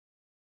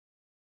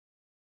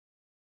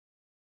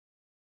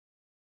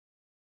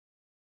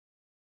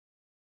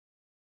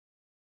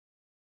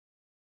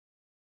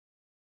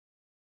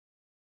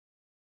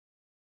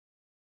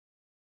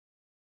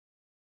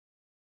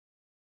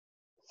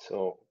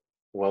So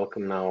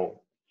welcome now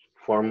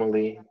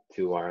formally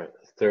to our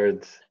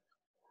third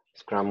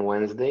Scrum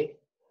Wednesday.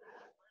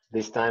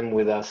 This time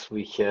with us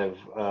we have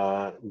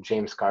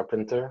James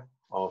Carpenter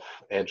of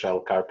Agile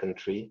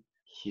Carpentry.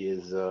 He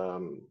is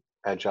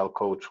Agile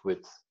coach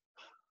with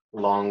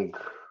long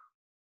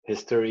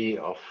history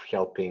of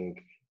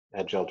helping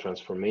Agile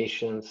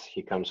transformations.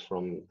 He comes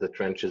from the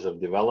trenches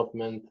of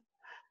development,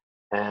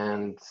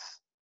 and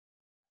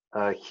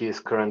he is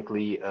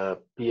currently a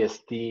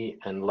PST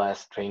and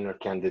last trainer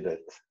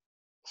candidate.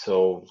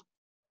 So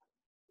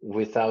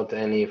without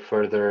any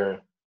further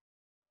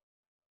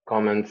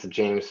comments,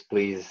 James,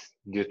 please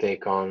do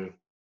take on.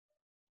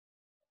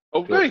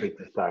 Okay. Feel free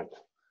to start.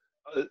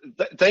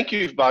 Thank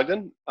you,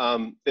 Bogdan.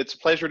 It's a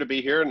pleasure to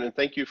be here, and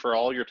thank you for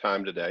all your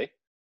time today.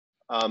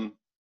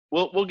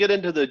 We'll get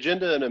into the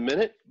agenda in a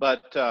minute,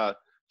 but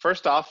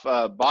first off,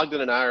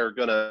 Bogdan and I are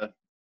going to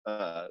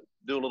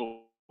do a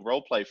little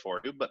role play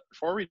for you. But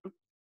before we do,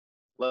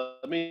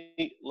 let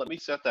me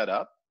set that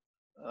up.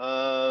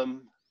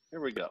 Here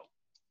we go.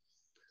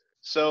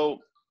 So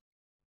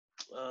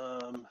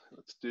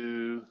let's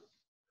do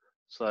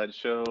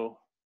slideshow.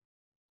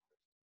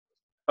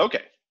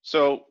 Okay,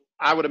 so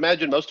I would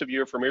imagine most of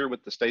you are familiar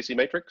with the Stacy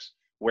matrix,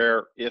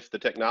 where if the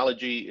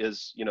technology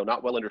is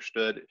not well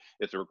understood,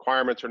 if the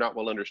requirements are not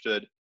well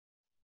understood,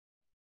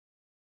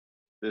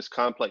 this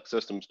complex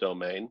systems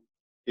domain,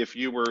 if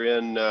you were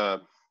in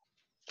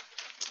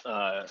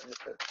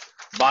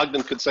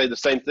Bogdan could say the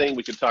same thing.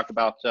 We could talk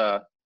about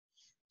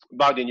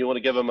Bogdan. You want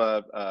to give him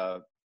a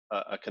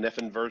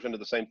Cynefin version of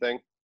the same thing?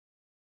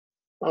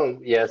 Oh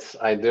yes,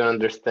 I do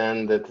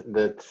understand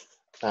that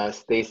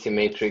Stacy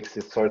matrix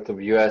is sort of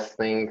US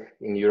thing.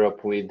 In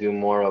Europe, we do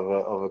more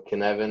of a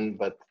Cynefin,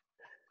 but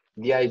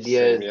the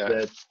idea is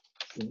that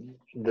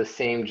the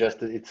same,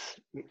 just it's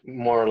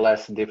more or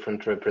less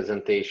different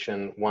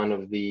representation. One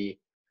of the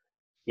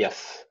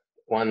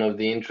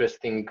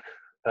interesting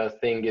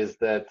thing is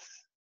that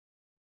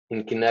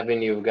in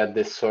Cynefin you've got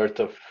this sort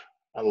of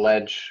a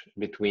ledge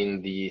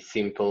between the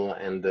simple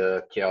and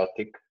the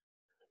chaotic,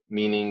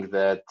 meaning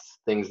that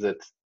things that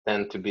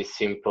tend to be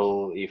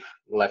simple, if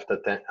left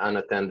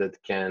unattended,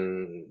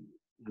 can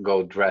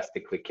go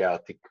drastically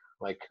chaotic.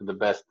 Like the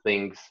best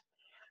things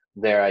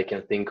there I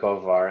can think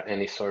of are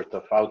any sort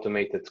of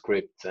automated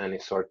scripts, any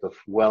sort of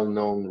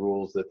well-known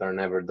rules that are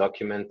never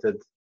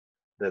documented,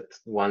 that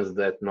once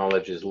that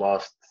knowledge is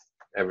lost,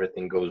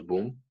 everything goes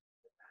boom.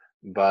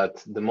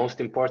 But the most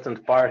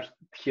important part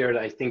here,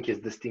 I think, is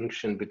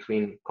distinction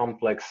between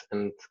complex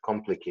and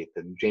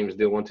complicated. James,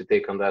 do you want to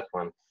take on that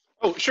one?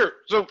 Oh, sure.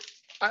 So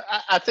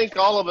I think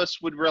all of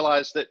us would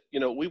realize that,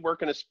 we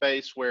work in a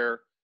space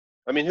where,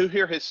 who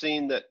here has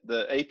seen that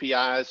the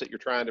APIs that you're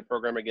trying to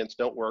program against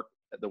don't work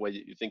the way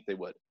that you think they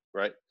would,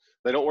 right?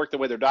 They don't work the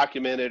way they're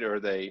documented, or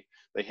they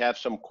have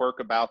some quirk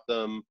about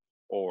them,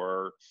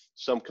 or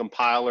some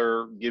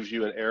compiler gives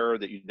you an error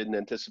that you didn't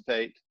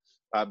anticipate.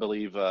 I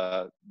believe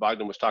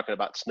Bogdan was talking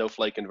about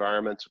snowflake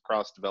environments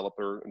across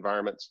developer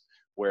environments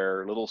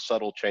where little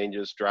subtle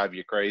changes drive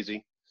you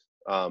crazy.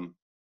 Who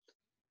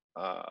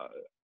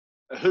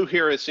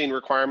here has seen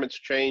requirements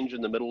change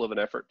in the middle of an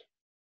effort?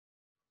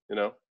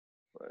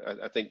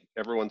 I think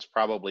everyone's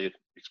probably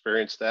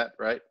experienced that,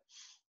 right?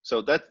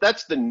 So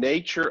that's the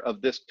nature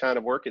of this kind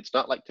of work. It's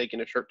not like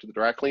taking a shirt to the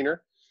dry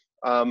cleaner.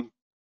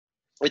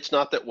 It's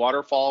not that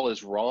waterfall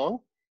is wrong.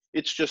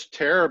 It's just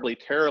terribly,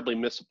 terribly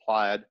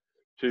misapplied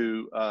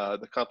to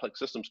the complex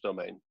systems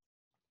domain.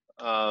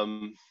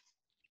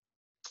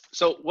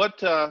 So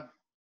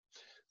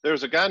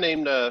there's a guy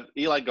named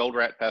Eli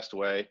Goldratt passed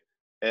away,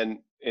 and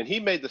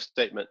he made the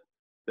statement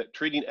that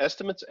treating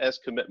estimates as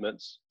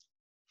commitments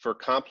for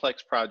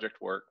complex project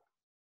work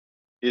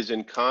is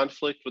in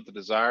conflict with the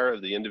desire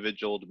of the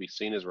individual to be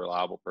seen as a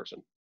reliable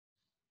person.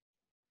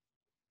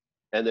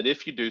 And that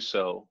if you do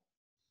so,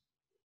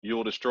 you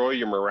will destroy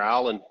your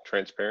morale and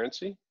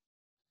transparency.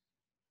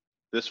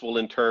 This will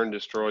in turn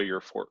destroy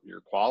your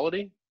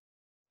quality.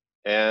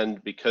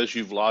 And because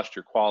you've lost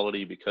your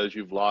quality, because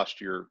you've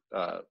lost your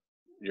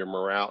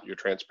morale, your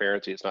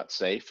transparency, it's not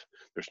safe.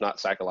 There's not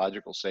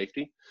psychological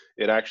safety.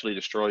 It actually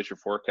destroys your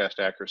forecast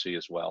accuracy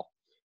as well.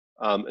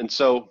 And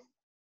so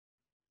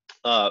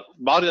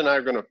Bogdan and I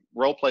are going to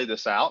role play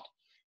this out.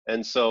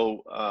 And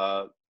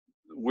so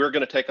we're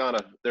going to take on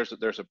there's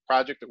a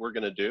project that we're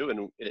going to do,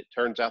 and it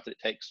turns out that it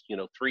takes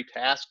 3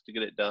 tasks to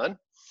get it done.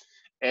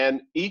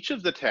 And each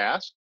of the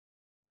tasks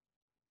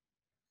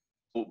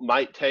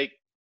might take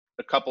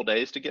a couple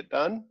days to get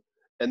done,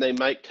 and they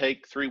might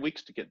take 3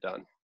 weeks to get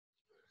done.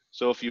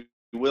 So if you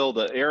will,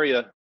 the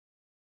area,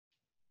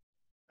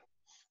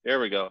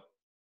 there we go.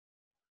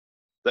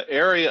 The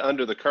area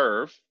under the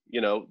curve,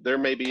 there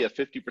may be a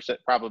 50%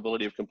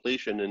 probability of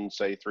completion in,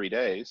 say, 3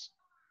 days,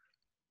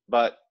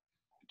 but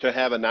to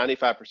have a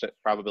 95%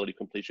 probability of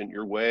completion,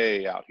 you're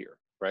way out here,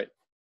 right?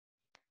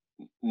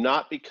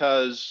 Not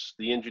because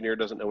the engineer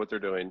doesn't know what they're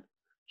doing,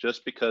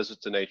 just because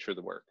it's the nature of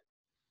the work.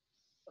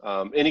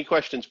 Any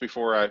questions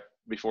before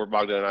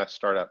Bogdan and I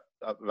start up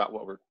about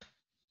what we're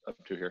up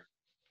to here?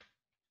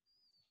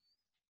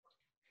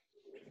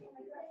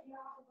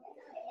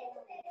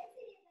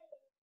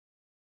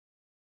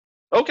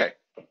 Okay.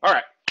 All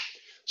right.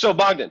 So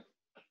Bogdan,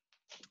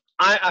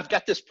 I've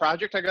got this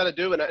project I got to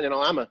do, and you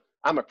know,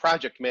 I'm a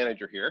project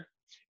manager here,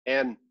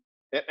 and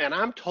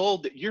I'm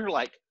told that you're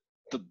like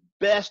the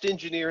best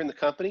engineer in the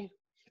company,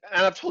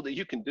 and I'm told that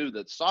you can do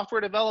the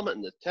software development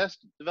and the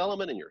test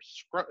development, and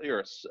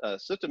you're a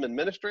system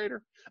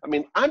administrator. I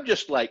mean, I'm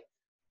just like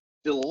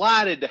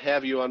delighted to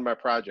have you on my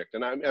project,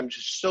 and I'm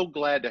just so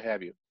glad to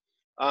have you.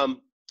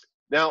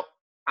 Now,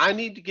 I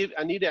need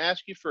to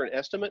ask you for an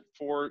estimate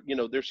for, you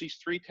know, there's these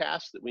 3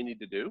 tasks that we need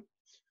to do,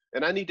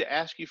 and I need to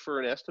ask you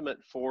for an estimate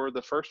for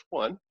the first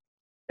one,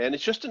 and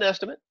it's just an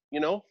estimate, you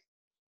know.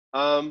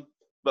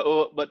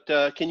 But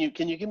can you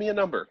give me a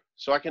number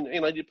so I can,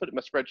 you know, I need to put it in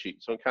my spreadsheet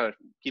so I can kind of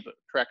keep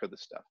track of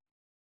this stuff.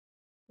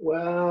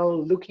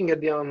 Well, looking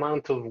at the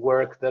amount of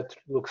work, that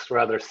looks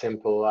rather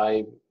simple.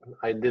 I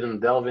didn't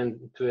delve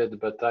into it,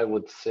 but I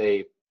would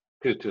say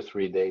 2 to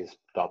 3 days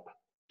top.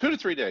 2 to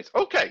 3 days.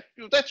 Okay,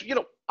 that's, you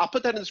know, I'll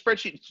put that in the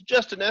spreadsheet. It's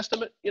just an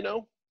estimate, you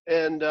know,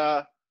 and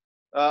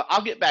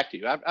I'll get back to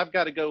you. I've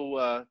got to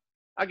go.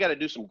 I got to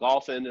do some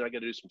golfing, and I got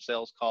to do some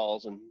sales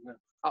calls, and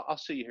I'll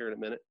see you here in a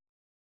minute.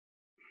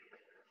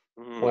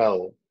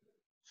 Well,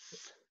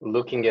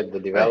 looking at the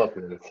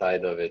development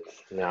side of it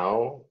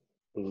now,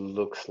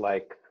 looks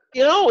like,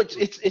 you know,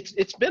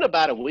 it's been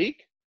about a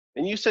week,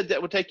 and you said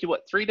that would take you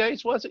what, 3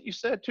 days? Was it? You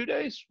said 2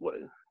 days? What?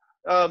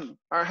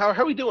 How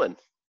are we doing?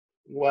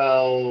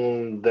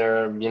 well,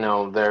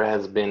 there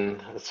has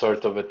been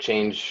sort of a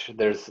change.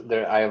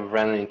 I've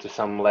run into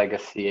some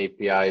legacy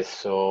APIs,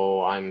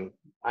 so I'm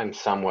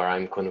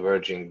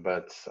converging,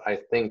 but I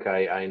think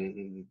I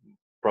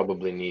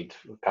probably need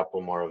a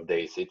couple more of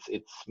days.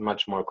 It's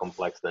much more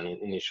complex than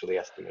initially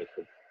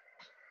estimated.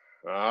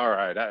 All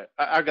right,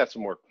 I've got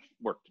some work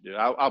to do.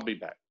 I'll be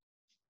back.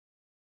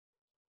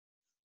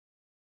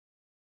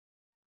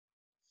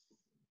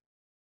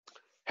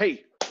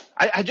 Hey,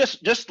 I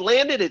just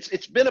landed.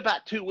 It's been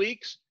about 2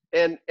 weeks,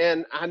 and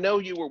I know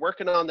you were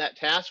working on that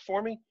task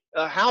for me.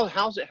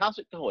 How's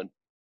it going?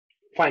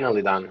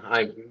 Finally done.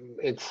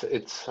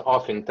 It's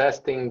off in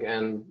testing,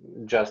 and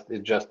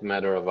it's just a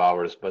matter of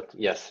hours. But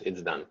yes,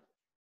 it's done.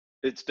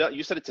 It's done.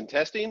 You said it's in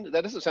testing.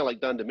 That doesn't sound like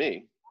done to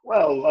me.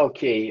 Well,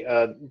 okay.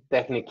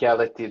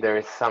 Technicality, there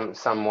is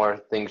some more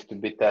things to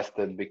be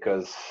tested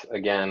because,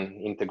 again,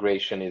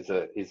 integration is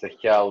a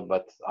hell.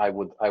 But I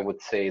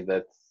would say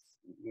that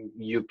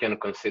you can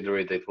consider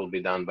it will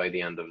be done by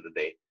the end of the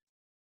day.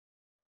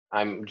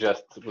 I'm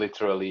just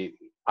literally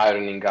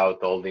ironing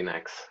out all the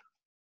necks.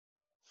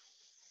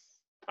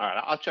 All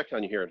right, I'll check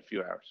on you here in a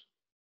few hours.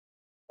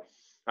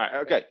 All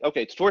right,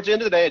 okay. It's towards the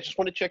end of the day. I just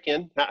want to check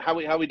in. How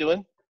we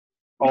doing?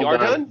 All are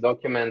done?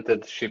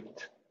 Documented,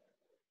 shipped.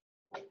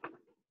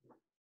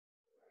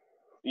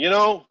 You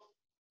know,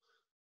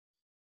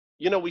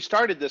 we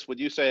started this with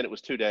you saying it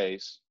was 2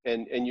 days,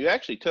 and you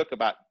actually took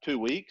about 2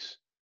 weeks.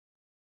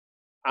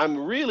 I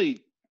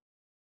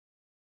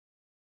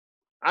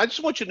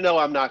just want you to know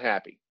I'm not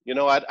happy. You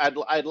know,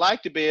 I'd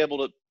like to be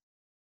able to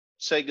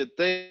say good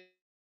things,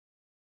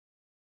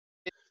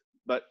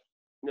 but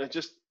you know,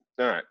 just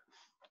all right.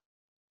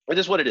 It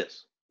is what it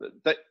is.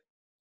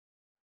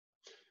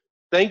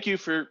 Thank you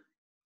for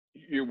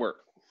your work.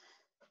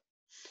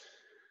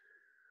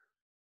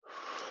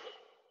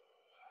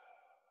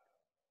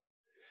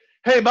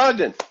 Hey,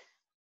 Bogdan,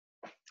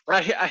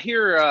 I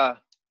hear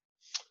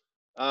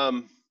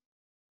I've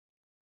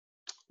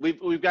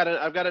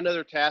got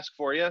another task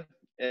for you,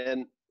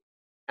 and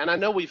I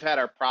know we've had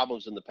our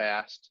problems in the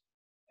past,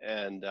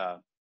 and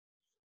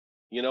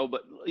you know,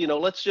 but you know,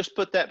 let's just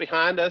put that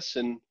behind us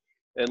and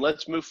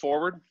let's move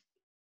forward.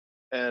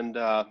 And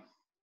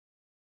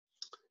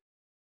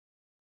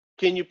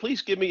can you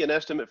please give me an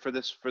estimate for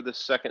this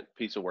second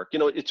piece of work? You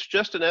know, it's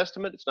just an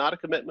estimate. It's not a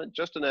commitment,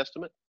 just an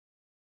estimate.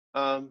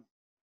 How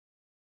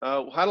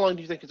long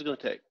do you think it's going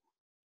to take?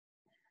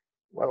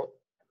 Well,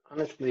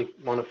 honestly,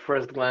 on a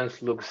first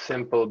glance, looks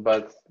simple,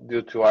 but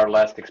due to our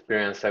last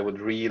experience, I would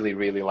really,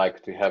 really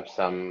like to have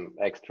some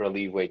extra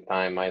leeway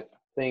time. I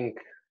think,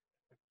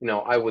 you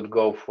know, I would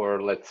go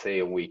for, let's say,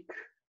 a week.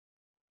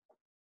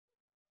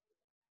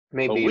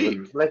 Maybe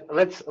even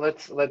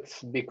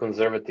let's be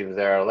conservative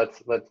there.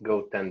 Let's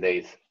go 10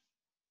 days.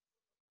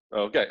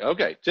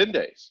 Okay, 10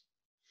 days.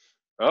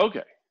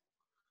 Okay.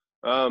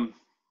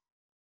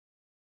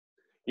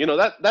 You know,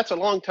 that's a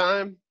long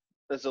time.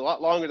 That's a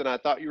lot longer than I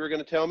thought you were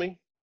going to tell me.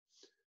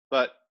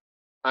 But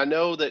I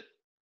know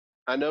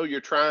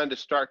you're trying to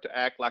start to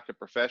act like a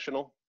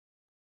professional,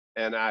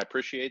 and I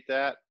appreciate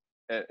that.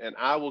 And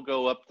I will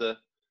go up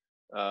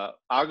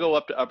I'll go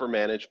up to upper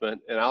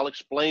management, and I'll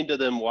explain to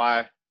them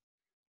why,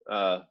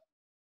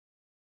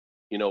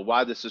 you know,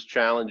 why this is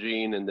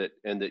challenging, and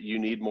that you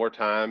need more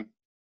time.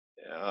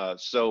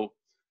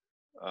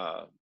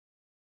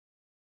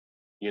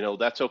 You know,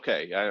 that's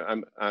okay.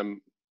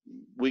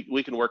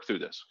 We can work through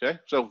this. Okay.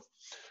 So,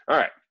 all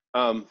right.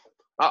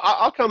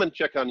 I'll come and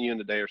check on you in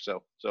a day or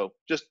so. So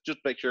just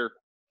make sure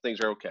things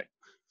are okay.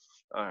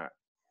 All right.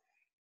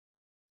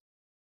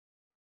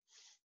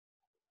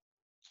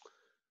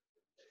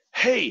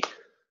 Hey,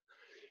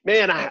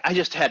 man, I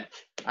just had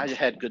I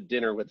had good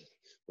dinner with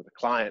a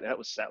client. That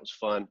was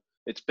fun.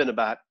 It's been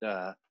about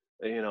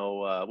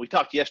we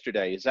talked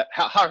yesterday. Is that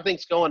how are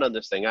things going on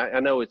this thing? I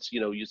know it's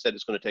you said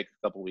it's going to take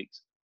a couple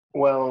weeks.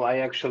 Well, I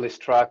actually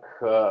struck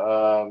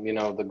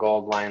the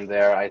gold line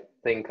there. I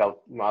think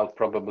I'll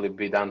probably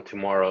be done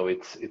tomorrow.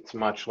 It's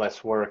much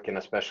less work, and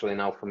especially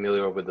now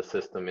familiar with the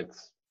system,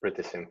 it's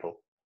pretty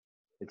simple.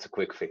 It's a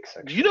quick fix,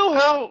 actually. Do you know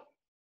how?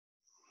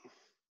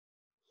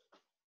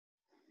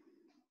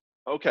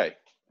 Okay,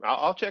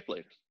 I'll check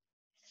later.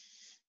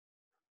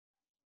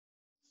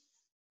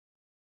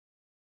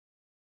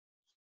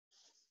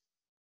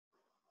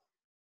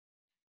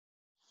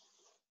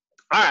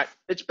 All right,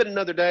 it's been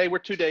another day. We're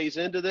 2 days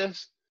into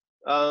this.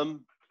 Of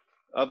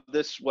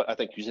this, what I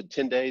think you said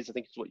 10 days. I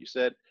think is what you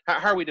said.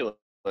 How are we doing?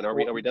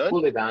 Are we done?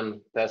 Fully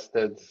done,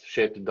 tested,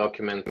 shipped,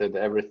 documented,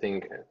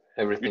 everything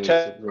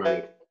is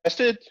running.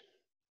 Tested?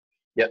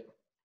 Yep.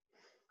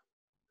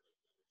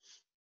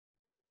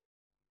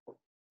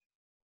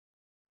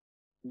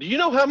 Do you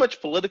know how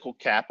much political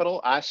capital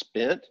I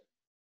spent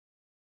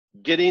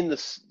getting the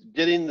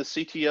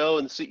CTO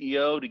and the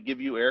CEO to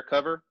give you air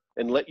cover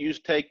and let you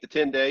take the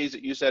 10 days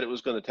that you said it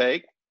was going to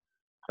take?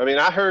 I mean,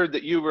 I heard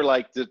that you were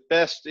like the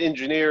best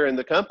engineer in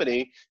the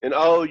company, and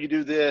you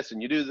do this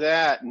and you do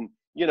that, and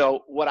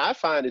what I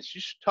find is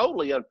just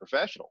totally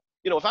unprofessional.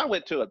 If I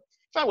went to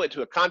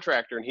a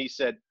contractor and he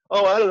said,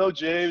 "Oh, I don't know,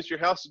 James, your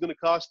house is going to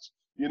cost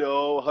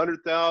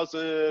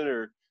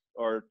 $100,000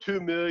 or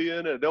 $2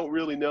 million, and I don't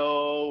really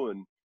know,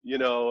 and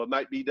it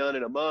might be done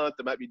in a month,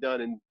 it might be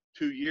done in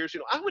 2 years,"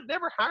 I would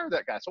never hire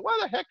that guy. So why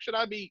the heck should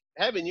I be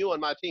having you on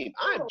my team?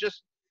 I'm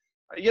just,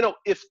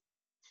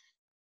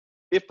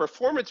 if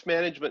performance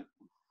management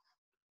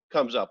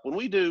comes up, when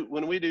we do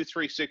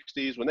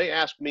 360s, when they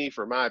ask me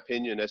for my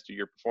opinion as to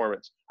your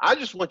performance, I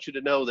just want you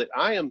to know that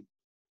I am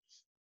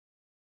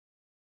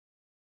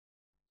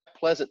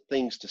pleasant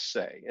things to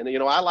say. And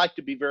I like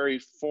to be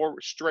very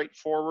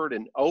straightforward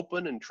and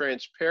open and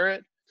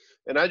transparent.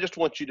 And I just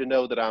want you to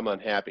know that I'm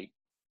unhappy.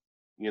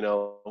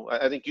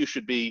 I think you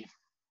should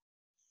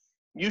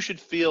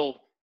feel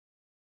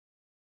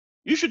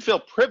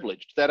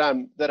privileged that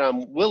I'm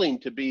willing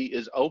to be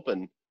as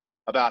open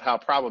about how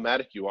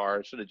problematic you are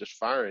instead of just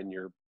firing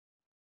your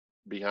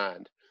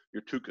behind,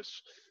 your tuchus,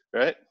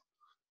 right?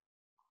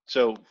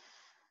 So,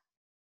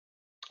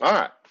 all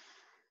right.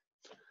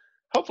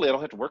 Hopefully I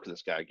don't have to work with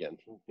this guy again,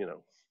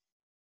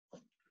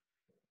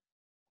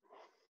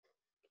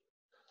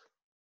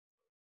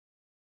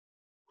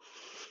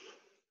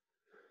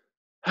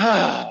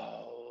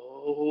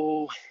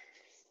 Oh,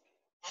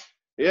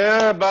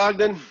 yeah,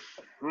 Bogdan.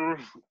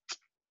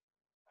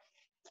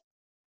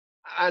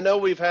 I know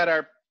we've had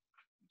our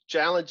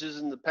challenges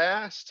in the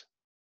past,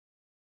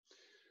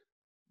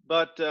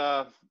 but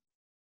I've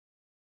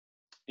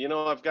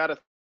got a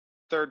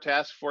third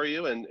task for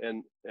you,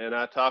 and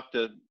I talked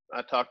to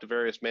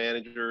various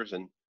managers,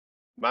 and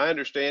my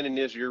understanding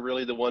is you're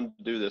really the one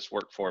to do this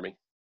work for me.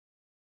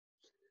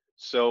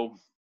 So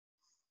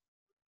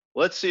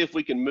let's see if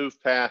we can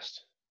move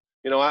past.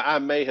 I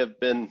may have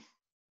been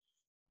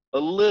a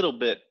little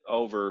bit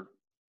over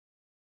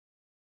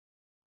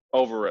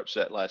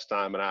upset last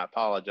time, and I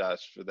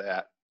apologize for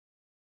that.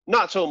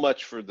 Not so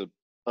much for the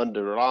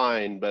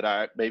underline,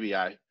 but maybe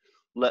I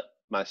let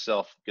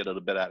myself get a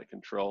little bit out of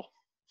control.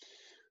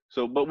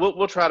 So, but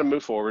we'll try to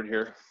move forward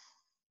here.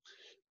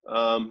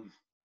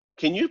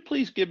 Can you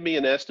please give me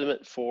an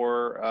estimate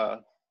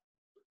for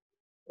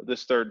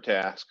this third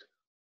task?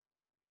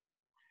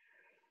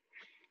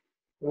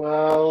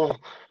 Well,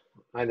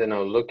 I don't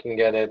know. Looking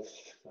at it,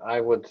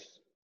 I would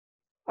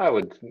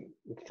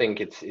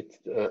think it's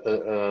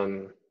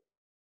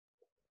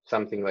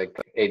something like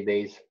 8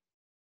 days.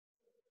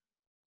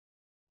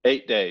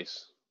 8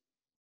 days.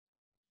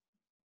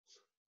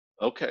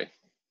 Okay.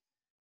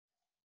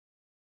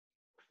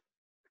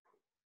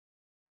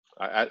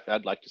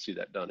 I'd like to see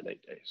that done in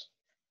 8 days.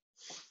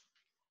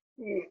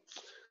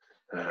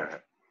 All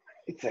right.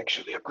 It's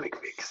actually a quick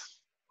fix.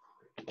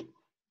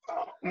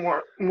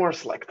 More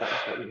slack time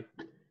for you.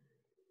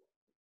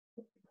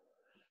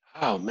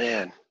 Oh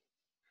man.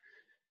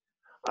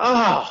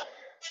 Oh.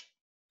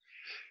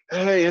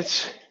 Hey,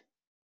 it's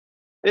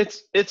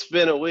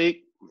been a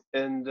week,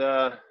 and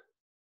I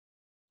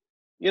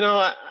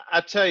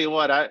tell you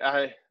what,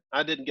 I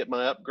didn't get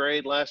my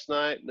upgrade last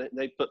night.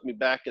 They put me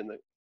back in the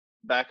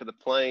back of the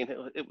plane.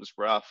 It was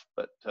rough,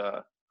 but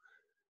I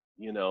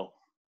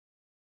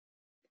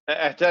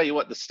tell you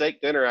what, the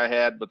steak dinner I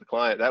had with the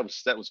client, that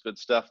was good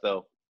stuff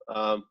though.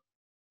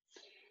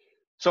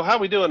 So how are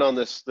we doing on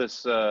this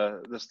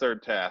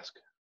third task?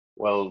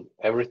 Well,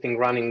 everything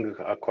running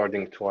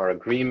according to our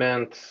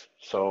agreement.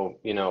 So,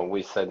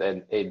 we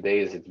said 8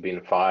 days, it's been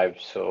 5.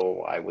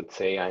 So I would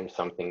say I'm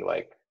something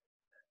like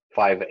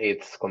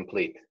 5/8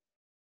 complete.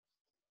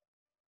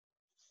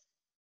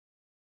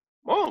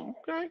 Oh,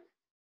 okay.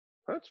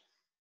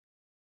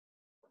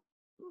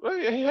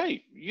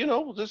 Hey,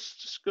 this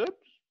is good.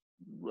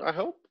 I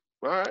hope.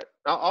 All right.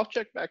 I'll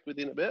check back with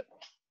you in a bit.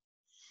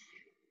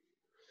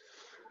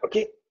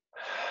 Okay.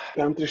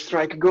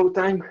 Counter-Strike go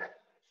time.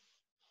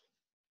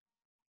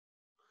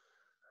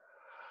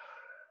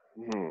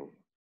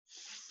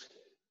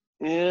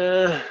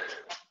 Yeah.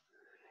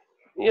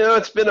 You know,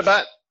 it's been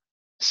about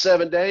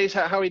 7 days.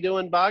 How are we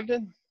doing,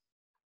 Bogdan?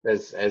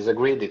 As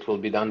agreed, it will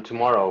be done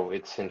tomorrow.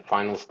 It's in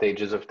final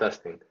stages of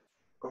testing.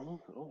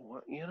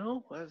 You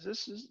know,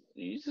 this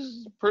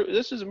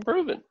is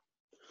improving.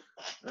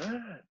 All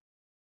right.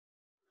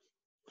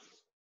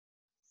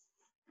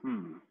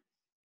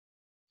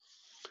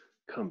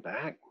 Come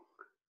back.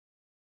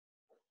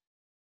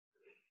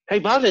 Hey,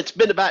 Bogdan, it's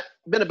been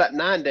about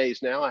 9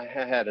 days now. I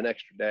had an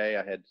extra day.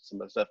 I had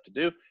some stuff to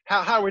do.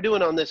 How are we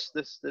doing on this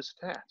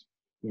task?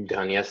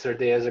 Done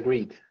yesterday as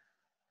agreed.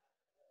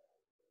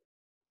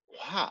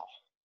 Wow.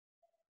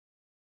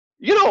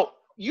 You know,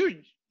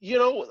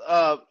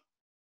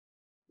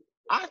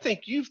 I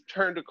think you've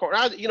turned a corner.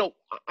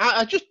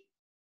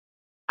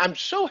 I'm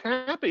so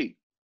happy.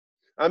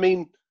 I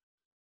mean,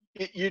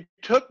 you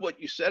took what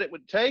you said it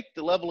would take.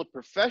 The level of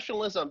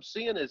professionalism I'm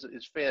seeing is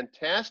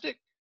fantastic.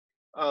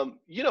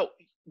 You know,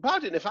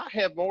 Bogdan, if I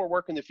have more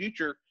work in the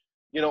future,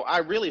 you know, I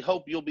really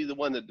hope you'll be the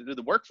one that do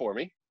the work for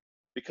me,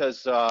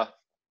 because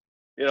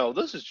you know,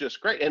 this is just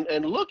great.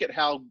 And look at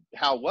how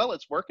well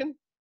it's working.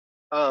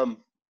 You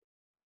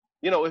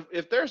know,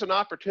 if there's an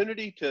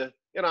opportunity to,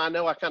 you know, I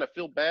know I kind of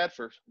feel bad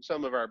for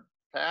some of our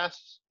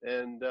pasts,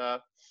 and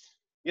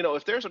you know,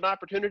 if there's an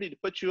opportunity to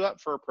put you up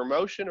for a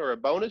promotion or a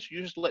bonus,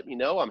 you just let me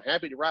know. I'm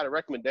happy to write a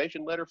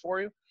recommendation letter for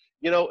you.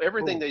 You know,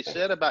 everything they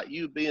said about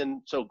you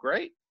being so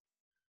great,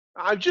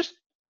 I'm just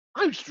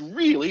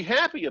really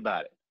happy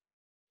about it.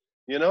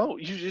 You know,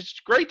 it's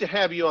great to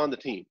have you on the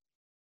team.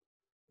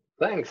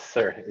 Thanks,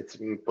 sir. It's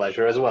a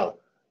pleasure as well.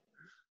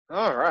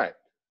 All right.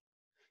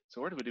 So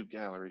where do we do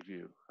gallery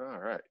view? All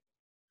right.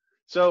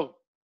 So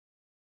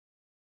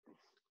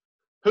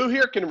who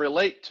here can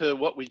relate to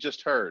what we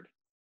just heard?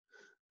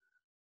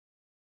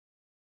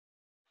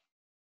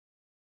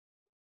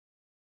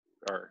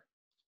 Or,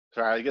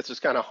 sorry, I guess it's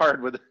kind of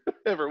hard with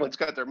everyone's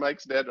got their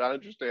mics dead. I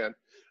understand.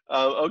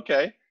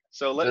 Okay.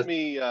 So let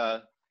me.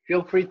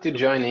 Feel free to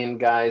join in,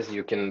 guys.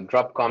 You can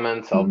drop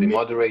comments. I'll be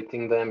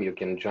moderating them. You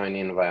can join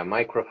in via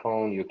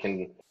microphone. You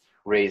can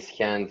raise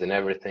hands and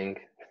everything.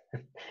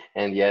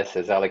 And yes,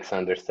 as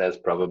Alexander says,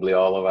 probably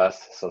all of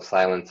us. So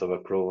silence of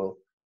approval.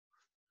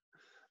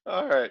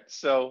 All right.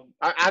 So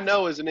I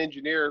know as an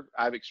engineer,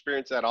 I've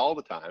experienced that all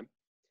the time.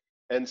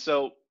 And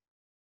so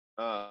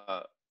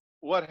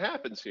what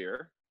happens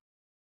here,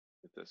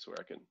 get this where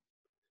I can,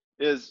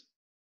 is,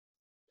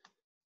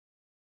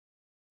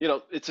 you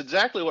know, it's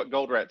exactly what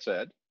Goldratt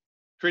said.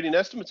 Treating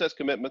estimates as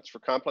commitments for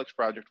complex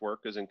project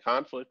work is in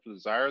conflict with the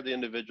desire of the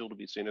individual to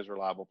be seen as a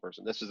reliable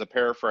person. This is a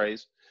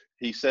paraphrase.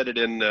 He said it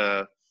in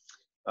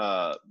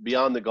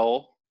Beyond the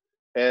Goal.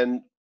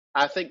 And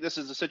I think this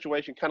is a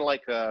situation kind of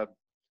like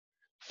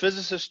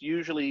physicists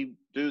usually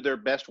do their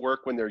best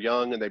work when they're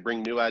young and they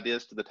bring new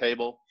ideas to the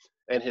table.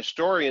 And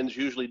historians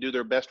usually do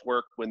their best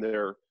work when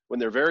they're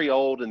very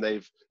old and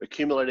they've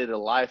accumulated a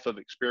life of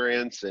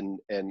experience and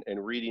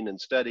reading and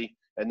study.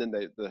 And then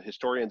the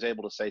historian's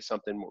able to say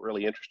something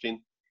really interesting.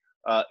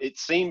 It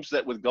seems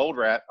that with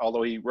Goldratt,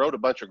 although he wrote a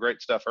bunch of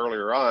great stuff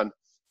earlier on,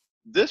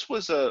 this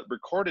was a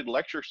recorded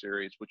lecture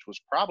series, which was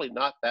probably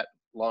not that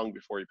long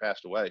before he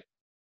passed away.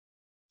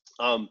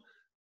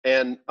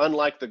 And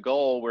unlike the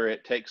Goal, where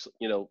it takes,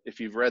 you know, if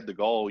you've read the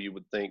Goal, you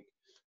would think,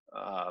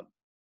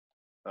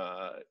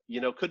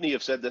 you know, couldn't he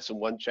have said this in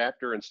one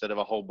chapter instead of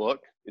a whole book?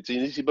 It's an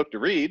easy book to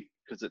read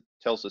because it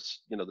tells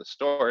us, you know, the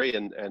story.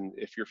 And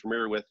if you're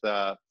familiar with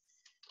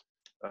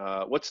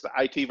what's the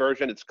IT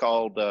version? It's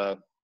called.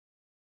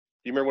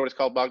 Do you remember what it's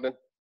called, Bogdan?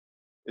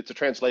 It's a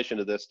translation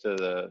of this to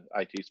the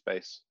IT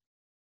space.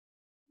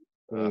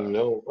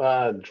 No,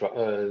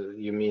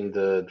 you mean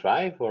the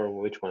Drive or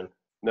which one?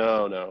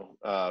 No.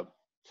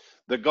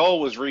 The Goal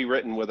was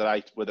rewritten with an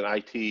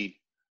IT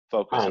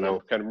focus, and I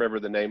kind of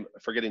remember the name,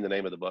 forgetting the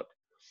name of the book.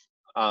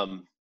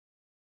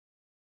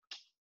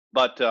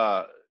 But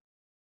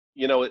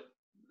you know,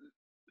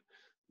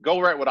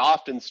 Goldratt would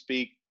often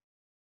speak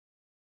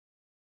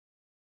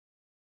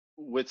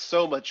with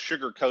so much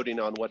sugar coating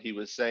on what he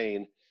was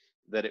saying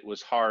that it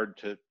was hard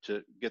to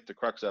get the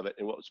crux of it.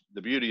 And what was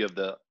the beauty of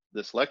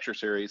this lecture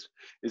series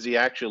is he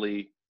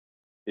actually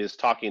is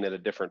talking at a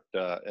different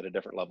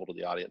level to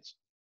the audience,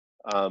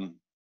 and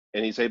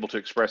he's able to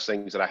express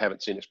things that I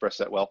haven't seen expressed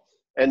that well.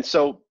 And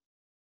so,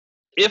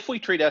 if we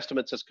treat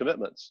estimates as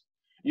commitments,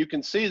 you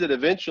can see that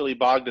eventually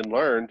Bogdan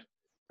learned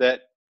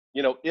that,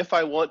 you know, if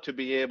I want to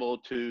be able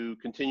to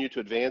continue to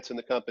advance in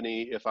the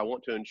company, if I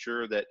want to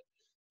ensure that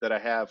I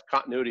have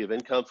continuity of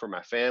income for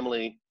my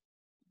family,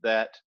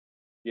 that,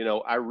 you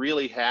know, I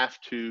really have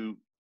to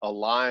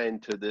align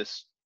to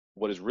this,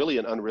 what is really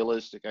an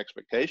unrealistic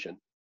expectation.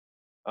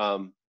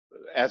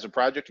 As a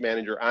project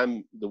manager,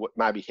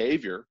 my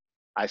behavior,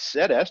 I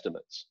set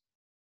estimates,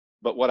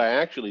 but what I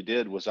actually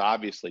did was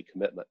obviously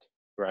commitment,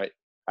 right?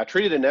 I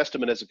treated an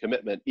estimate as a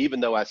commitment, even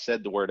though I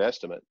said the word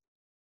estimate.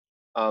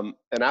 And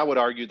I would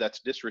argue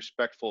that's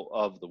disrespectful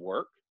of the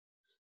work,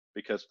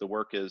 because the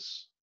work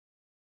is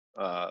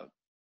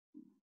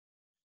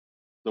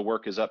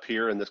up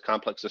here in this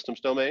complex systems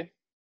domain.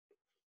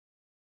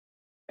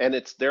 and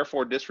it's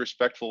therefore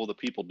disrespectful of the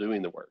people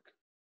doing the work.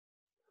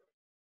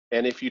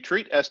 And if you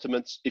treat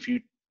estimates, if you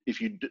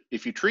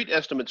treat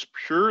estimates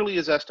purely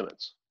as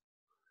estimates,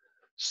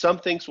 some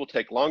things will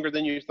take longer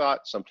than you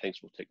thought, some things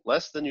will take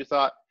less than you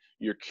thought.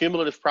 Your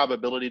cumulative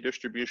probability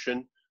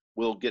distribution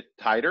will get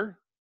tighter.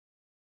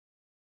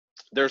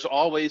 There's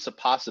always a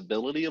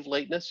possibility of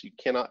lateness. You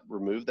cannot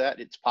remove that.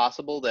 It's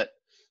possible that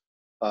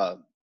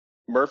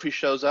Murphy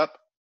shows up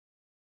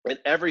and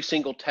every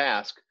single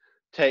task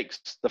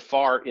takes the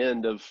far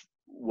end of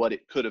what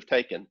it could have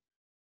taken.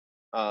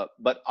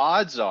 But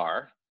odds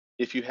are,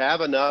 if you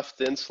have enough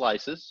thin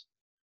slices,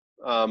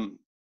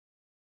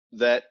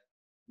 that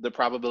the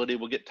probability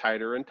will get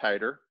tighter and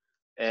tighter,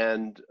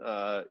 and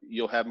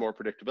you'll have more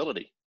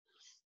predictability.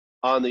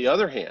 On the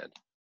other hand,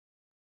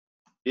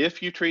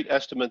 if you treat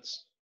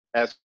estimates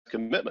as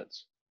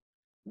commitments,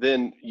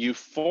 then you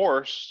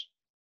force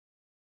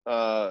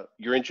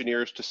your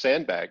engineers to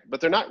sandbag, but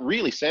they're not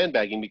really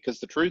sandbagging, because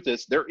the truth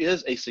is there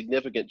is a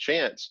significant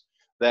chance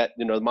that,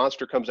 you know, the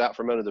monster comes out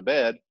from under the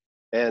bed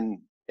and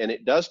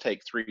it does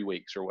take 3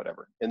 weeks or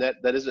whatever. And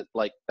that isn't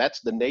like,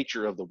 that's the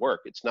nature of the work.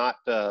 It's not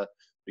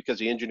because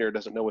the engineer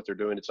doesn't know what they're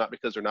doing. It's not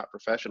because they're not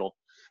professional.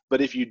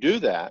 But if you do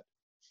that,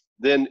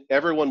 then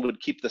everyone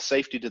would keep the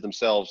safety to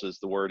themselves, is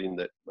the wording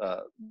that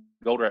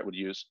Goldratt would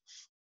use.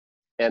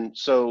 And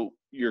so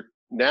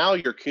now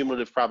your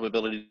cumulative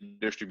probability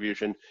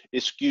distribution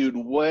is skewed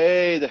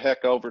way the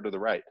heck over to the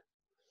right.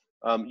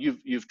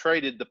 You've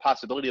traded the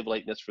possibility of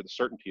lateness for the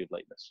certainty of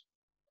lateness.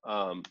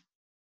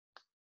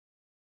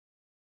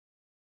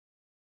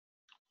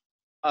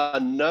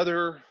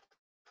 Another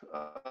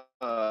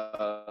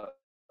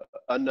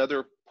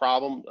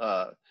problem,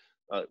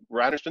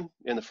 Reinerson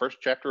in the first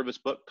chapter of his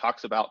book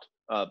talks about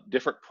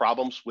different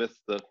problems with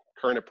the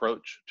current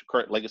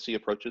legacy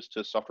approaches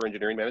to software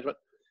engineering management.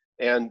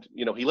 And,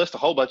 you know, he lists a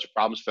whole bunch of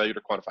problems: failure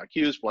to quantify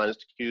cues, blindness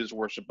to cues,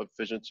 worship of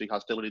efficiency,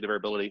 hostility to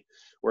variability,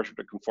 worship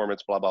of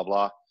conformance, blah, blah,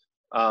 blah.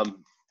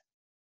 And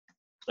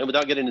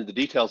without getting into the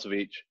details of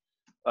each,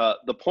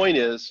 the point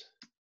is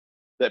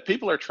that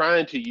people are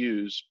trying to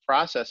use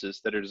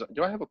processes that are designed.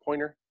 Do I have a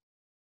pointer?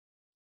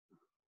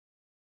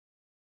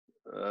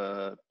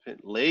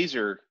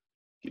 Laser,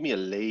 give me a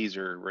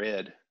laser,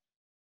 red.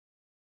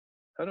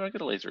 How do I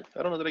get a laser?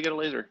 I don't know that I get a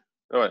laser.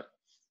 All right.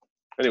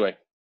 Anyway,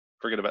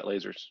 forget about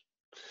lasers.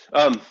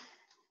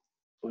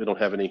 We don't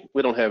have any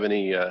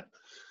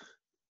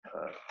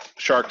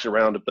sharks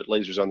around to put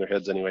lasers on their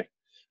heads anyway.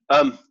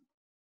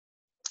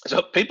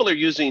 So people are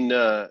using,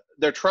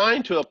 they're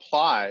trying to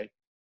apply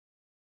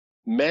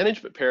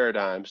management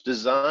paradigms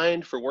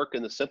designed for work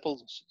in the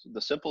simple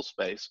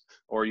space,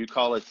 or you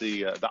call it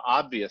the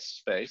obvious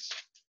space.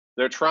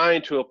 They're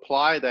trying to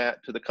apply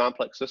that to the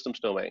complex systems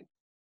domain.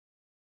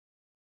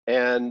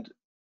 And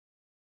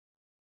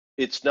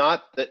it's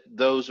not that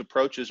those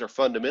approaches are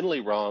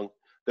fundamentally wrong.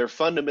 They're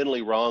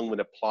fundamentally wrong when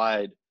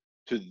applied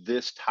to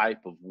this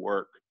type of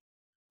work,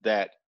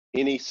 that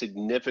any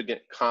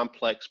significant,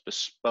 complex,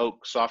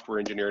 bespoke software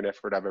engineering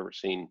effort I've ever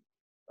seen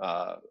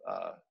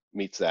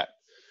meets that.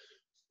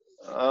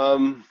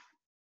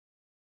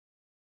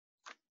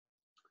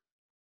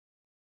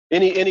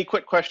 Any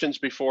quick questions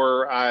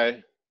before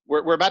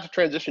we're about to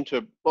transition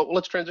to, well,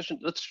 let's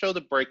show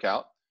the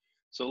breakout.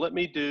 So let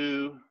me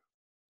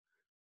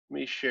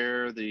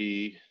share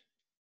the,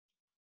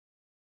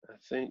 I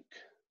think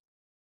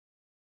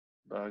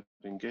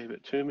Bogdan gave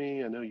it to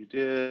me. I know you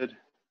did.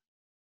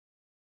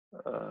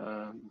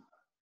 Well,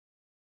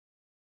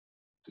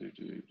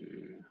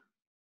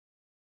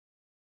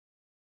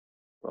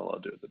 I'll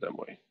do it the dumb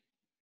way.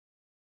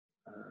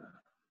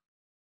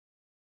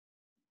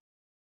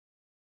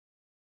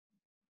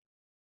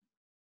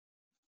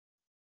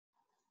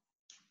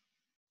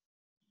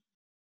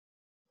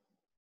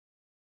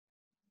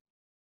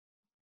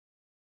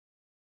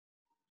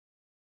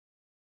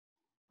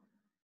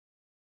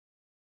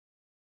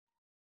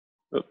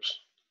 Oops,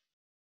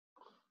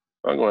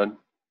 wrong one.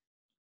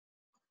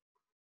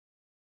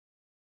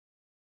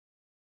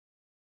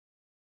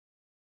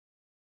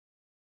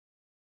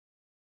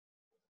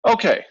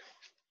 Okay,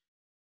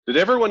 did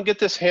everyone get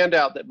this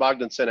handout that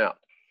Bogdan sent out?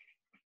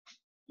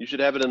 You should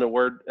have it in a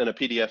Word and a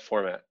PDF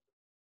format.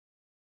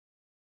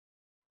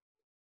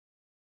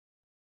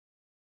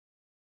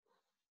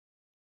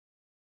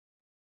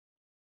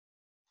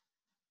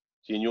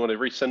 And you want to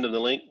resend them the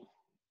link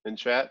in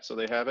chat so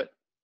they have it?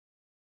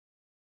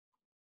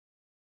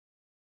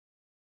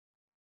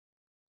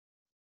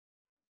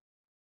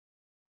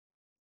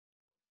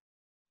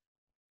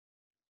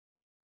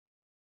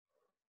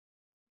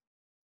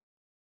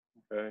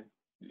 Okay,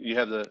 you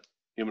have the,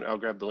 I'll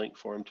grab the link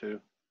for him too.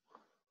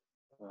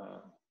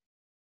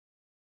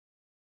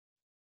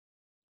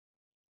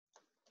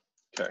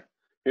 Okay,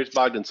 here's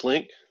Bogdan's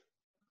link.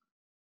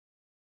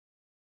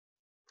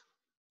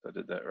 I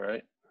did that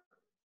right.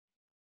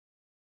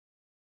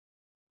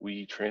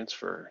 We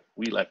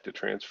like to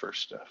transfer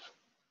stuff.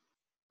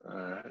 All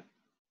right.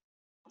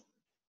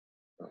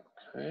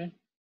 Okay.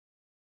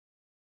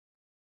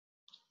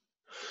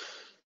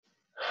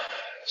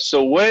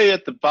 So way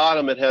at the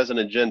bottom, it has an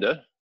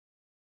agenda.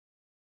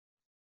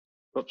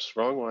 Oops,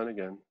 wrong one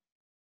again.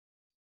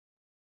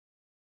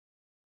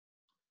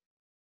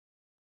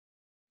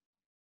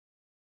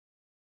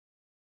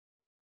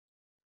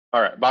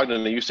 All right,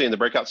 Bogdan, are you seeing the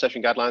breakout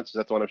session guidelines? Is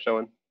that the one I'm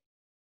showing?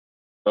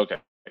 Okay,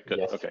 good.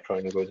 Yes, okay.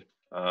 showing good.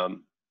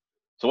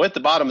 So at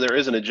the bottom, there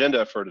is an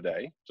agenda for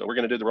today. So we're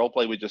going to do the role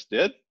play we just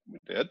did.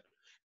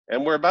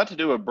 And we're about to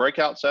do a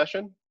breakout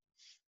session.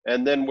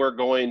 And then we're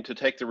going to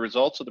take the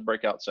results of the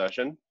breakout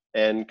session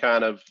and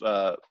kind of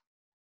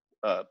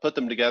put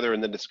them together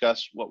and then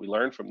discuss what we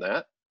learned from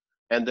that.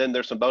 And then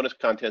there's some bonus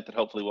content that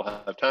hopefully we'll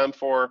have time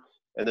for.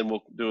 And then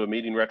we'll do a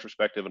meeting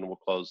retrospective and we'll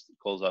close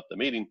up the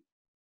meeting.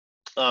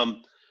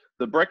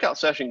 The breakout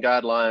session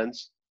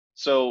guidelines.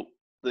 So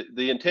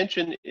the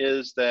intention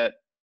is that,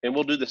 and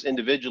we'll do this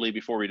individually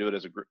before we do it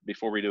as a group,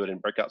 before we do it in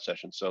breakout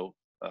sessions. So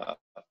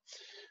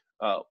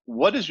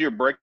what does your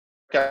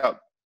breakout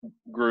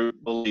group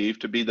believe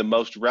to be the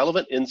most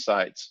relevant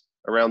insights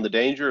around the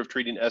danger of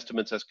treating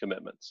estimates as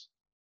commitments?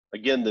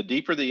 Again, the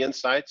deeper the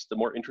insights, the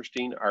more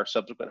interesting our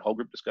subsequent whole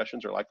group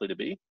discussions are likely to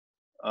be.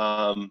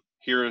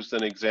 Here's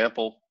an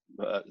example.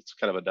 It's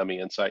kind of a dummy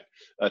insight.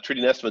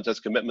 Treating estimates as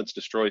commitments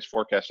destroys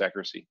forecast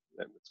accuracy.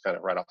 And it's kind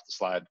of right off the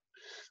slide.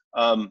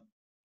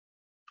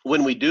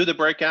 When we do the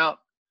breakout,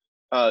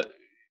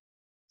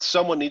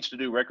 someone needs to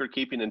do record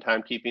keeping and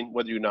timekeeping,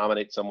 whether you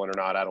nominate someone or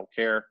not, I don't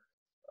care.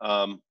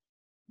 And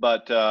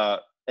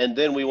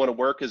then we want to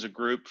work as a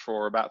group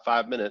for about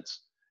 5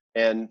 minutes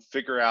and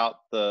figure out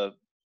the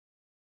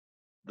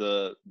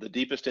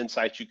deepest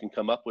insights you can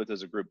come up with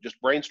as a group. Just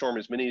brainstorm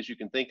as many as you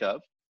can think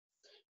of,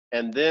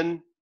 and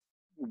then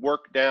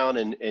work down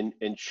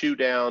and chew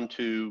down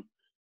to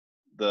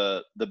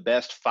the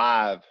best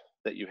 5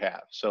 that you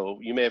have. So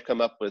you may have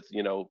come up with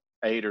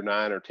 8 or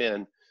 9 or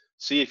 10.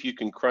 See if you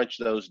can crunch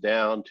those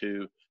down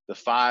to the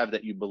 5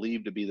 that you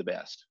believe to be the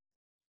best.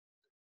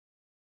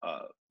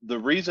 The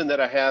reason that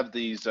I have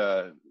these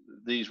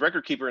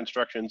record keeper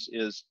instructions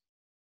is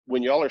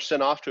when y'all are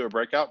sent off to a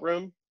breakout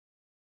room,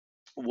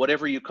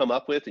 whatever you come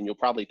up with, and you'll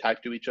probably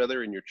type to each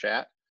other in your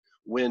chat,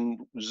 when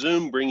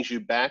Zoom brings you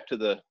back to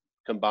the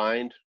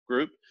combined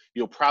group,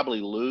 you'll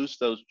probably lose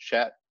those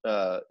chat,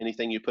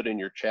 anything you put in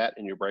your chat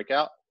in your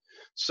breakout.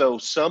 So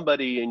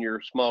somebody in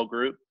your small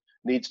group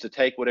needs to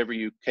take whatever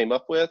you came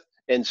up with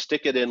and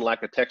stick it in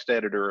like a text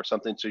editor or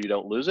something so you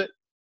don't lose it.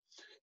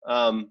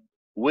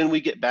 When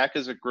we get back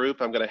as a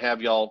group, I'm going to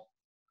have y'all,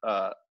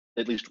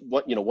 at least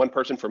one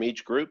person from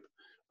each group,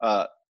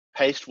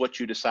 paste what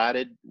you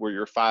decided were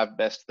your 5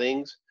 best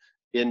things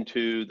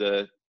into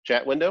the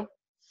chat window,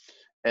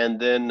 and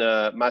then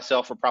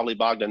myself or probably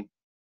Bogdan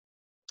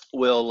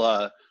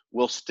we'll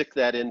stick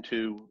that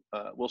into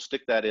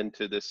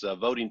this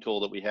voting tool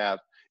that we have,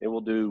 and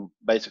we'll do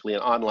basically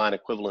an online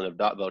equivalent of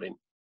dot voting.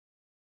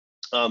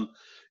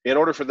 In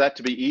order for that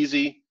to be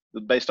easy,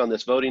 based on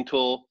this voting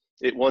tool,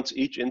 it wants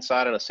each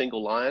insight on a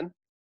single line.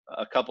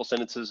 A couple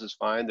sentences is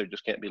fine. There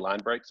just can't be line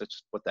breaks.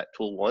 That's what that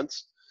tool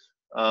wants.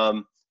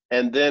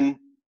 And then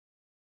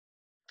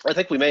I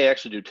think we may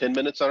actually do 10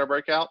 minutes on our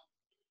breakout.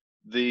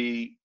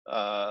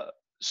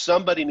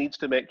 Somebody needs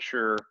to make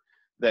sure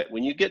that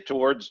when you get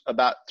towards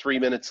about 3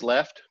 minutes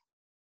left,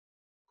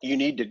 you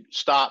need to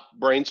stop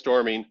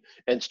brainstorming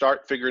and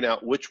start figuring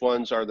out which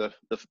ones are the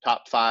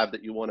top 5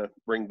 that you want to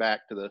bring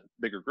back to the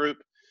bigger group,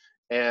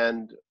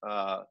 and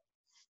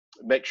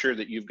make sure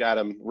that you've got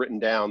them written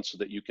down so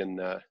that you can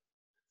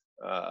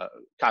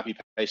copy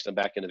paste them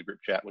back into the group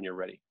chat when you're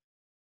ready.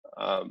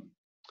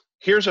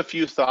 Here's a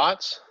few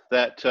thoughts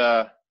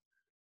that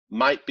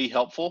might be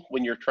helpful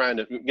when you're trying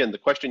to, again, the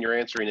question you're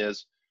answering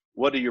is,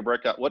 what does your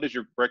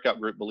breakout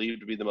group believe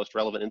to be the most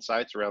relevant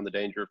insights around the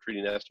danger of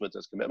treating estimates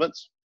as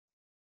commitments?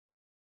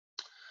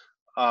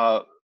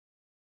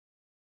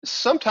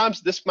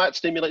 Sometimes this might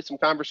stimulate some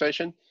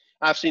conversation.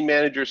 I've seen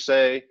managers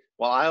say,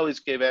 well, I always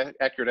gave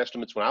accurate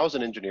estimates when I was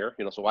an engineer,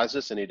 so why is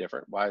this any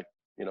different? Why,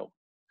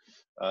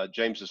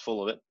 James is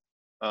full of it.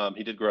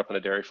 He did grow up on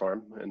a dairy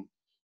farm. And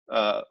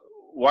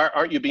why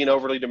aren't you being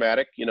overly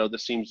dramatic?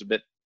 This seems a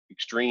bit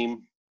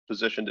extreme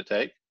position to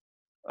take.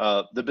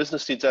 The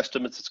business needs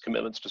estimates as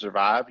commitments to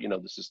survive.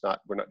 This is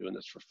not, we're not doing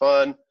this for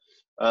fun.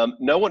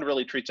 No one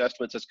really treats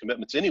estimates as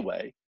commitments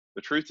anyway.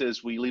 The truth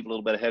is we leave a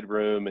little bit of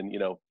headroom, and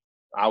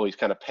I always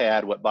kind of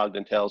pad what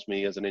Bogdan tells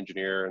me as an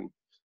engineer. And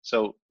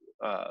so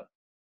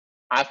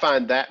I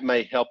find that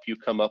may help you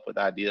come up with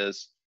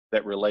ideas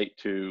that relate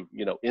to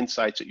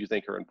insights that you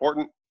think are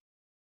important.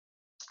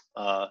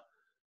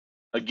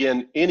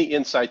 Again, any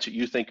insights that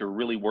you think are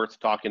really worth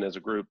talking as a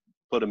group,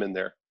 put them in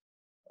there.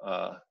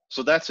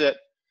 So that's it.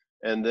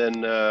 And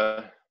then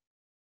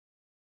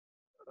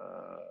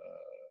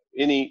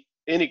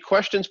any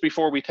questions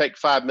before we take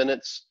 5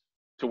 minutes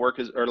to work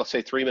as, or let's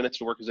say 3 minutes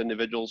to work as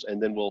individuals,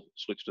 and then we'll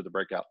switch to the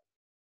breakout.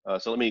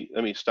 So let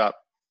me stop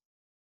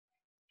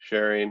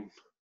sharing.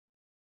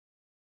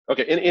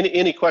 Okay,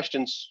 any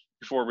questions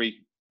before we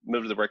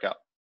move to the breakout?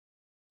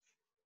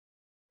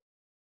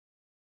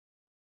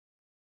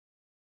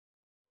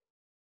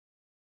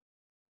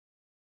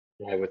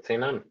 I would say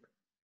none.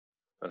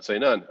 I'd say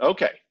none.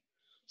 Okay,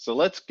 so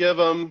let's give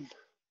them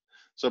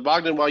So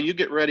Bogdan, while you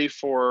get ready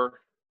for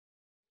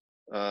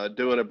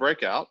doing a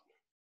breakout,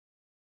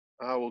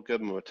 I will give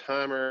them a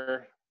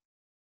timer.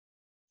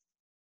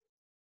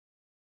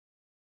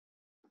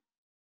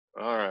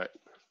 All right.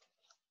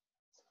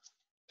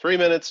 3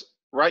 minutes.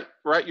 Write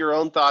your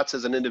own thoughts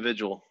as an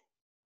individual.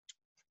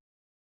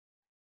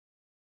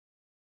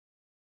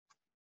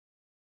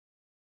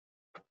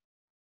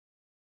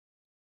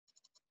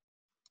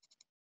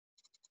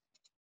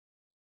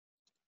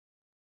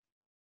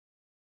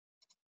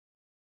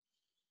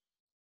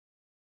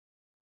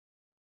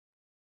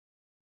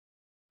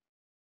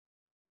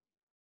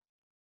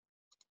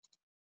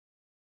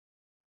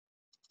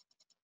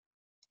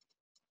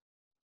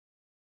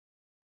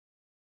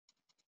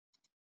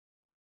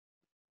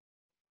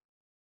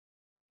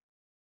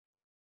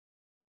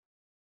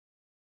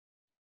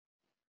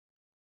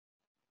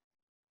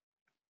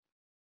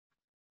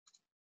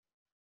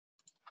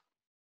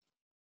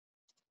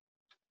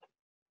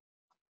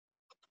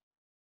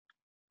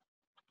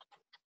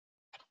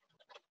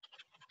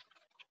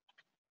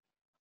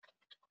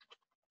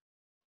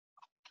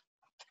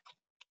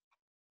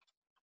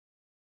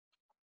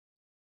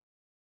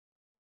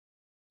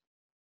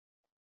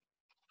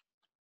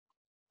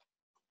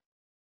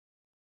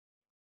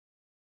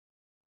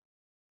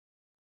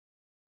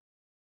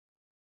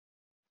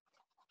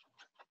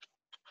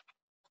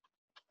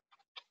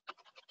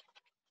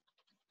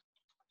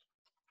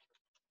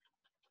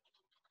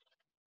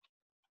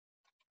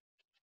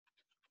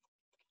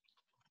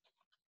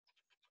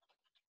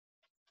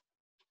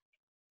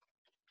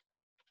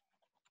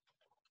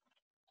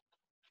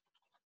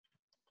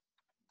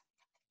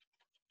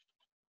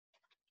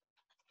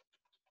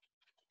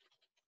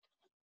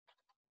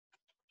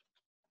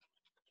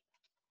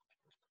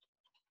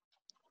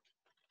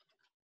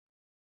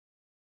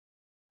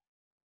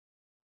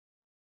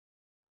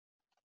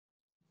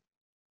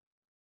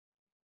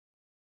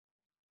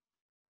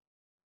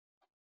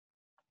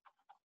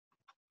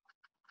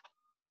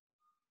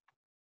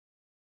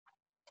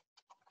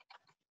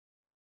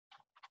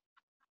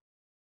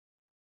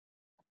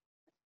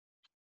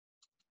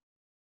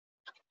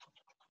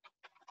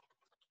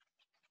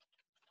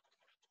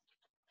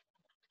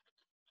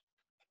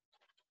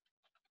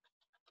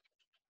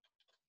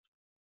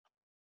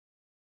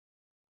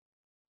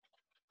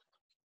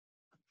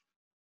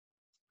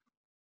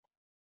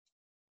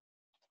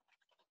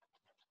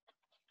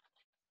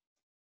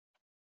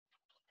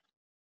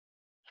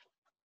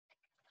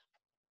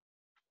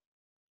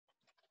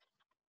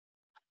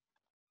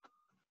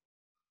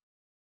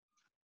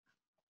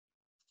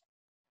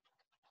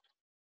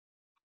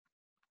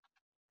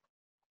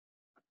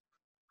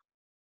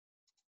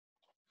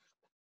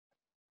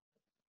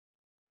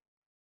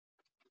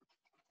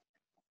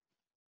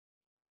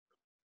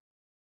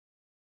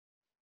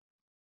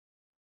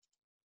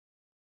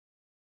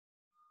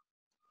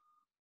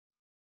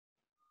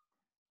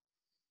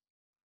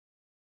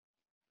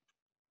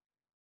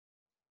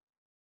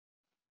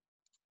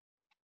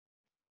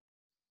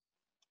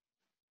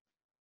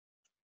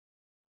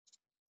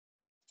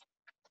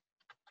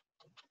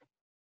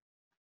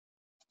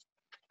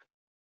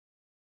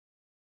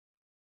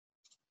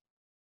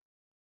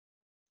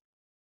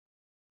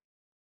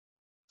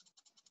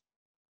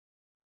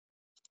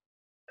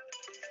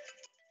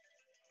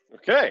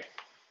 Okay.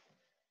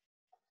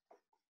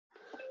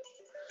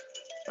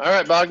 All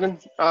right, Bogdan.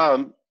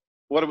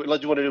 What do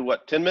you want to do?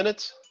 What, 10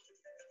 minutes?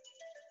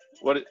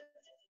 What?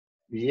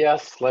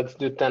 Yes, let's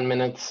do 10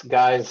 minutes.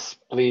 Guys,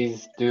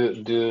 please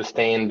do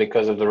stay in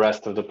because of the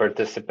rest of the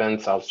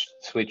participants. I'll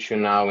switch you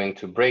now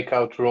into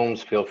breakout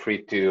rooms. Feel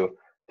free to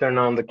turn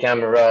on the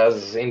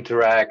cameras,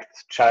 interact,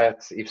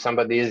 chat. If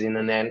somebody is in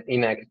an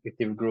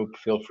inactive group,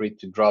 feel free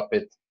to drop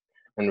it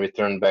and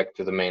return back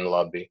to the main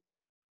lobby.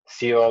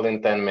 See you all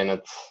in 10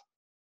 minutes.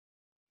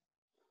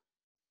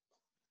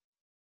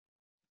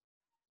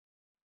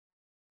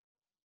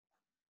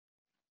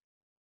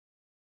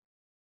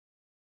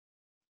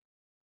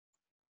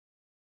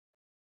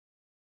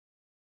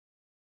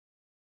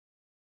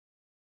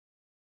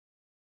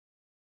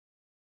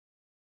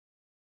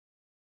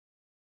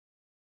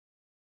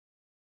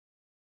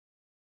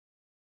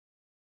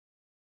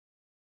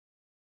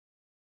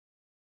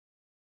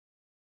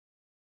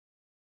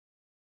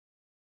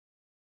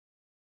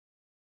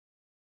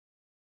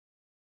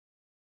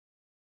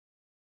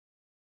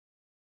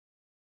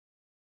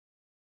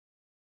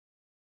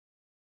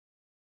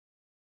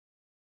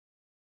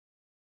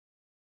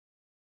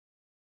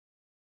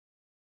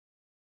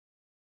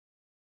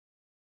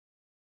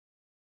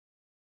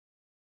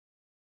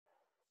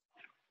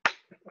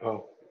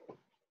 Oh,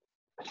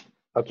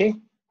 okay.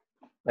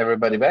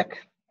 Everybody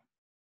back?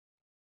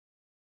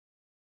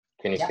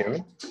 Can you hear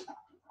me?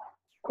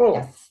 Cool.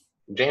 Yes.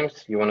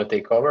 James, you want to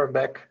take over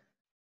back?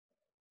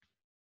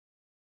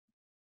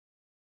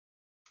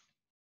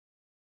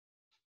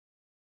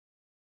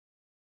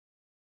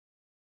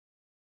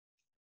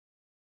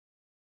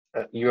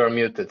 You are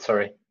muted,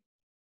 sorry.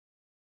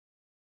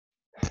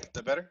 Is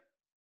that better?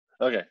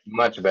 Okay.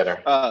 Much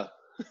better.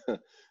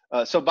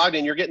 So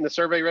Bogdan, you're getting the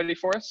survey ready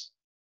for us?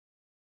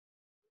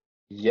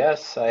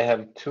 Yes, I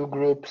have two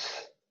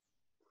groups.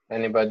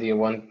 Anybody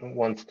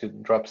wants to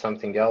drop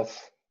something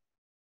else?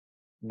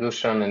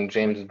 Dushan and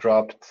James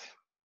dropped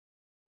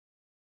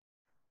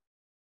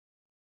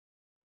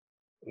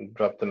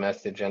the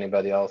message.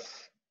 Anybody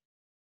else?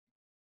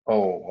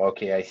 Oh,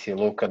 okay. I see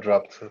Luca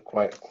dropped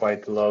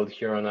quite loud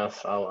here on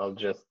us. I'll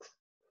just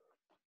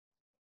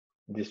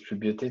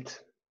distribute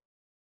it.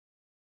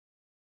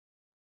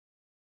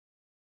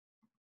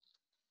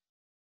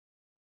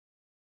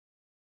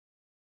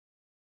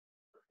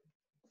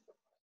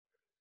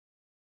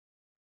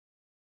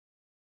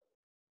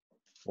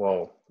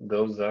 Whoa,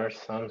 those are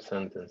some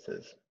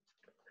sentences.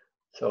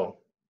 So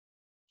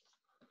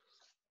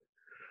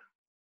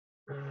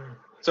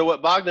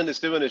what Bogdan is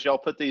doing is y'all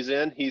put these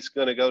in. He's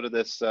going to go to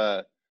this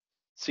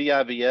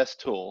CIVS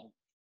tool,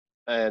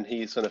 and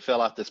he's going to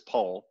fill out this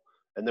poll.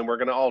 And then we're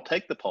going to all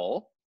take the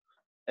poll.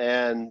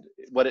 And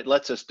what it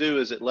lets us do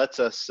is it lets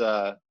us,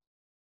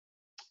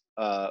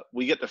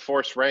 we get to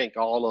force rank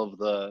all of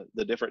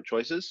the different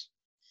choices.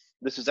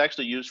 This is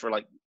actually used for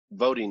like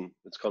voting.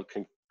 It's called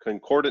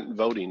concordant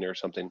voting or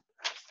something.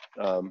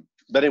 But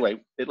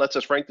anyway, it lets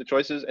us rank the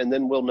choices, and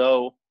then we'll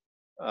know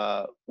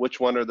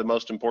which one are the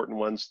most important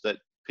ones that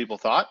people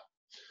thought.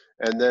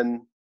 And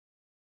then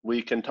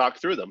we can talk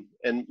through them.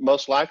 And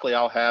most likely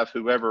I'll have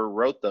whoever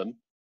wrote them,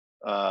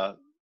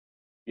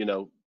 you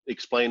know,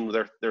 explain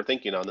their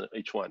thinking on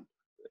each one.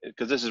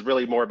 Because this is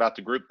really more about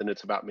the group than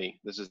it's about me.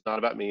 This is not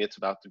about me, it's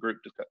about the group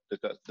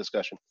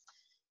discussion.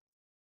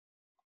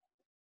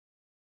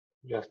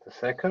 just a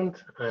second,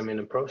 I'm in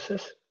a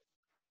process.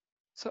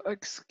 So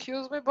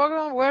excuse me,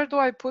 Bogdan, where do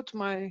I put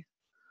my?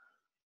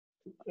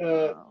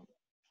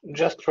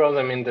 Just throw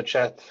them in the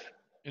chat.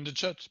 In the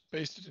chat,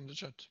 paste it in the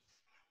chat.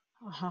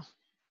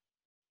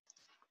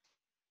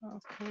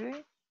 Okay.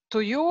 To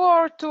you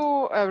or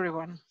to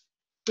everyone?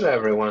 To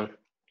everyone.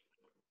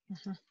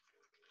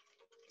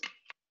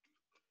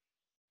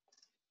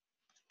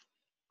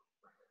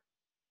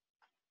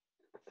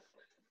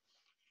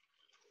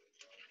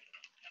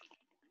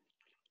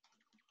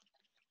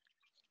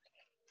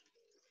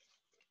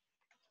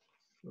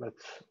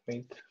 Let's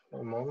wait a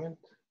moment.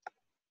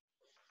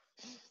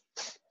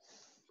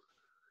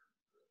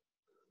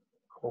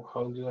 Oh,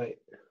 how do I?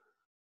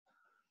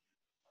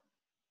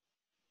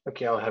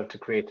 Okay, I'll have to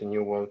create a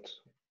new vote.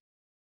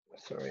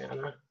 Sorry,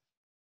 Anna.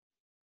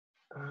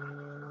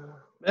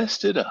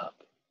 Messed it up.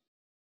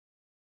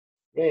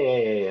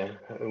 Yeah.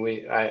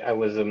 I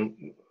was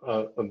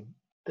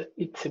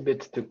it's a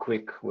bit too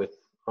quick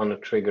on a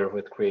trigger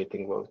with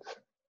creating votes.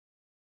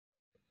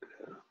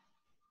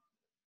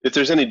 If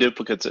there's any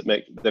duplicates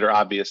that are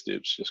obvious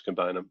dupes, just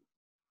combine them.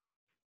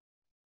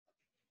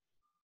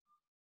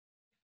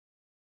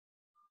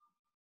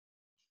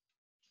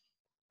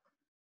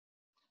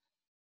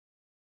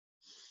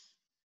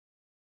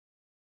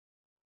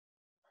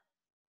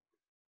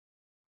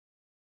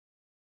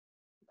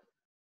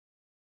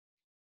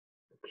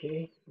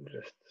 Okay,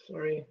 just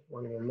sorry,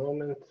 one more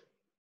moment.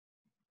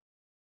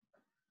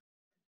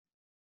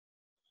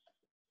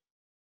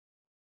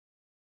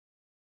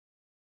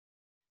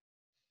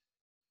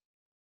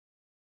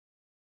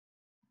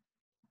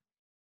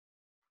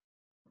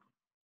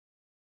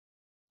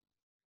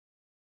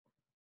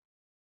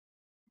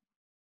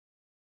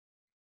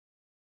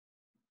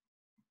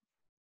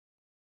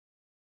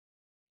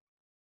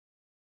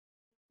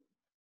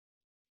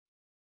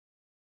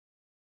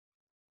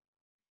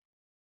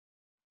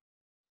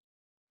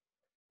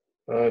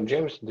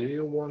 James, do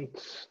you want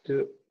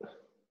to?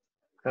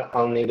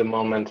 I'll need a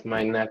moment.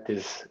 My net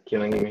is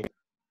killing me.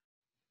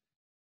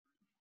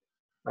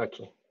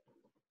 Okay.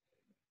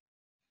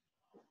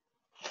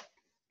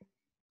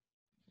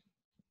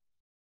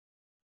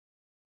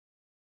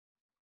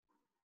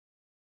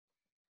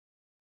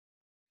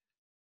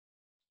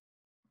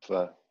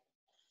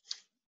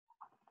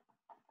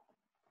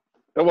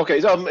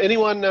 Okay, so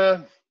anyone?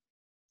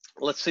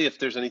 Let's see if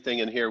there's anything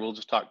in here. We'll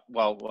just talk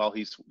while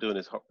he's doing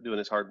his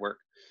hard work.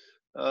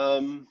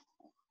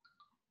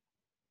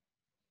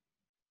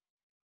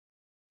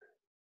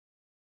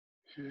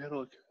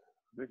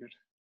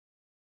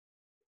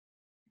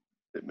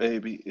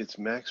 It's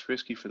max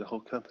risky for the whole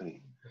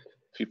company.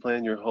 If you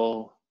plan your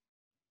whole.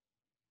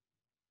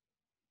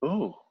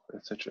 Oh,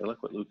 that's such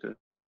eloquent, Luca.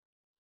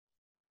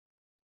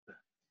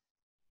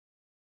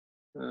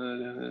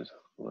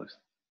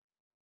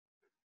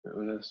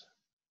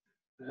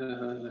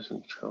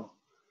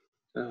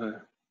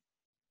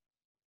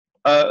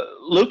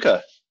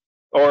 Luca,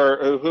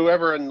 or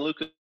whoever in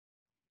Luca's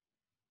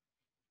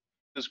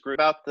group,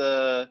 about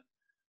the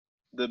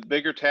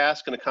bigger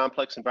task in a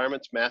complex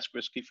environment's mass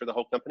risky for the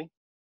whole company.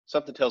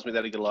 Something tells me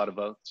that he get a lot of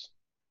votes.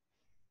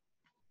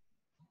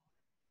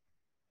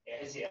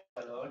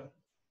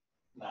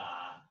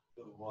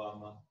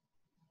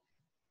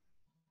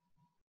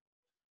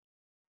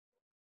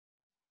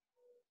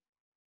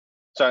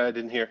 Sorry, I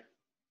didn't hear.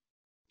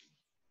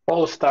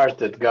 All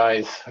started,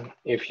 guys.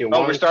 If you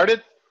want. Oh, we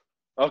started?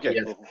 Okay.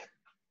 Yes.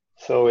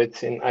 So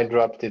it's in. I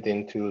dropped it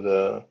into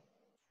the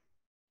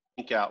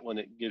link out when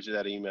it gives you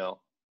that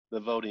email, the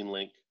voting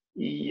link.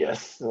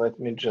 Yes, let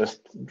me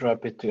just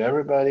drop it to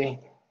everybody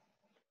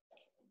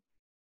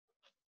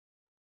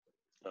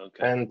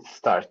Okay. and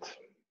start.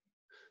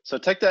 So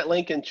take that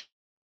link in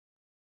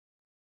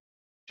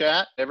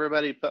chat.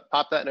 Everybody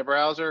pop that in a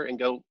browser and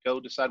go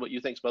decide what you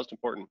think is most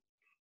important.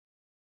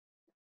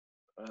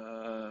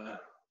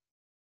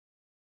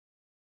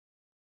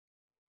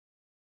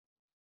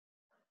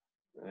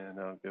 And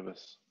I'll give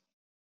us.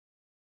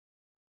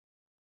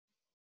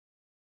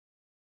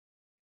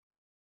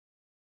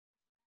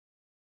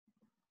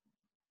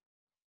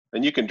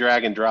 And you can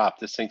drag and drop.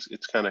 This thing's,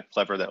 it's kind of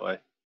clever that way.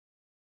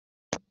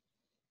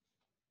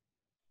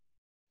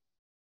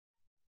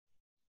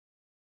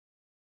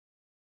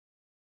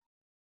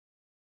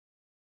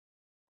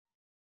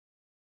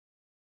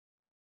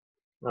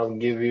 I'll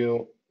give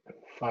you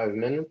 5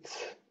 minutes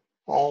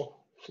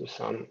all to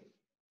some.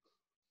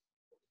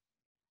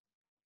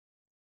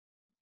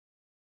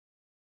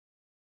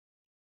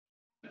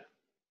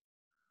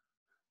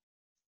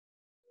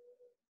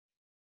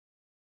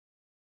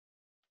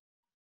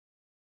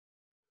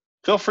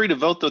 Feel free to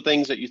vote the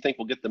things that you think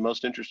will get the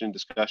most interesting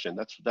discussion.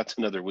 That's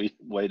another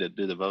way to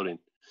do the voting.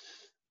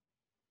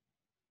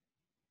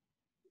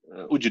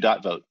 Would you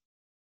not vote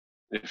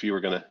if you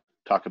were going to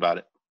talk about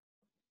it?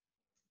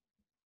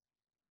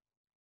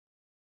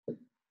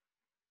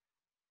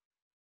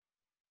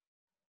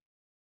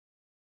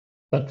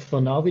 But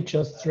for now, we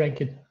just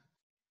rank it.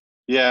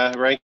 Yeah,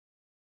 rank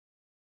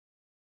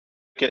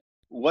it.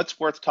 What's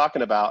worth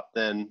talking about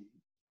then?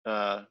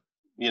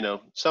 You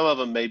know, some of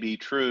them may be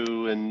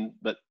true, and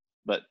but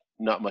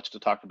not much to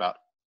talk about.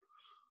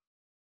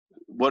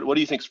 What do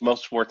you think is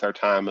most worth our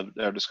time, of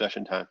our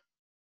discussion time?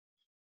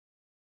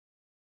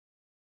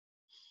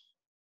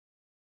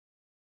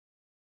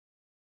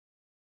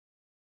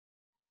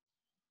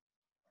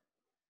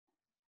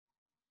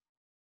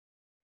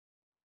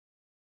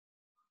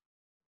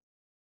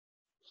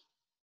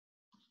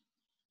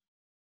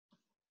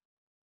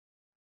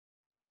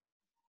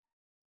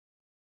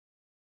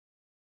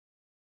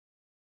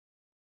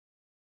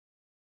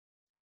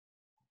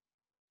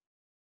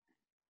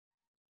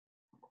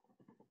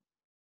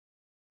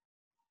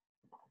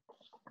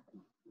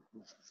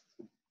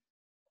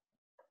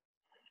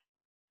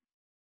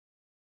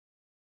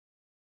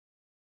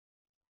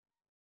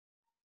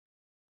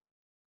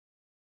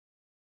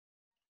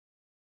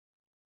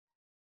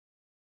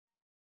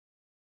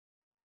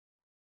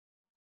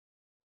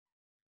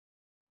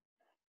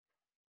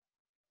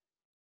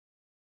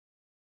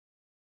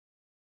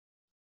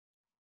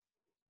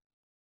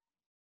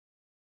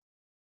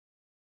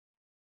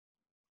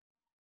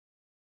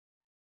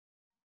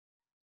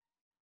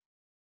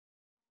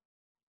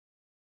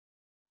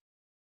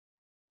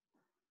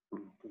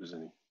 Who's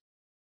any?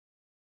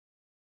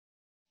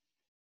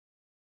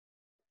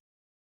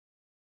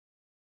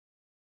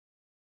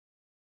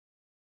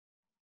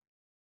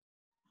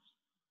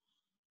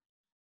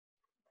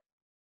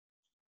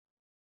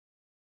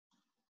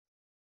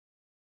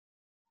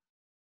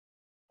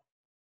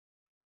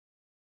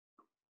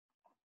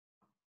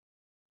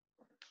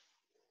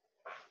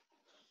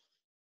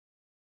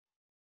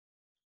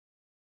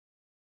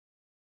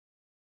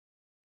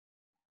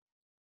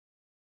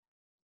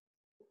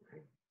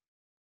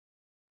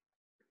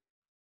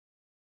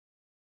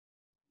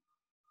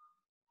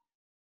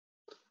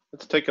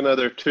 Let's take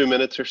another 2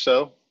 minutes or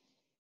so.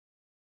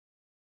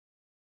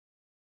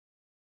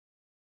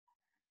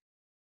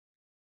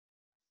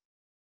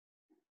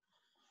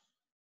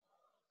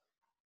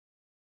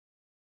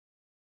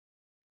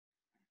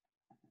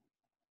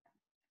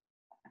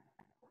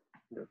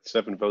 Got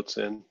 7 votes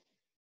in.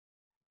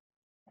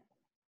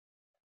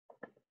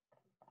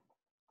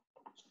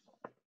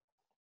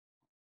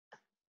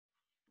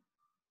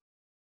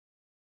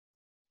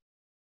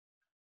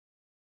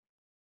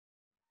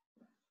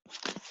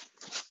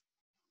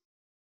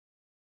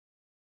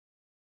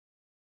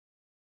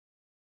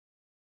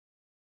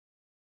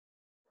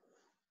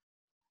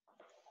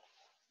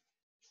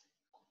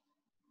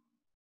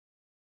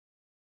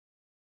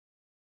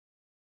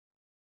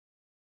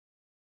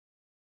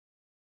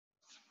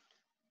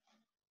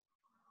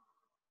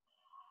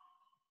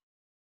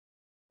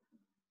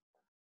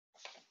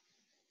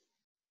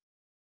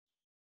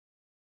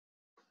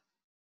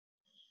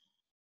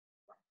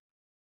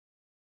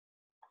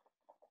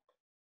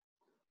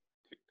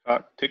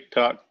 Tick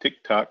tock,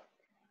 tick tock.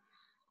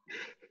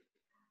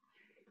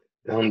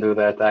 Don't do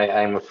that.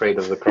 I'm afraid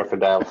of the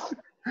crocodiles.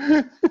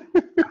 Well,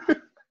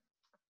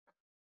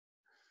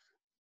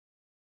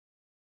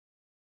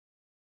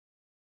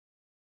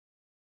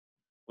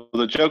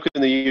 the joke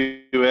in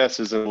the U.S.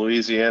 is in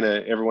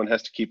Louisiana, everyone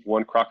has to keep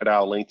 1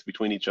 crocodile length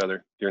between each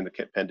other during the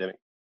pandemic.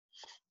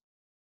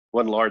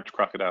 1 large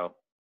crocodile.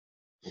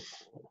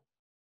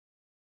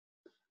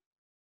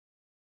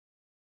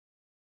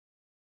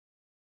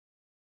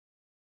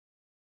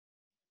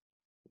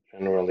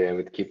 Generally, I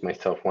would keep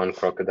myself 1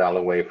 crocodile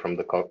away from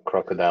the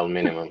crocodile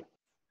minimum.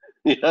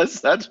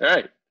 Yes, that's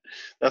right.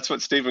 That's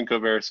what Stephen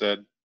Colbert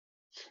said.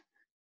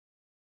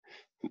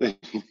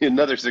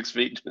 Another 6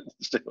 feet to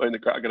stay away from the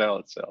crocodile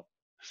itself.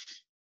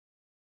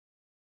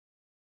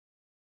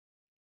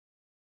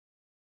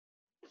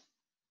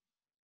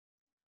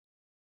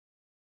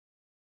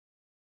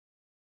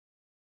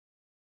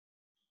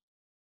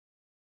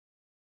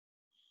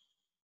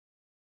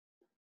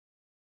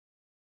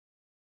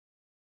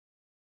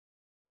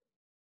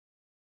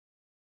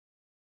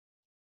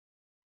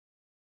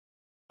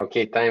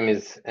 Okay, time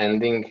is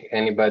ending.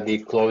 Anybody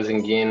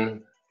closing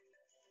in?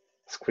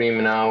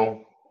 Scream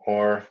now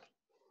or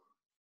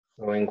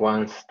going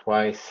once,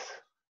 twice.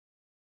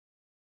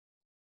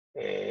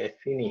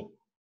 Fini.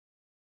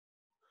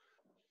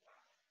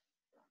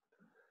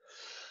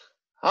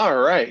 All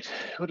right,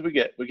 what do we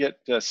get? We get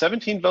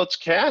 17 votes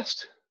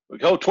cast. We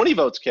go 20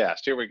 votes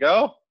cast. Here we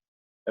go.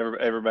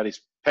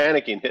 Everybody's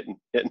panicking, hitting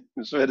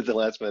submit at the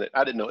last minute.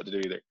 I didn't know what to do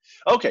either.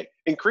 Okay,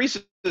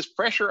 increases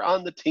pressure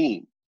on the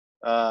team.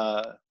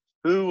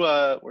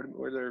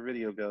 Where'd their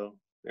video go?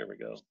 There we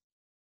go.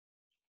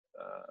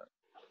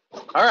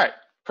 All right,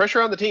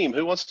 pressure on the team.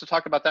 Who wants to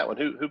talk about that one?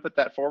 Who put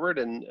that forward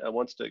and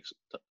wants to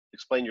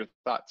explain your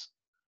thoughts?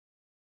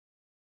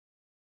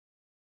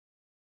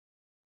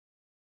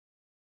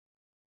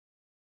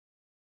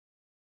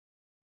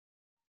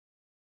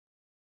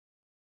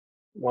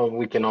 Well,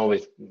 we can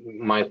always,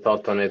 my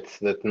thought on it,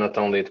 that not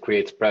only it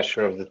creates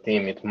pressure of the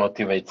team, it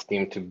motivates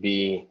team to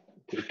be,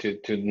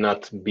 to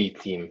not be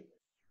team,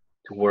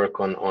 to work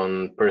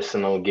on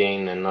personal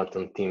gain and not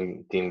on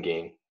team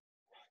gain.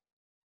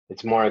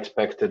 It's more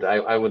expected.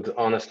 I would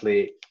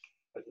honestly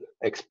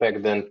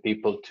expect then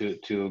people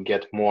to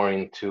get more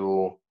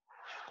into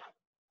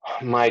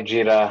my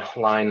Jira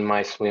line,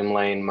 my swim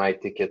lane, my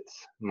ticket,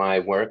 my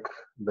work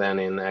than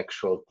in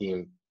actual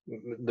team.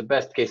 The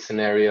best case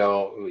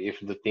scenario, if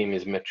the team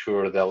is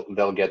mature,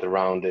 they'll get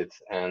around it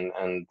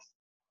and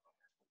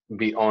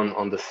be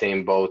on the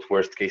same boat.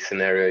 Worst case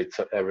scenario,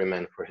 it's every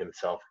man for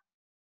himself.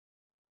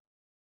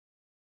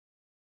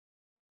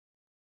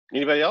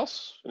 Anybody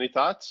else? Any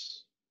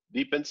thoughts?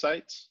 Deep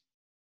insights?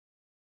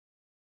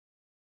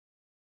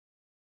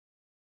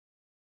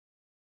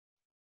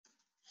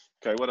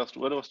 Okay, what else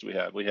do we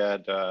have? We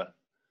had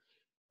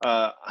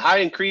high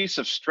increase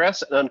of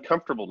stress and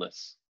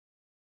uncomfortableness.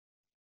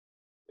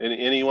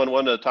 Anyone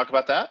want to talk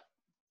about that?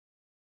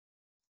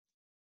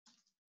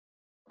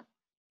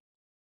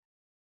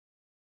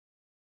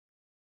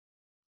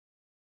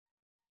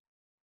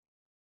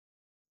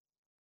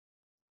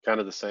 Kind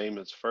of the same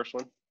as the first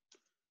one.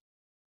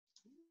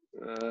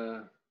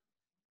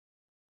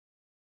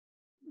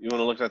 You want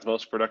to look at the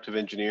most productive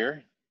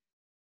engineer?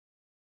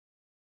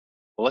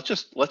 Well, let's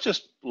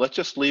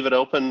just leave it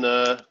open.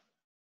 Of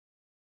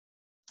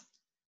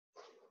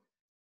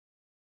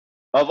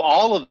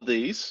all of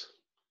these,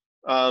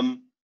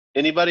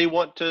 anybody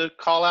want to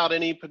call out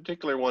any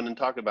particular one and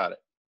talk about it?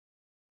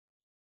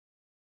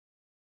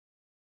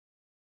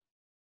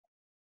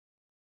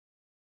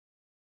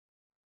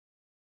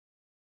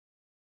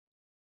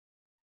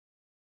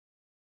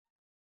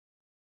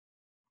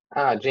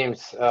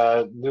 James,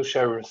 do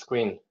share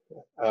screen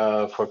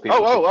for people.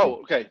 Oh,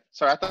 okay.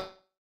 Sorry, I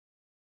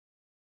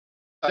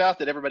thought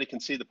that everybody can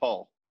see the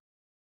poll,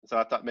 so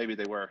I thought maybe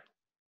they were.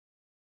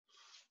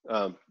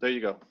 There you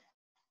go.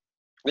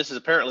 This is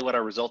apparently what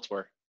our results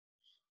were.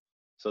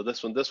 So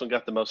this one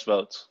got the most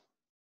votes,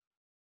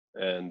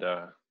 and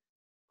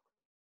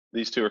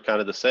these two are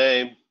kind of the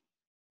same.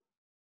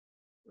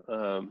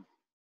 I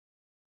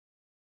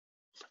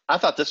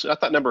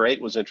thought number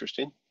 8 was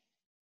interesting.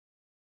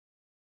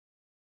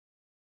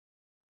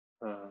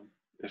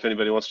 If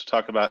anybody wants to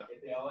talk about.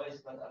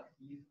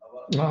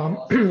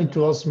 It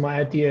was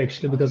my idea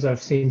actually, because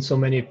I've seen so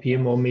many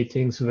PMO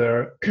meetings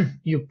where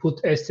you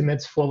put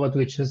estimates forward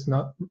which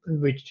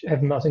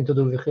have nothing to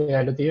do with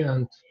reality,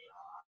 and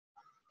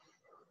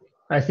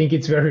I think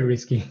it's very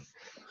risky.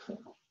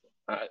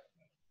 I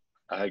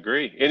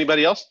agree.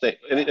 Anybody else think?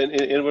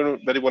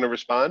 Anybody want to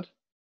respond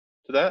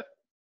to that?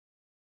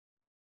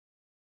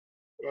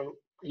 Well,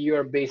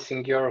 you're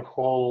basing your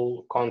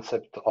whole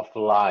concept of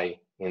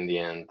lie in the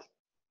end,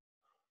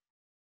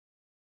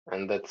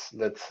 and that's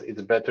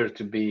it's better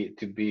to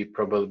be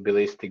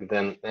probabilistic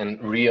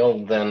and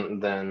real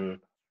than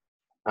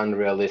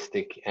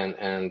unrealistic and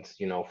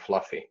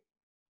fluffy.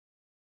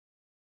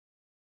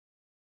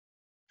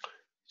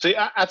 See,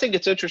 I think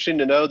it's interesting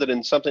to know that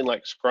in something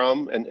like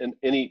Scrum and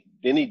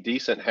any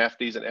decent,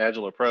 half-decent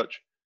Agile approach,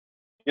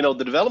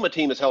 the development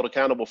team is held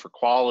accountable for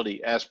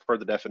quality as per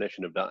the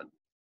definition of done.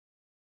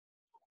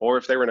 Or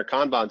if they were in a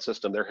Kanban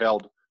system, they're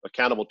held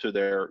accountable to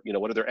their,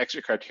 what are their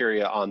exit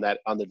criteria on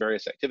the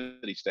various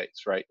activity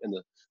states, right? And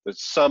the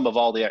sum of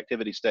all the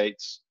activity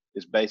states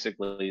is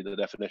basically the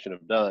definition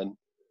of done.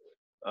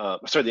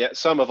 Sorry, the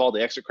sum of all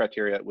the exit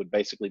criteria would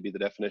basically be the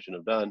definition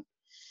of done.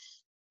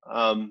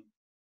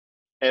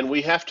 And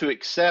we have to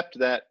accept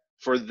that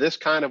for this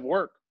kind of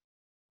work,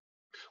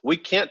 we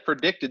can't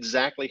predict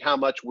exactly how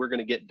much we're going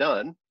to get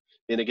done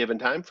in a given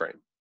time frame.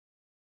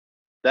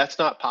 That's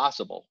not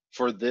possible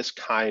for this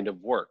kind of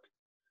work.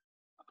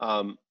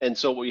 And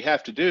so what we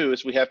have to do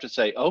is we have to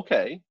say,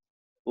 okay,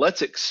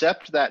 let's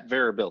accept that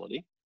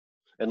variability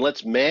and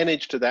let's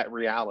manage to that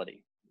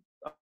reality.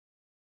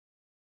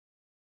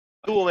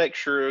 We will make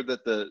sure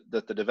that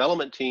the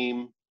development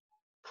team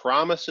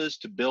promises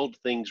to build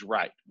things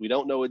right. We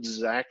don't know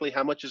exactly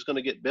how much is going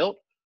to get built,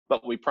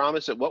 but we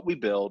promise that what we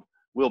build,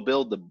 we'll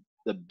build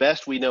the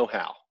best we know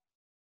how.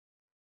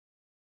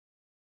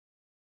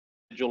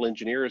 Individual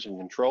engineers in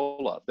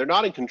control of. They're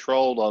not in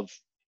control of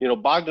You know,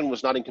 Bogdan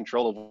was not in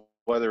control of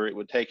whether it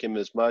would take him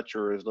as much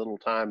or as little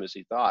time as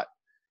he thought.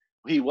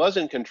 He was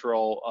in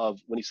control of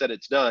when he said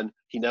it's done,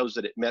 he knows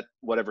that it met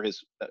whatever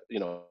his,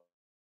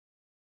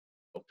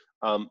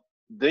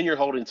 then you're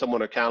holding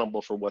someone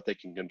accountable for what they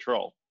can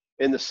control.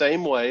 In the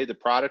same way, the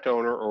product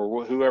owner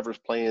or whoever's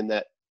playing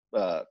that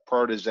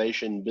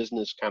prioritization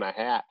business kind of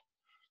hat,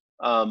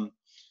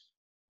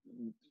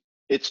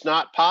 it's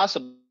not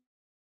possible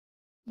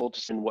to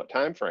say in what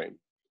time frame.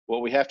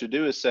 What we have to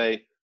do is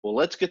say, well,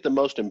 let's get the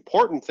most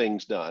important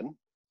things done.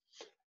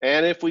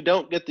 And if we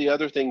don't get the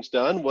other things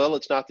done, well,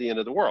 it's not the end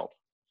of the world.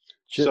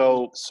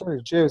 So,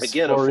 sorry, James,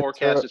 again, a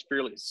forecast is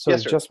purely. So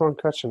yes, sir. just one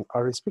question.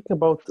 Are we speaking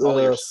about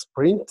All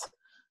sprint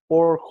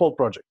or whole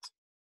project?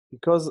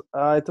 Because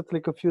I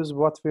totally confused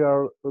what we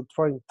are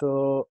trying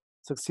to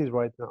succeed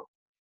right now.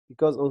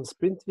 Because on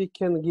sprint, we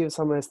can give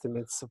some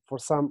estimates for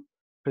some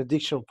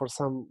prediction for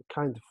some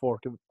kind of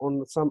work,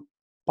 on some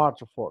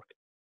part of work.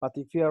 But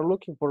if you are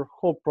looking for a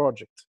whole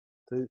project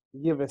to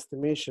give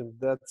estimation,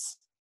 that's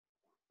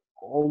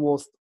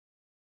almost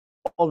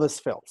always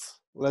fails.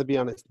 Let's be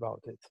honest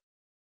about it.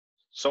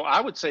 So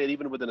I would say it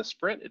even within a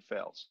sprint, it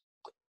fails.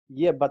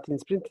 Yeah, but in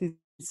sprint it's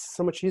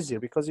so much easier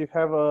because you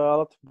have a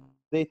lot of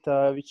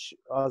data which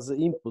as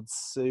inputs,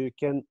 so you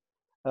can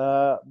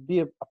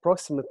be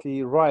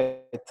approximately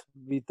right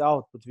with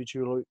output,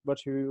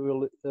 what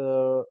you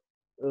will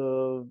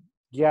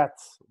get,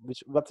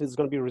 what is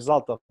going to be a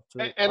result of.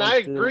 And I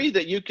agree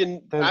that you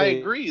can. I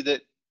agree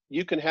that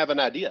you can have an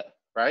idea,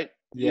 right?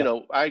 Yeah. You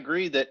know, I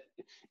agree that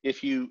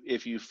if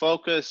you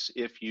focus,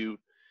 if you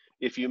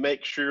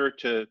make sure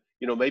to,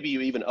 you know, maybe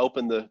you even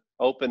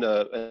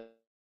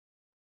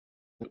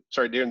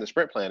during the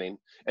sprint planning,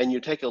 and you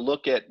take a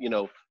look at, you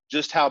know,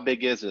 just how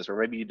big is this, or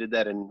maybe you did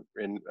that in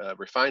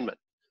refinement.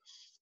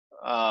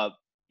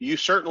 You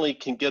certainly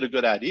can get a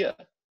good idea.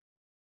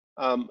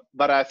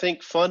 But I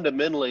think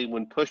fundamentally,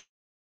 when pushed,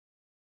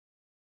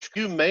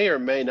 you may or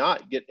may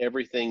not get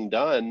everything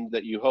done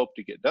that you hope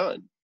to get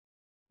done.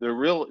 The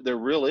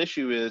real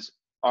issue is,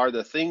 are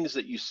the things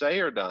that you say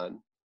are done,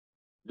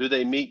 do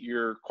they meet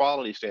your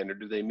quality standard?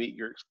 Do they meet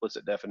your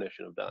explicit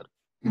definition of done?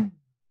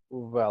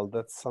 Well,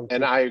 that's something.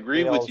 And I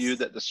agree else. with you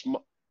that the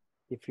small.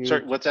 If you,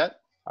 sorry, what's that?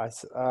 I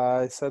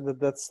said that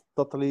that's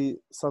totally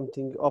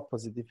something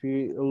opposite. If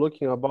you're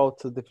looking about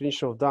the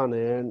definition of done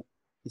and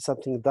it's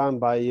something done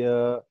by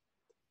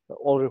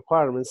all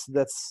requirements,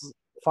 that's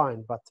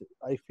fine. But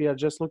if we are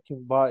just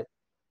looking by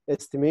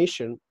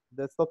estimation,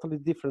 that's totally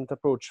different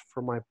approach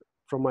from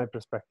my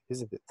perspective,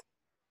 isn't it?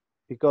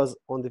 Because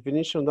on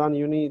definition done,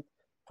 you need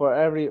for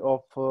every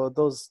of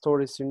those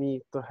stories, you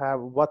need to have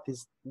what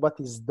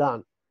is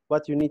done,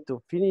 what you need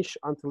to finish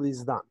until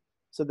it's done.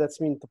 So that's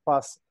mean to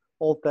pass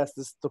all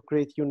tests, to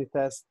create unit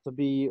tests, to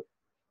be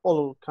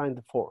all kind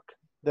of work.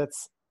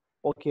 That's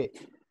okay.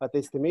 But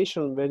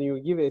estimation, when you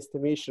give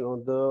estimation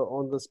on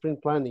the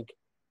sprint planning,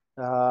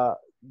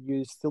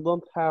 you still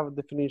don't have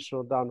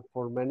definition done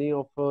for many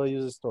of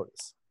user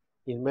stories.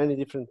 In many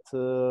different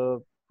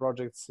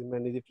projects, in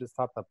many different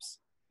startups,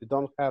 you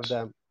don't have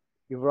them.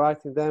 You're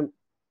writing them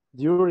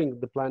during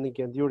the planning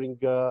and during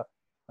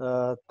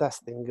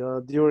testing,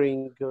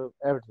 during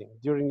everything,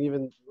 during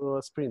even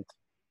sprint.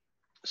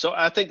 So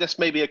I think this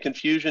may be a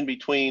confusion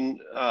between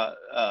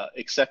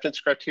acceptance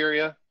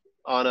criteria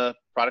on a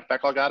product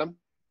backlog item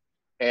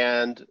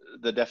and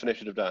the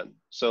definition of done.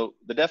 So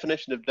the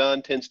definition of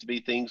done tends to be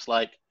things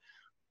like,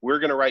 we're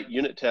going to write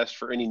unit tests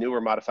for any new or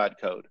modified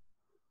code.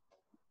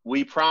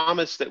 We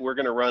promise that we're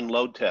going to run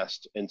load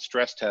test and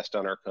stress test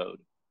on our code.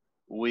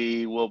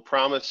 We will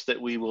promise that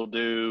we will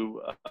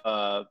do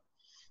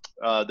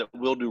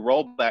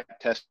rollback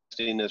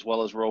testing as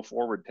well as roll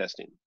forward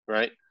testing,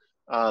 right?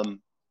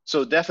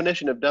 So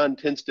definition of done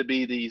tends to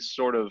be these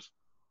sort of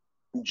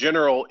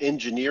general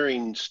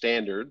engineering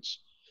standards.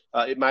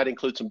 It might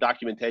include some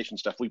documentation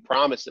stuff. We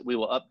promise that we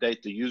will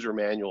update the user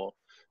manual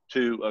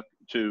to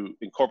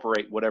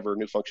incorporate whatever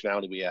new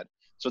functionality we add.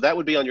 So that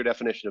would be on your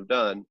definition of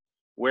done,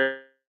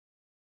 where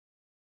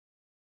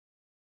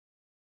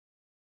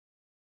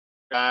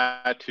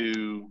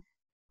to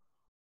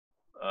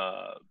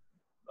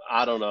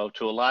I don't know,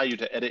 to allow you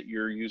to edit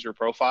your user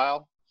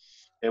profile.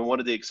 And one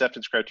of the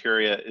acceptance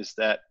criteria is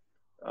that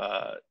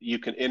you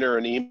can enter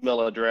an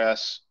email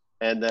address,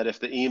 and that if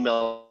the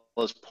email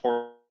is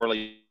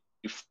poorly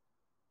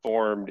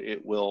formed,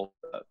 it will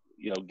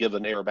give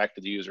an error back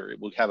to the user. It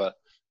will have a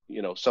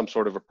some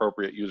sort of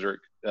appropriate user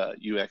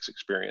UX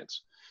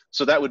experience.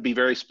 So that would be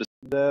very specific.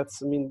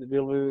 That's, I mean,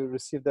 will we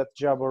receive that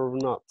job or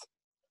not?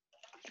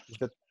 Is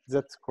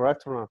that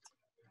correct or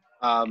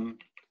not?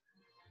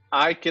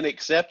 I can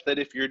accept that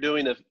if you're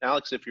doing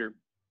Alex, if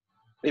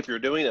you're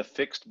doing a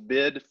fixed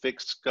bid,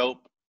 fixed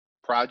scope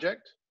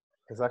project,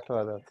 exactly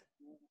like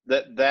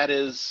that. That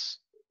is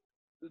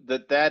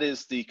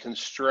the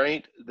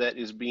constraint that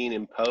is being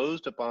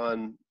imposed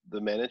upon the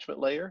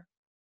management layer,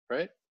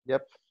 right?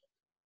 Yep.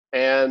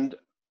 And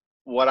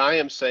what I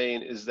am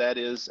saying is that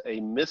is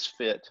a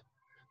misfit.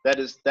 That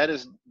is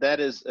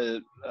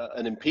an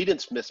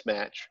impedance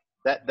mismatch.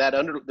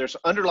 There's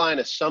underlying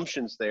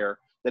assumptions there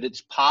that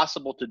it's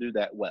possible to do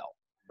that well,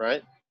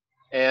 right?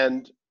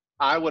 And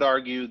I would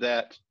argue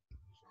that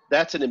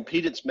that's an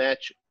impedance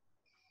match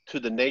to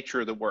the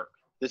nature of the work.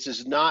 This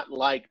is not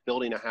like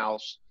building a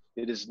house.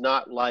 It is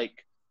not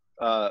like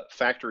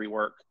factory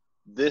work.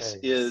 This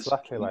is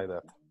exactly like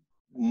that.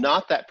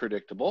 not that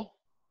predictable.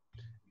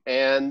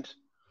 And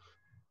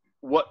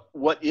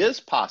what is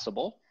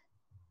possible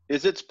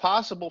is it's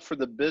possible for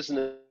the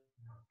business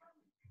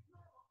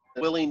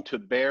willing to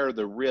bear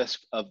the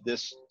risk of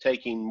this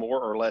taking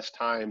more or less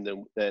time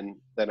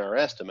than our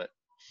estimate.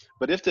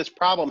 But if this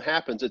problem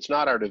happens, it's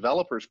not our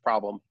developer's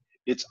problem,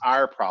 it's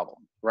our problem,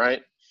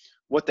 right?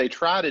 What they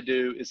try to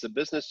do is the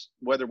business,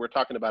 whether we're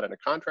talking about in a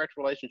contract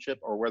relationship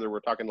or whether we're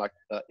talking like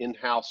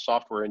in-house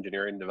software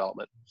engineering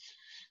development,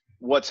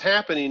 what's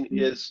happening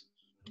is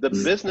the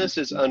business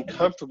is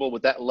uncomfortable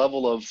with that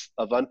level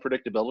of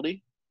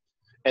unpredictability,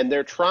 and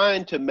they're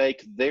trying to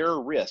make their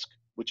risk,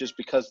 which is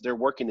because they're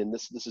working in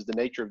this is the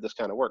nature of this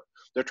kind of work.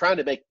 They're trying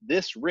to make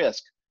this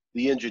risk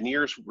the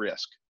engineer's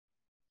risk.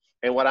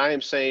 And what I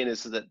am saying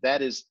is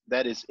that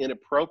is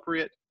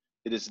inappropriate.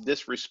 It is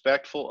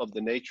disrespectful of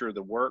the nature of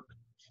the work.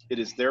 It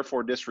is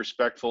therefore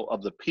disrespectful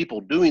of the people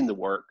doing the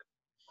work.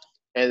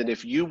 And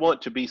if you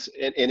want to be,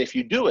 and if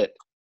you do it,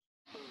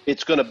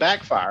 it's going to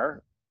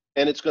backfire.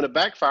 And it's going to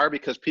backfire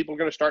because people are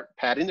going to start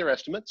padding their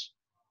estimates.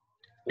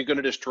 You're going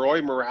to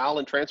destroy morale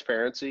and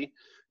transparency.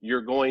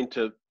 You're going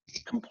to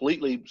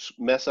completely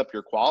mess up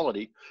your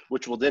quality,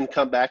 which will then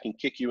come back and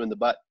kick you in the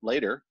butt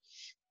later,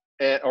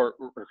 or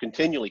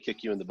continually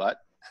kick you in the butt.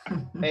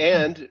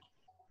 And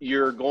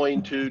you're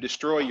going to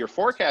destroy your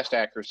forecast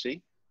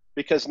accuracy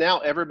because now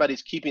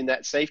everybody's keeping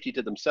that safety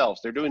to themselves.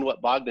 They're doing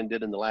what Bogdan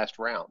did in the last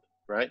round,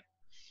 right?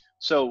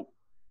 So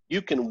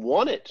you can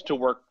want it to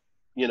work,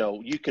 you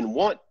know, you can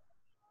want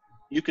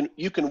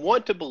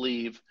to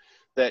believe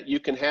that you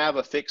can have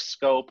a fixed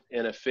scope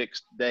and a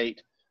fixed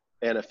date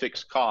and a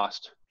fixed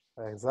cost.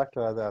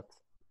 Exactly like that.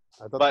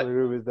 I totally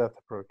agree with that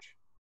approach.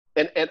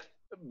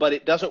 But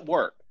it doesn't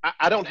work.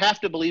 I don't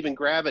have to believe in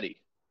gravity.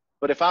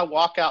 But if I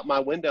walk out my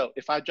window,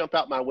 if I jump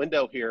out my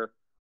window here,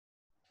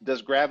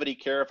 does gravity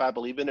care if I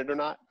believe in it or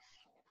not?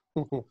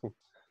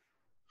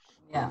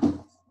 Yeah.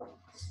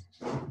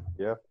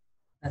 Yeah.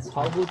 That's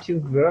How right. would you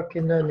work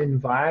in an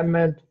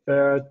environment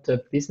where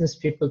the business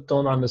people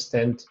don't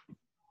understand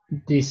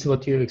this,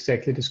 what you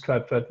exactly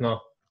described right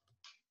now?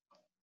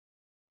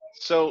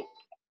 So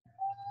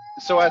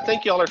I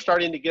think y'all are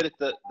starting to get at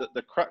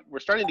we're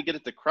starting to get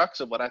at the crux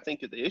of what I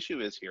think the issue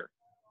is here.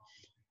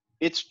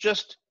 It's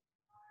just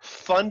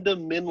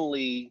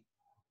fundamentally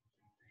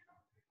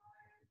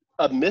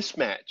a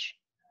mismatch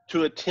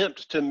to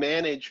attempt to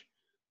manage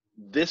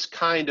this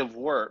kind of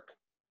work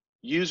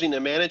using a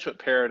management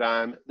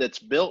paradigm that's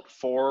built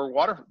for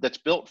that's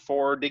built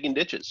for digging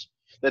ditches,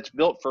 that's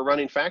built for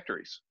running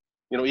factories.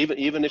 You know,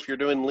 even if you're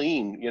doing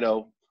lean, you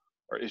know,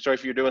 or sorry,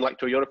 if you're doing like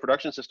Toyota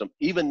Production System,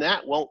 even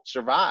that won't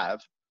survive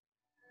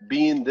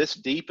being this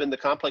deep in the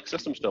complex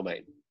systems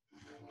domain.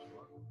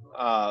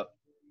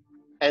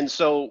 And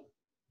so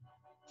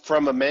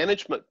from a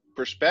management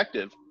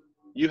perspective,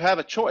 you have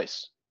a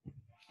choice.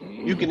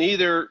 You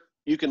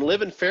can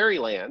live in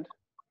fairyland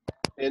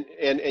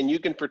and you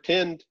can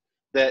pretend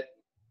that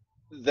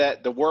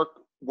the work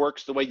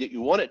works the way that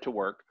you want it to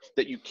work,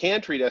 that you can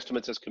treat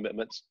estimates as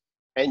commitments,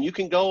 and you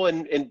can go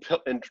and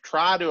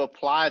try to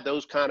apply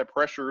those kind of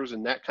pressures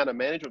and that kind of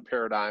management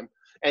paradigm,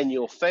 and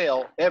you'll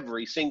fail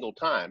every single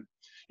time.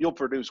 You'll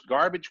produce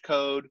garbage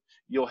code,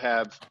 you'll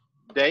have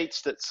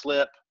dates that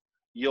slip,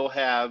 you'll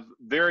have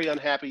very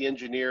unhappy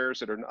engineers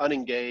that are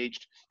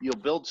unengaged, you'll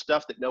build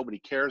stuff that nobody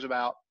cares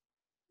about.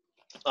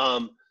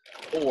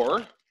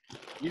 Or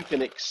you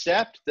can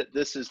accept that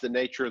this is the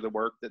nature of the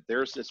work, that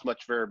there's this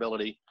much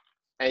variability,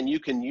 and you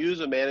can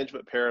use a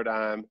management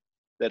paradigm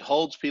that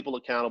holds people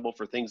accountable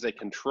for things they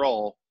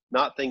control,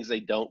 not things they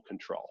don't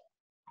control.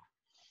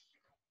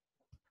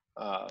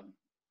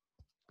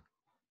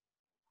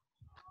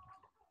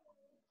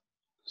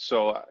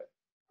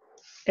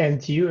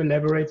 And you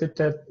elaborated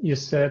that you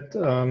said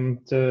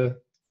the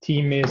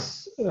team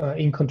is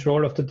in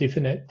control of the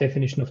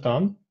definition of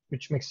done,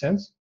 which makes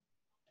sense.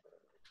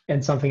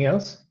 And something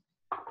else?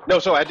 No,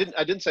 so I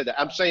didn't say that.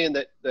 I'm saying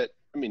that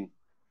I mean.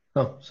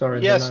 Oh,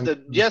 sorry. Yes,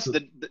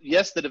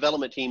 the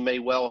development team may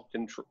well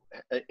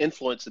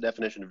influence the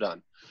definition of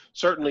done.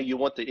 Certainly, you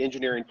want the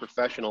engineering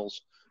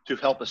professionals to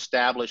help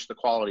establish the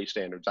quality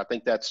standards. I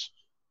think that's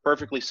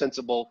perfectly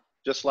sensible.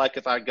 Just like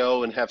if I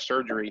go and have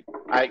surgery,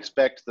 I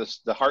expect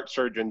the heart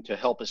surgeon to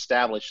help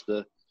establish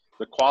the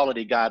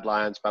quality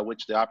guidelines by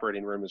which the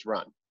operating room is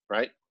run,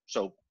 right?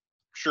 So,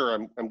 sure,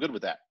 I'm good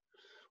with that.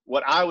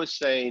 What I was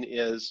saying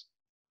is,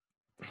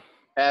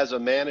 as a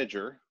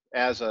manager,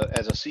 as a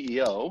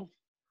CEO,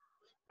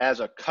 as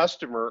a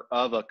customer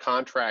of a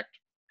contract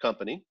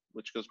company,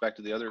 which goes back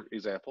to the other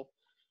example,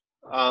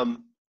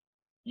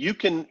 you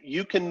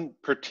can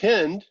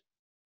pretend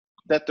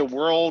that the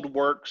world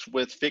works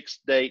with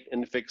fixed date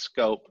and fixed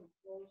scope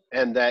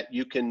and that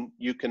you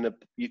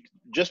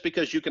just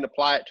because you can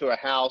apply it to a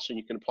house and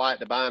you can apply it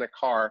to buying a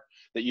car,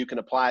 that you can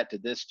apply it to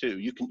this too.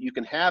 You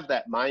can have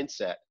that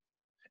mindset,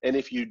 and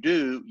if you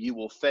do, you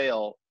will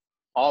fail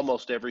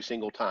almost every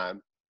single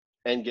time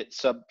and get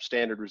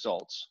substandard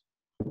results.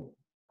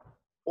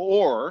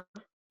 Or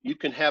you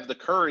can have the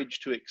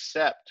courage to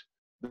accept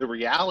the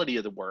reality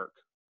of the work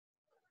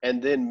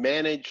and then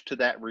manage to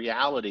that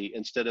reality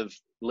instead of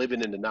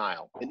living in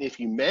denial. And if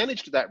you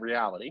manage to that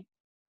reality,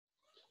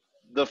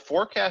 the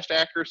forecast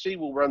accuracy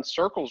will run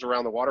circles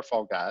around the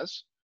waterfall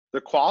guys.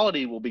 The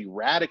quality will be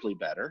radically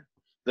better.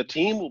 The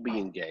team will be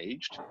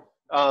engaged.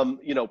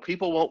 You know,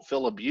 people won't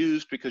feel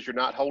abused because you're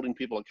not holding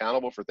people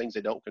accountable for things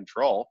they don't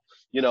control.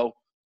 You know,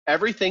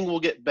 everything will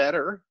get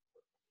better.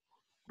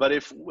 But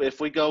if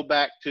we go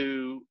back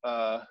to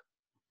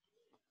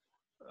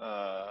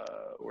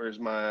where's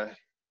my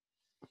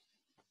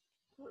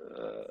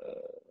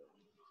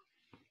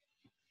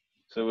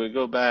so we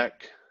go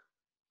back.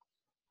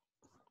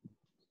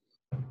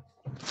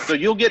 So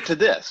you'll get to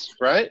this,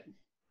 right?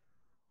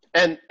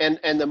 And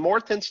the more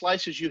thin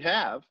slices you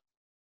have,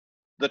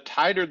 the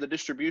tighter the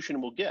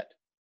distribution will get.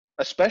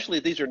 Especially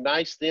if these are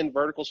nice thin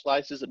vertical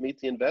slices that meet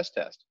the invest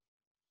test.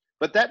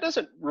 But that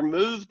doesn't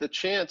remove the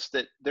chance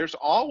that there's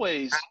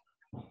always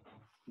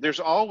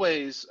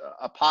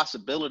a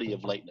possibility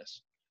of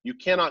lateness. You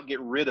cannot get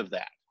rid of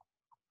that.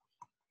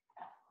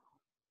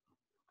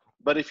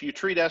 But if you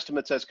treat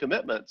estimates as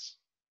commitments,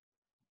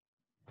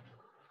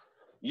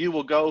 you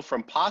will go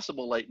from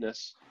possible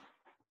lateness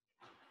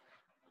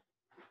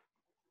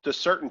to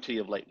certainty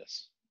of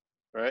lateness,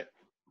 right?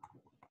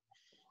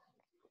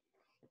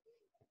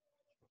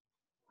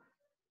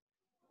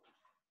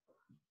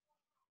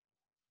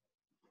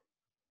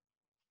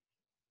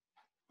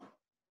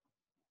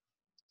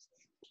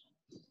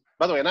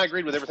 By the way, and I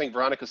agreed with everything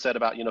Veronica said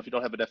about, you know, if you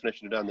don't have a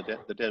definition of done,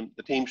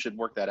 the team should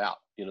work that out.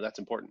 You know, that's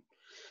important.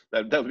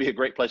 That would be a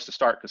great place to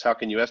start, because how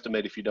can you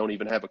estimate if you don't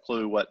even have a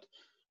clue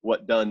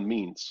what done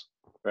means,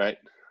 right?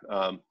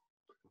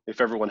 If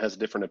everyone has a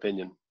different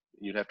opinion,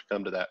 you'd have to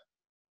come to that.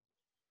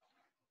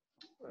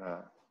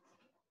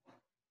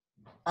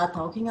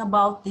 Talking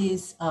about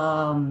this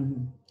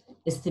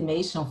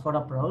estimation for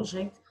a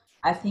project,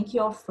 I think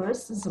your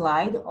first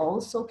slide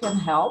also can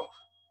help.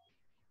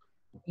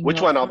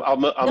 Which one? I'll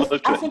move to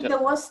it. I think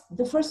there was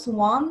the first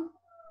one.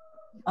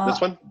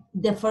 This one?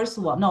 The first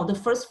one. No, the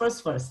first.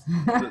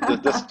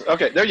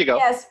 Okay, there you go.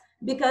 Yes,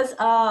 because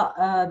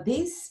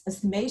this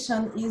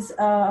estimation is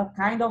a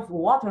kind of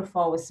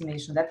waterfall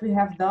estimation that we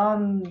have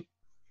done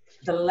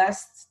the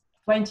last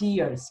 20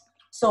 years.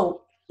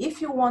 So if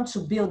you want to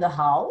build a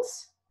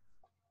house,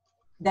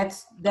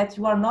 that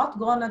you are not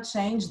gonna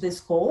change the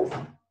scope,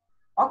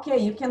 okay,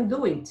 you can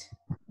do it.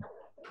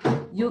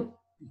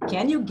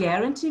 Can you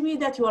guarantee me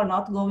that you are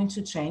not going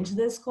to change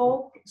the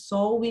scope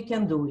so we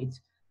can do it?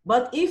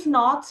 But if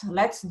not,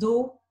 let's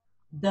do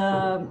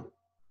the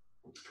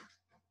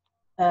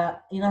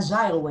in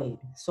agile way.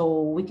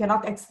 So we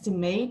cannot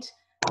estimate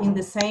in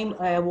the same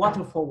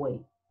waterfall way.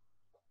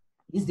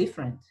 It's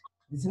different.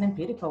 It's an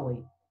empirical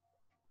way.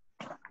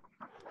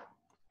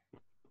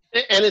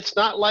 And it's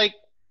not like,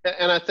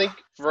 and I think,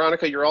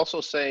 Veronica, you're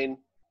also saying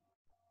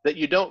that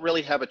you don't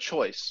really have a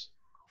choice.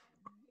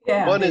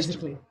 Yeah, one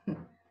basically.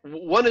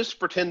 One is to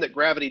pretend that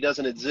gravity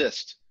doesn't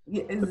exist.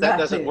 Yeah, exactly. But that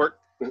doesn't work.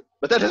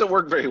 But that doesn't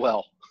work very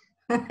well.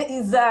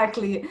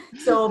 Exactly.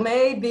 So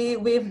maybe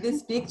with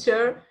this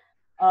picture,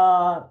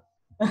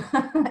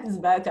 it's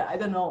better. I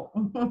don't know.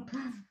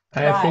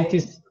 I think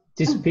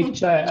this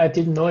picture, I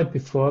didn't know it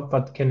before,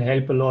 but can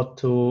help a lot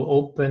to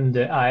open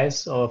the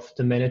eyes of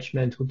the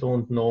management who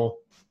don't know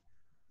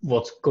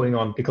what's going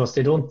on, because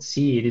they don't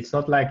see it. It's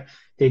not like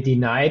they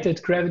deny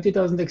that gravity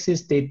doesn't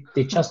exist. They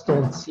just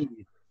don't see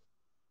it.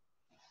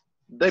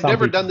 They've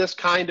never done this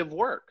kind of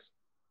work,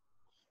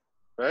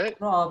 right?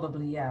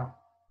 Probably, yeah.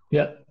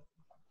 Yeah.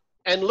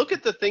 And look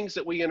at the things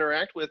that we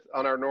interact with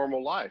on our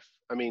normal life.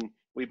 I mean,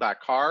 we buy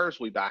cars,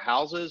 we buy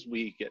houses,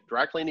 we get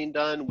dry cleaning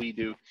done, we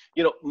do,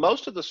 you know,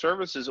 most of the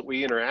services that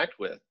we interact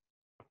with,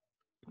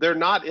 they're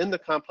not in the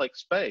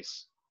complex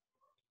space.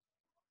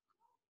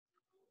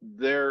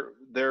 They're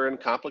in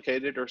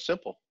complicated or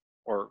simple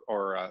or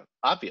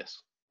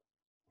obvious.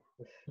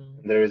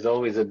 There is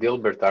always a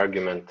Dilbert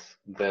argument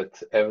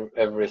that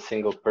every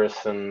single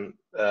person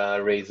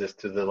raises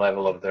to the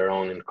level of their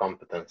own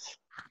incompetence.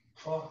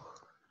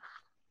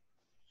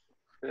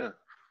 Yeah.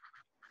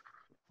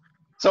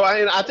 So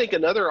I think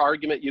another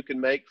argument you can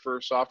make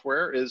for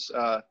software is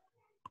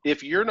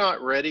if you're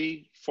not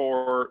ready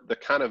for the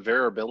kind of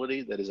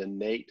variability that is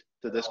innate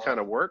to this kind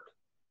of work,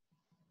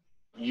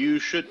 you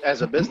should,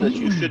 as a business,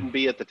 you shouldn't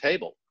be at the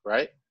table,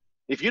 right?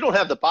 If you don't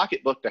have the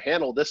pocketbook to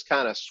handle this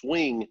kind of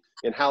swing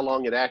in how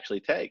long it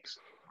actually takes,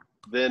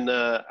 then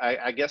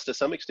I guess to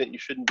some extent you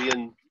shouldn't be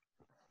in,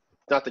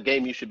 not the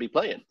game you should be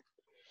playing.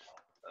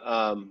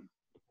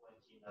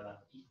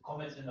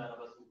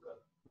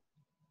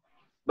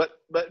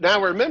 But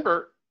now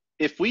remember,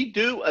 if we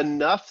do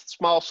enough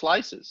small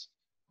slices,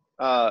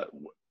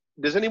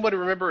 does anybody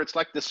remember it's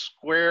like the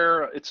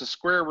square, it's a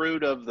square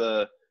root of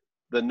the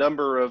the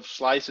number of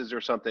slices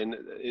or something,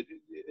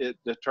 it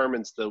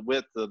determines the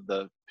width of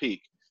the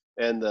peak.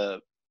 And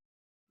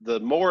the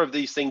more of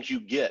these things you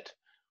get,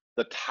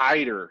 the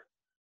tighter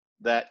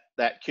that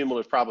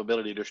cumulative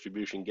probability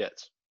distribution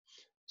gets.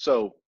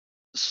 So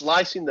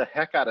slicing the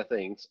heck out of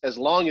things, as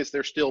long as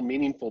they're still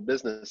meaningful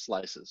business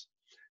slices,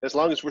 as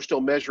long as we're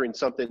still measuring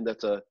something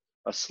that's a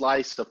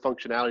slice of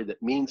functionality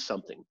that means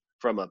something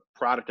from a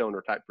product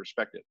owner type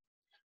perspective,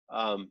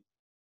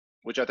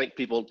 which I think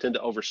people tend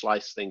to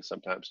overslice things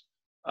sometimes.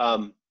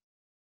 The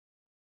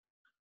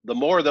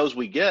more of those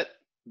we get,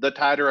 the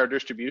tighter our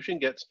distribution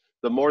gets,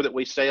 the more that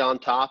we stay on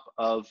top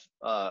of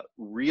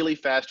really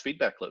fast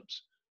feedback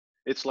loops.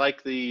 It's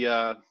like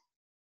the,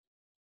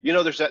 you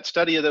know, there's that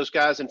study of those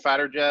guys in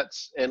fighter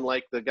jets, and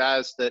like the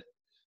guys that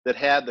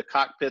had the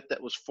cockpit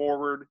that was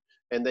forward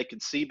and they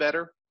could see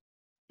better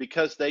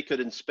because they could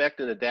inspect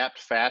and adapt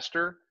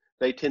faster.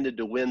 They tended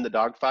to win the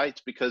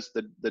dogfights because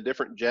the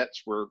different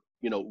jets were,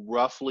 you know,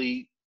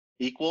 roughly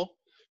equal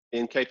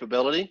in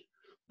capability,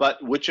 but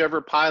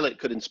whichever pilot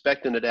could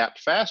inspect and adapt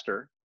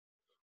faster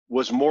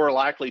was more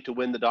likely to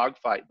win the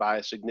dogfight by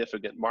a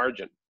significant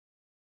margin.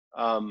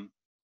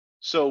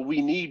 So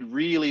we need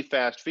really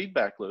fast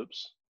feedback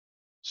loops.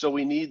 So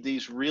we need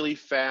these really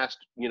fast,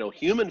 you know,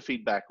 human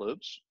feedback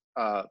loops.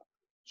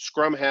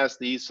 Scrum has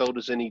these, so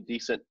does any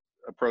decent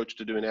approach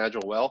to doing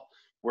Agile well,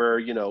 where,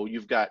 you know,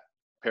 you've got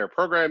pair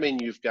programming,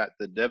 you've got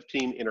the dev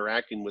team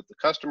interacting with the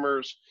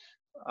customers,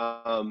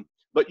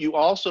 but you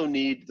also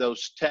need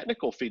those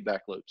technical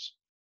feedback loops.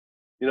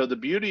 You know, the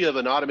beauty of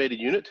an automated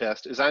unit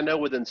test is I know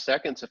within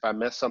seconds if I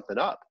mess something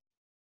up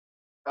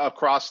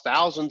across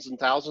thousands and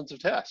thousands of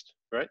tests,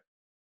 right?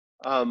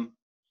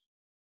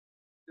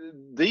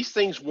 These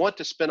things want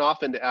to spin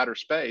off into outer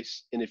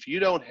space, and if you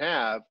don't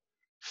have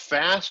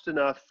fast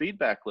enough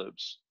feedback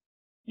loops,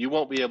 you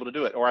won't be able to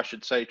do it. Or I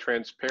should say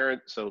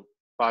transparent. So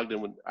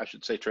Bogdan, I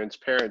should say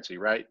transparency,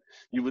 right?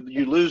 You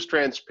lose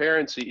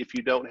transparency if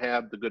you don't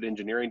have the good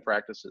engineering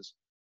practices,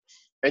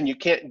 and you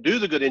can't do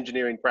the good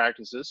engineering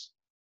practices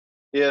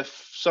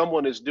if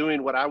someone is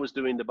doing what I was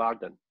doing to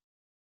Bogdan.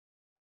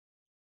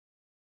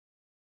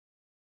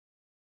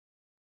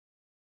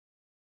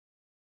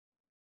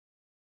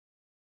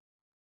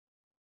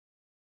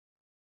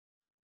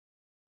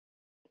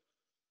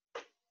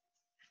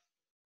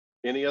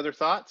 Any other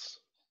thoughts?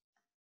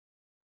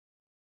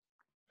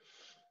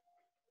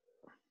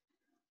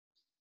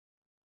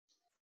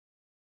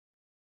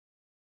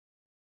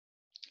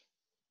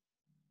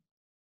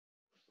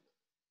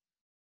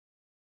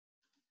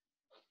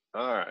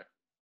 All right.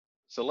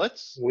 So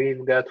let's.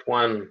 We've got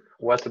one.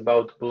 What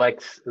about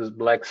black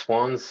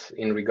swans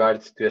in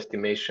regards to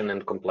estimation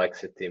and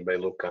complexity by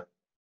Luca?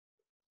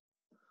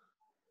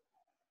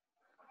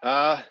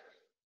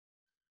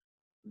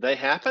 They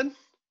happen,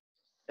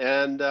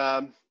 and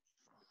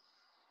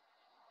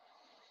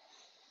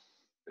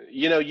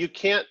you know, you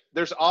can't.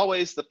 There's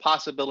always the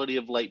possibility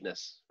of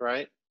lateness,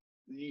 right?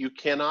 You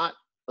cannot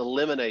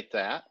eliminate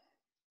that.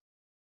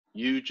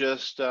 You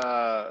just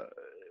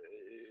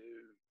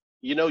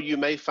you know, you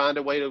may find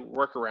a way to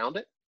work around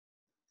it.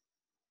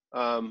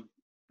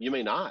 You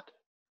may not.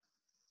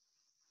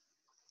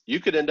 You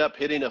could end up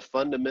hitting a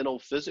fundamental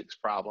physics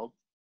problem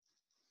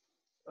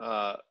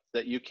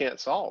that you can't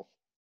solve,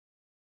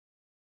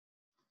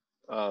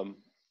 and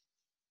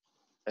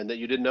that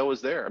you didn't know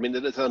was there. I mean,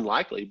 it's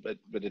unlikely, but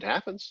it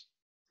happens.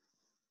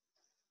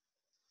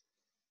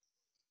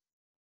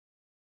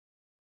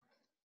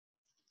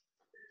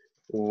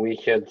 We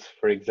had,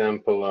 for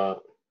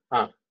example,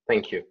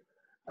 thank you.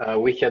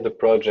 We had a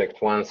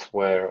project once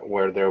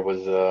where there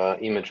was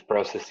image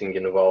processing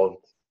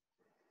involved,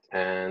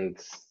 and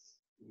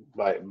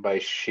by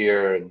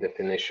sheer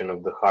definition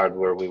of the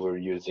hardware we were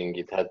using,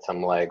 it had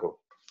some lag of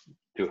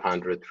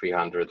 200,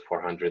 300,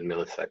 400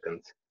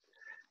 milliseconds,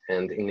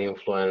 and it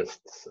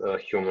influenced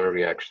human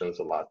reactions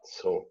a lot.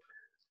 So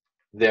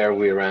there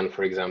we ran,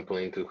 for example,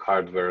 into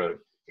hardware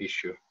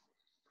issue.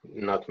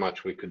 Not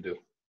much we could do,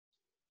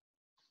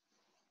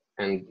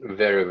 and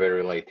very,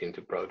 very late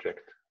into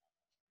project.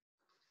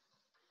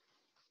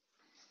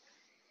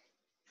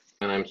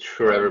 And I'm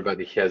sure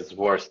everybody has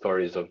war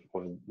stories of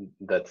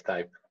that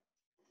type.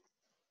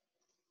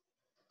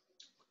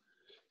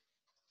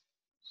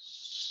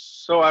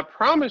 So I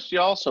promised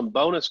y'all some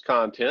bonus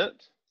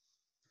content.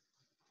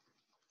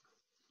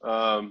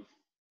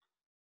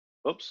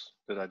 Oops,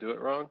 did I do it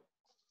wrong?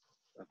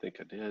 I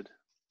think I did.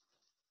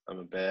 I'm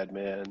a bad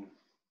man.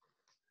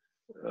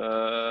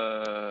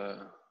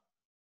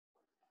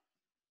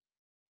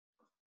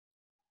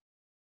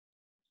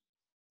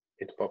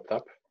 It popped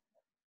up.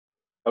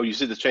 Oh, you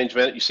see the change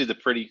event? You see the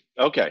pretty,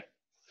 okay.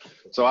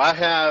 So I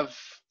have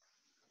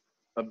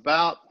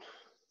about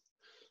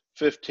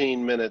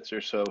 15 minutes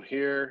or so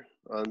here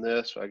on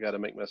this. I got to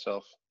make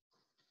myself,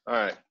 all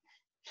right.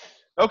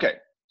 Okay,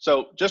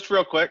 so just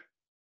real quick.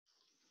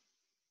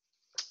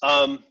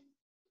 I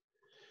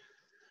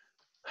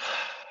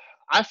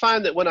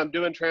find that when I'm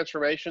doing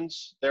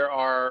transformations, there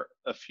are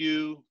a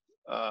few,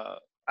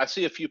 I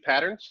see a few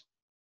patterns.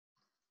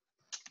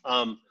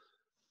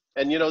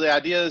 you know, the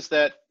idea is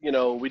that, you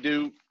know, we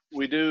do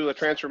a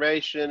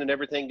transformation and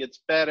everything gets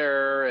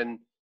better, and,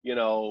 you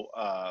know,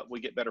 we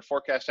get better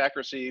forecast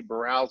accuracy,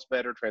 morale's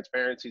better,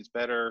 transparency's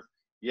better.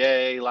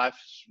 Yay,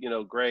 life's, you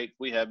know, great.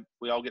 We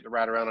all get to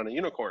ride around on a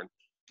unicorn.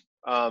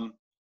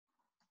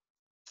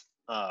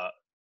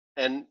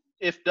 And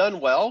if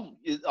done well,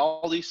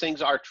 all these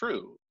things are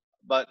true.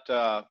 But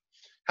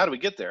how do we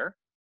get there?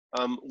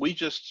 We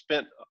just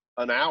spent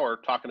an hour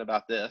talking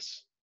about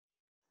this.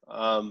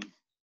 And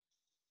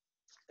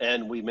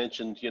we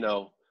mentioned, you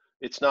know,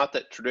 it's not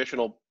that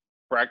traditional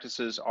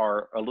practices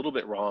are a little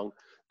bit wrong.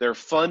 They're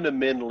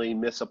fundamentally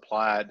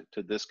misapplied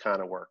to this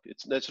kind of work.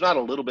 It's not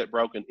a little bit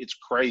broken, it's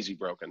crazy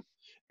broken.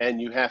 And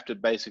you have to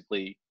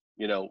basically,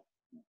 you know,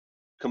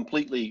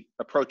 completely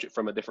approach it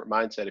from a different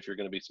mindset if you're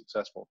going to be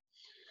successful.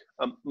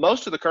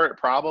 Most of the current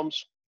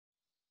problems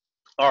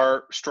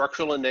are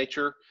structural in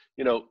nature.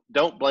 You know,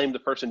 don't blame the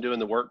person doing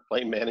the work,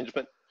 blame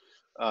management.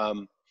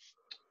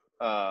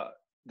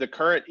 The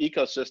current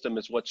ecosystem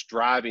is what's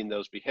driving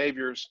those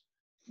behaviors.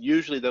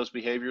 Usually those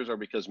behaviors are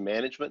because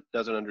management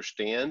doesn't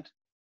understand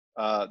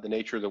the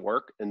nature of the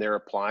work, and they're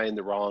applying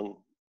the wrong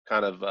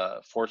kind of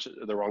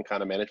the wrong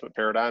kind of management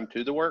paradigm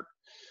to the work.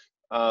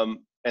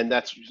 And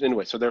that's,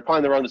 anyway, so they're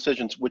applying the wrong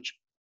decisions, which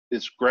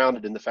is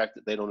grounded in the fact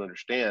that they don't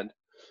understand,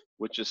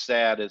 which is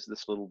sad, as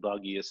this little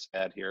doggy is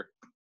sad here.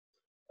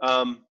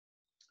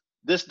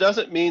 This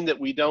doesn't mean that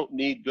we don't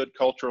need good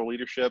cultural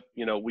leadership.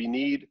 You know,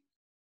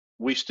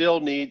 we still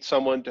need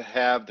someone to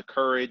have the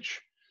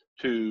courage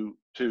to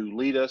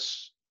lead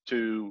us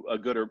to a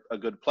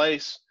good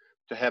place,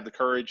 to have the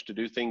courage to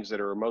do things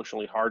that are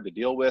emotionally hard to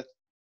deal with.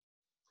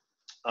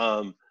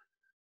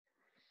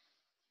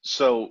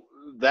 So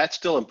that's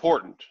still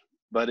important,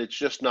 but it's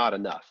just not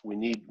enough. We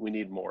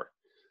need more.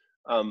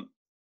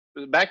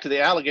 Back to the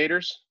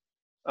alligators.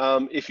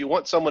 If you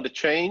want someone to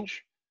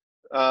change,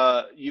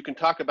 you can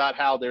talk about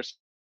how there's,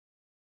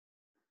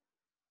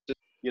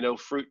 you know,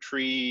 fruit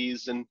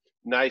trees and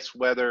nice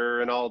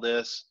weather and all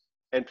this,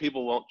 and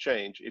people won't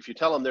change. If you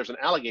tell them there's an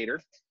alligator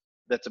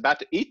that's about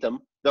to eat them,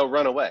 they'll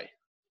run away.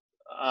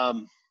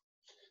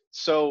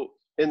 So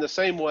in the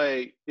same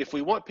way, if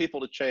we want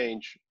people to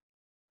change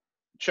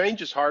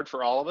is hard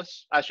for all of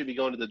us. I should be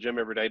going to the gym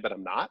every day, but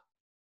I'm not.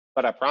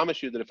 But I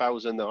promise you that if I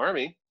was in the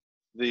Army,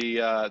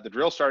 the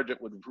drill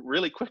sergeant would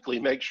really quickly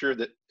make sure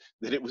that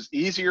it was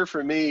easier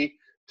for me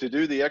to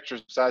do the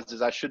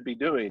exercises I should be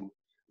doing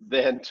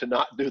than to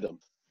not do them.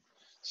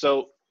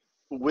 So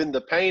when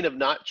the pain of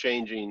not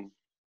changing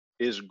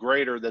is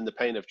greater than the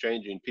pain of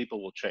changing,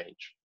 people will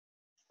change.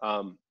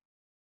 I'm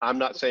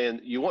not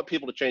saying you want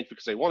people to change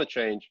because they want to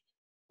change,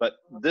 but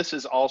this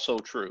is also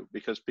true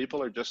because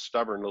people are just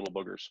stubborn little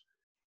boogers.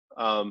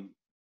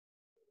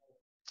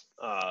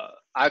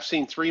 I've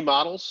seen 3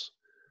 models.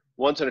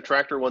 One's an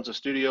attractor, one's a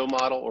studio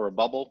model or a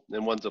bubble,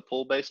 and one's a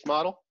pull-based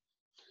model.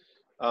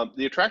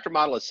 The attractor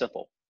model is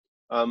simple.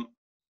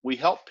 We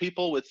help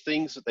people with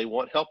things that they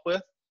want help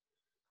with.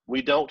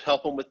 We don't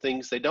help them with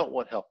things they don't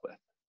want help with.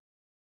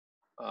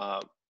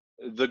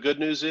 The good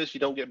news is you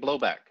don't get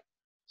blowback.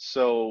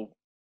 So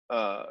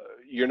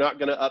you're not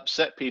going to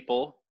upset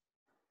people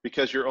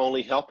because you're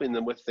only helping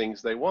them with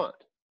things they want.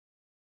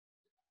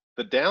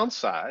 The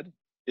downside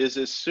is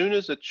as soon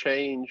as a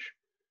change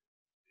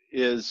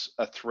is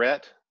a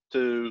threat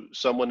to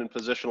someone in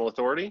positional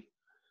authority,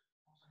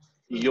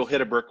 you'll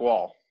hit a brick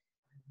wall.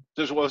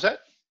 What was that?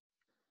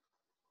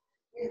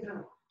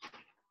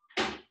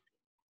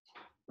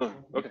 Oh,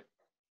 okay.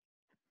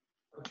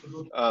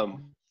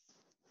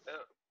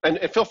 And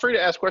feel free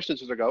to ask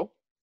questions as I go,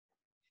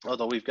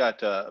 although we've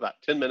got about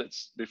 10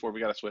 minutes before we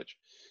got to switch.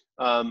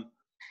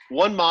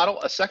 One model,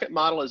 a second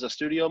model is a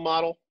studio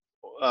model.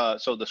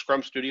 So the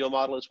Scrum Studio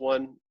model is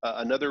one.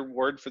 Another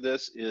word for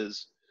this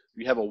is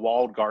you have a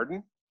walled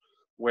garden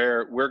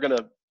where we're going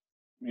to,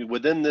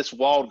 within this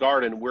walled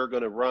garden, we're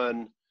going to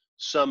run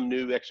some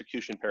new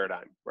execution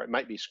paradigm, right? It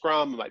might be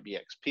Scrum, it might be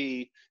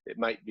XP, it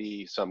might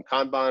be some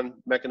Kanban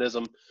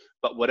mechanism,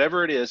 but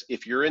whatever it is,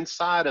 if you're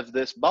inside of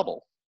this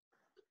bubble,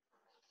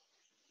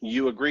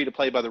 you agree to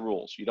play by the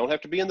rules. You don't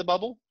have to be in the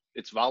bubble.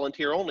 It's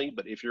volunteer only,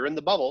 but if you're in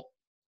the bubble,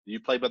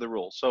 you play by the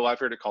rules. So I've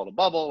heard it called a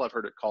bubble. I've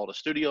heard it called a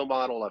studio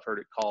model. I've heard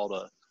it called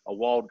a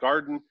walled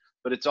garden,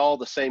 but it's all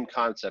the same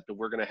concept of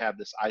we're going to have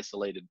this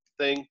isolated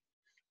thing.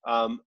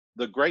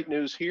 The great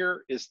news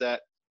here is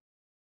that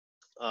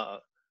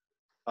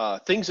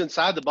things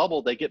inside the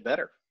bubble, they get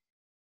better.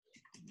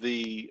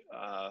 You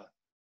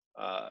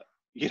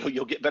know,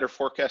 you'll get better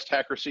forecast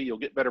accuracy. You'll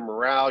get better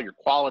morale. Your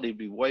quality will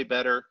be way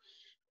better.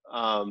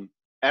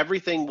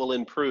 Everything will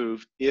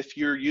improve if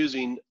you're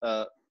using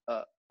a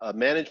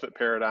management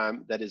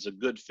paradigm that is a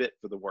good fit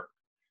for the work.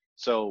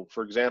 So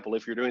for example,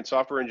 if you're doing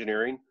software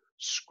engineering,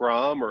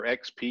 Scrum or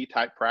XP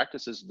type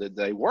practices, that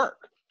they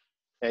work,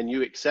 and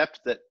you accept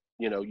that,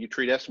 you know, you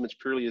treat estimates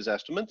purely as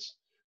estimates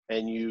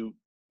and you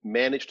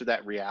manage to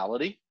that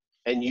reality,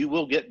 and you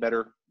will get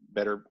better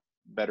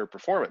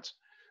performance.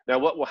 Now,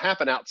 what will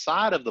happen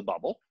outside of the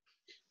bubble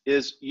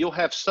is you'll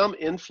have some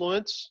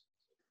influence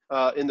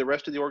in the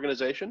rest of the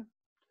organization.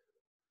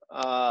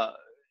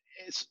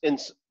 it's in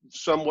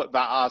somewhat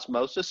by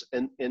osmosis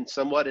and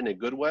somewhat in a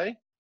good way.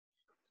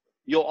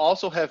 You'll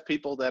also have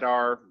people that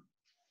are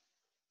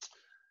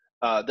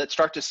that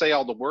start to say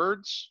all the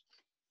words,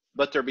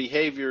 but their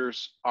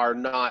behaviors are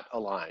not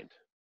aligned,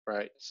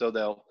 right? So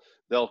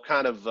they'll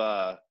kind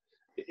of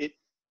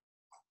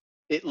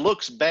it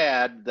looks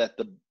bad that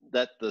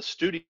the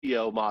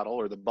studio model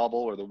or the bubble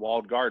or the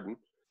walled garden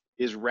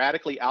is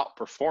radically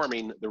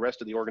outperforming the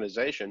rest of the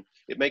organization.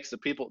 It makes the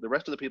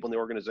rest of the people in the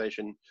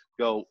organization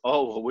go,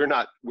 oh, we're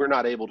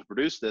not able to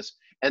produce this,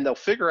 and they'll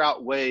figure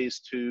out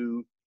ways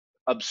to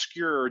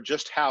obscure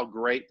just how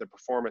great the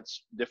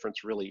performance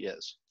difference really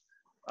is.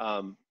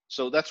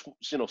 So that's,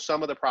 you know,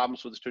 some of the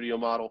problems with the studio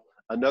model.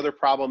 Another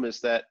problem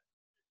is that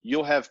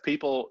you'll have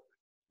people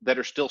that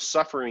are still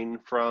suffering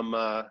from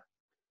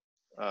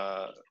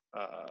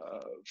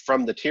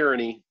the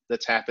tyranny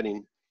that's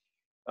happening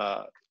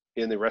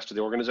in the rest of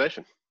the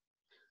organization.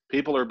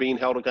 People are being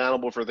held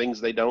accountable for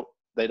things they don't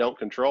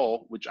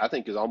control, which I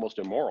think is almost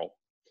immoral.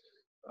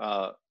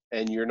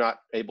 And you're not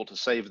able to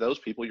save those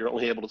people. You're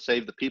only able to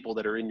save the people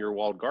that are in your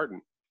walled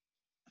garden.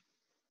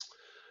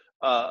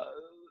 A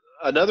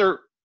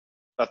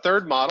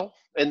third model,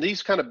 and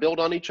these kind of build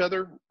on each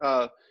other.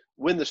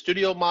 When the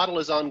studio model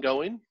is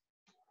ongoing,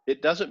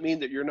 it doesn't mean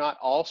that you're not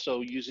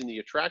also using the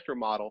attractor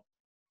model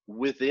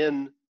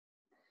within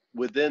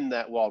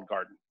that walled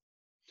garden.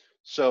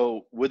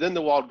 So within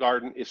the walled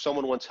garden, if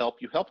someone wants help,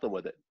 you help them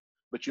with it,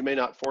 but you may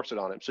not force it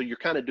on them. So you're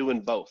kind of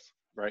doing both,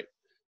 right?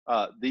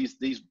 These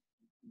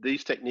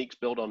techniques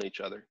build on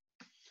each other.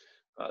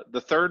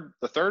 The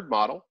third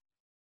model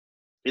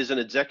is an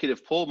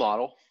executive pull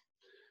model,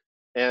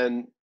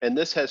 and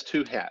this has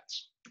two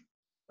hats.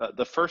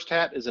 The first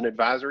hat is an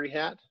advisory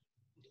hat,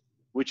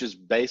 which is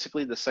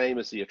basically the same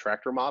as the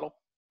attractor model.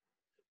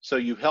 So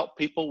you help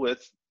people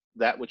with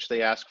that which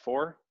they ask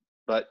for,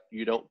 but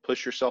you don't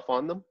push yourself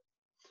on them.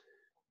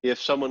 If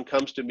someone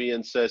comes to me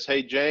and says,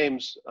 hey,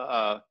 James,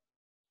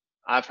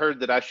 I've heard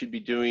that I should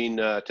be doing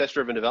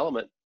test-driven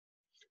development,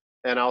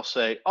 and I'll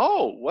say,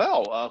 oh,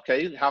 well,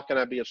 okay, how can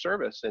I be of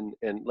service? And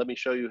let me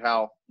show you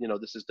how, you know,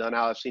 this is done,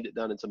 how I've seen it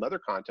done in some other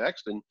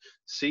context, and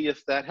see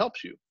if that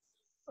helps you.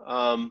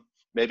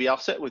 Maybe I'll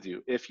sit with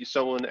you. If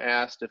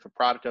a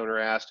product owner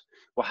asked,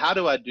 well, how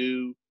do I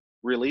do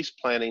release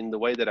planning the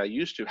way that I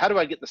used to? How do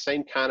I get the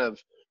same kind of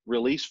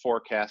release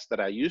forecast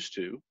that I used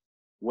to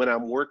when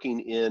I'm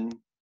working in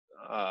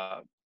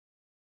an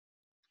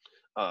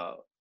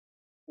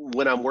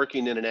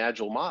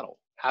agile model?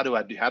 How do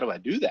I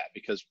do that?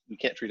 Because we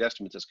can't treat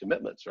estimates as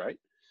commitments, right?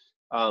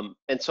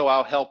 And so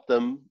I'll help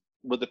them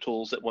with the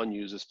tools that one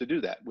uses to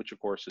do that, which of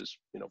course is,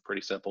 you know,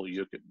 pretty simple.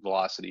 You look at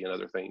velocity and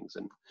other things,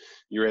 and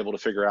you're able to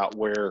figure out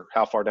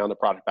how far down the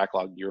product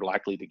backlog you're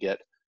likely to get,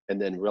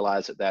 and then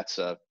realize that that's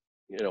a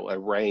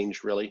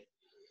range really.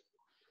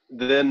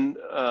 Then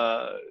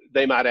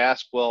they might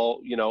ask, well,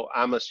 you know,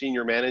 I'm a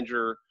senior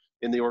manager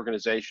in the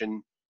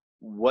organization.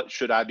 What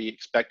should I be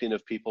expecting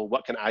of people?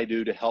 What can I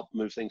do to help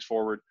move things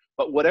forward?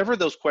 But whatever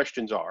those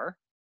questions are,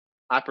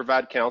 I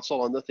provide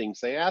counsel on the things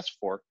they ask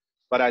for,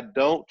 but I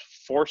don't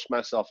force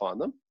myself on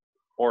them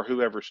or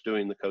whoever's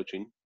doing the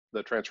coaching,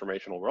 the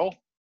transformational role.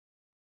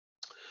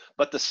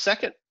 But the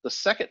second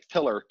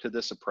pillar to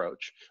this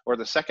approach, or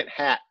the second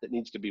hat that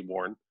needs to be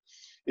worn,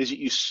 is that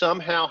you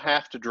somehow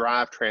have to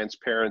drive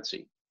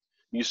transparency.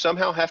 You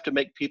somehow have to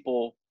make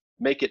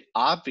it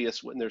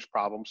obvious when there's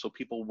problems so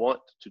people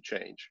want to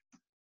change.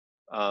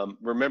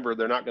 Remember,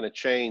 they're not going to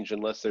change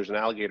unless there's an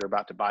alligator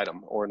about to bite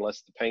them, or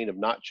unless the pain of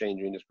not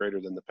changing is greater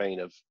than the pain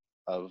of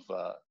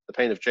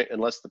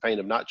unless the pain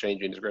of not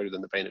changing is greater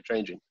than the pain of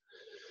changing.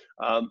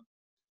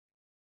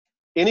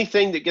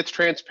 Anything that gets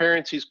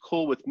transparency is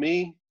cool with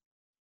me.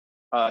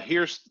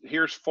 Here's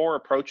 4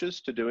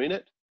 approaches to doing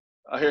it.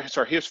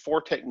 Here's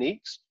 4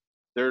 techniques.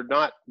 They're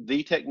not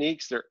the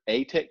techniques. They're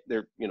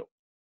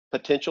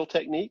potential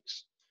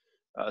techniques,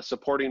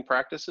 supporting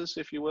practices,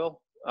 if you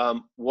will.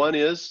 One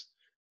is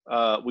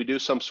we do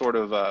some sort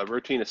of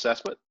routine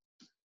assessment.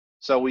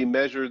 So we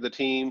measure the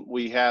team.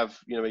 We have,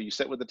 you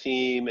sit with the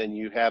team and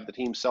you have the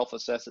team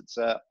self-assess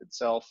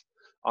itself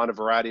on a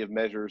variety of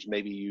measures.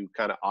 Maybe you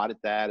kind of audit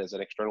that as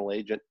an external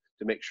agent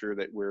to make sure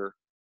that we're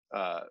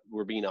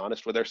being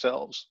honest with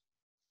ourselves.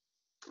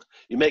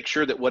 You make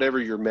sure that whatever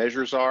your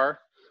measures are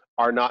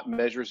not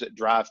measures that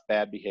drive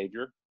bad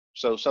behavior.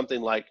 So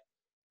something like,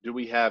 do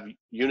we have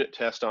unit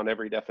test on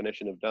every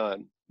definition of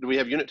done? Do we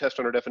have unit test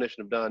on our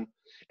definition of done?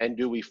 And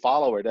do we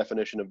follow our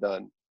definition of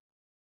done?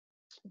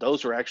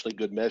 Those are actually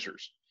good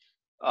measures.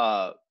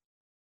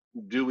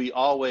 Do we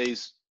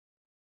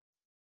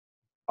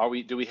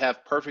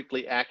have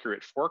perfectly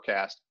accurate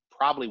forecast?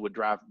 Probably would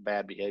drive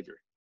bad behavior.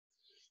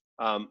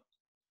 And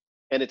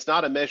it's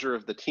not a measure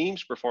of the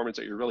team's performance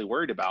that you're really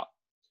worried about.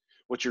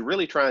 What you're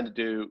really trying to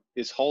do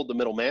is hold the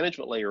middle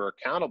management layer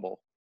accountable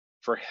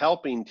for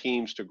helping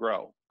teams to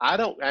grow. I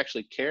don't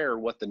actually care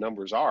what the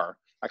numbers are.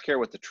 I care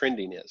what the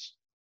trending is.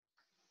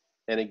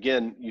 And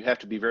again, you have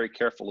to be very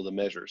careful of the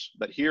measures.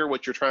 But here,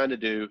 what you're trying to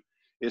do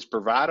is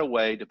provide a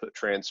way to put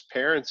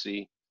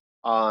transparency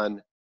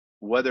on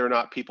whether or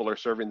not people are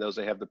serving those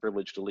they have the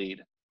privilege to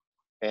lead.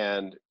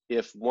 And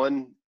if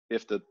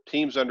the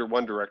teams under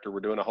one director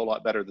were doing a whole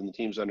lot better than the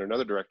teams under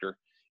another director,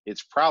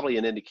 it's probably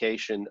an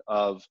indication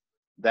of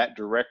that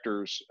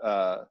director's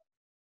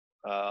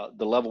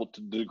the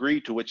degree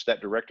to which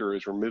that director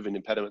is removing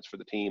impediments for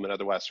the team and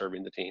otherwise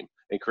serving the team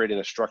and creating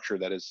a structure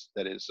that is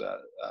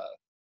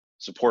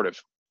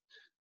supportive.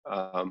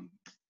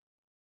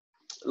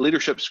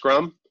 Leadership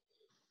Scrum.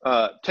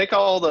 Take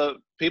all the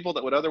people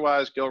that would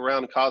otherwise go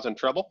around causing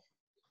trouble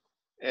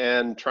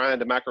and trying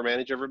to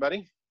micromanage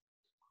everybody,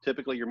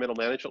 typically your middle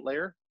management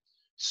layer,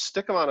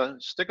 stick them on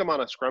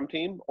a Scrum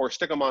team, or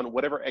stick them on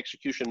whatever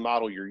execution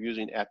model you're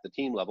using at the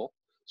team level.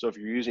 So if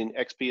you're using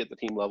XP at the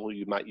team level,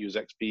 you might use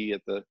XP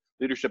at the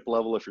leadership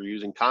level. If you're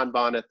using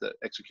Kanban at the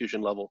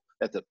execution level,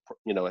 at the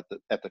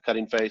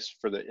cutting face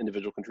for the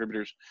individual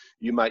contributors,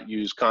 you might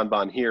use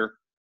Kanban here.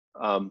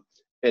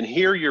 And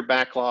here your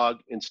backlog,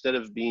 instead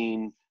of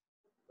being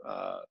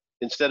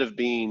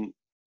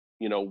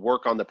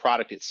work on the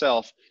product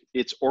itself,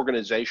 it's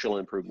organizational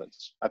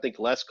improvements. I think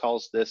Les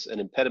calls this an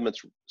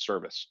impediments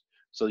service.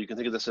 So you can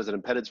think of this as an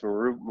impediments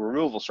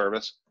removal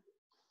service.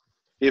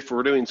 If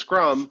we're doing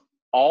Scrum,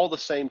 all the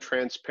same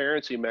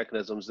transparency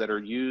mechanisms that are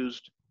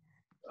used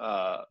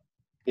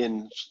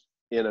in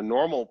a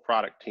normal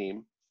product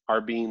team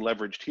are being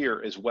leveraged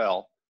here as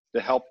well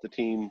to help the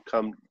team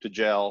come to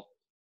gel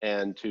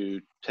and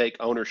to take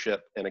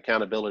ownership and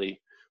accountability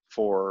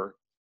for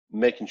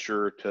making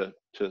sure to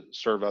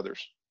serve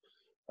others,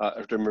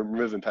 or to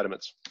remove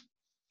impediments.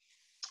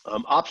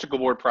 Obstacle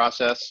board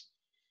process.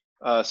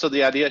 So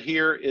the idea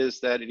here is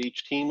that at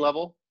each team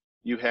level,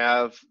 you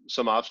have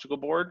some obstacle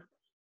board.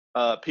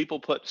 People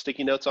put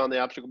sticky notes on the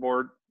obstacle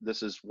board.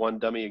 This is one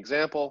dummy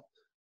example.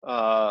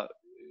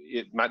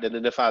 It might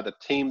identify the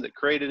team that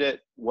created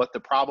it, what the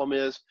problem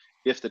is.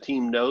 If the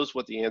team knows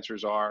what the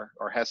answers are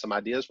or has some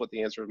ideas what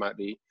the answers might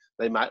be,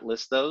 they might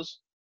list those.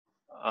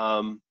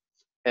 And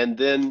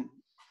then,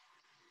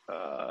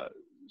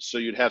 so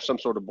you'd have some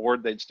sort of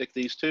board they'd stick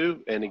these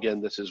to. And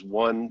again, this is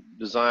one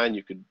design.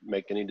 You could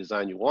make any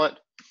design you want.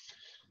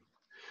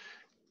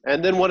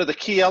 And then one of the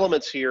key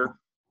elements here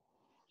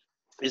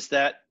is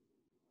that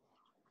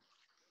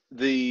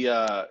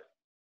via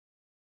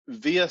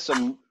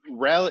some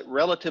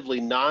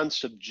relatively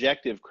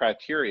non-subjective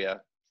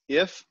criteria,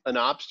 if an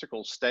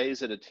obstacle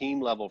stays at a team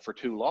level for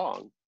too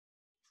long,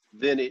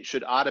 then it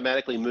should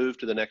automatically move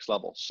to the next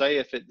level. Say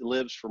if it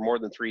lives for more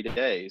than 3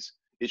 days,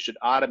 it should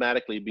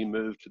automatically be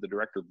moved to the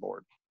director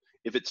board.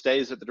 If it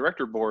stays at the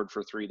director board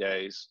for 3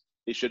 days,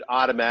 it should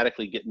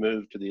automatically get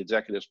moved to the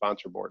executive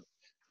sponsor board.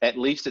 At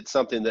least it's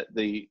something that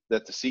the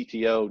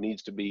CTO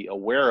needs to be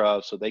aware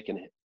of, so they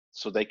can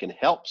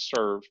help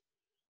serve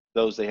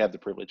those they have the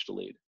privilege to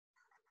lead.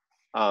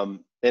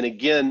 And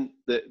again,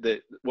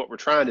 what we're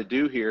trying to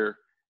do here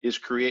is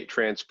create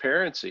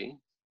transparency,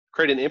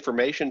 create an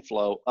information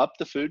flow up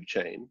the food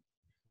chain,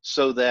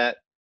 so that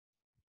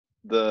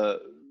the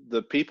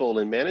people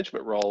in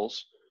management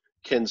roles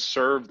can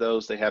serve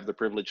those they have the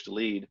privilege to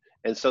lead,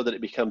 and so that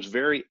it becomes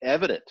very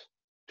evident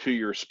to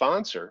your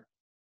sponsor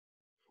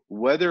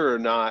whether or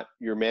not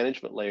your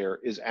management layer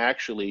is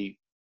actually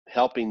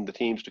helping the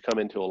teams to come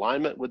into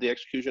alignment with the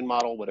execution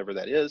model, whatever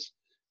that is,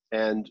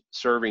 and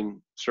serving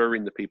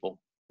the people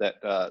that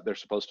they're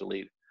supposed to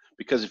lead.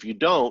 Because if you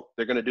don't,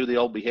 they're going to do the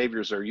old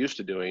behaviors they're used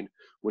to doing,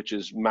 which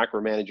is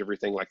micromanage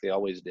everything like they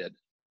always did.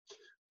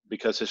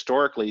 Because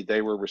historically,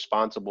 they were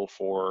responsible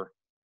for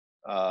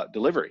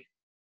delivery.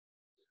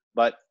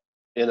 But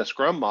in a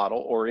Scrum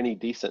model or any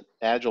decent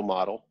Agile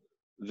model,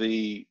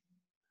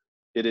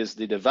 it is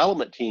the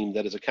development team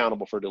that is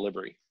accountable for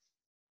delivery.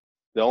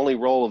 The only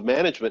role of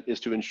management is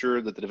to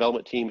ensure that the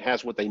development team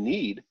has what they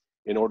need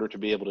in order to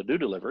be able to do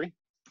delivery.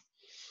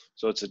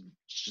 So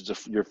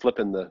you're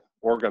flipping the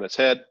org on its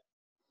head.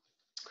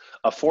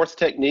 A fourth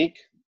technique,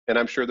 and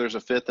I'm sure there's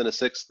a fifth and a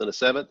sixth and a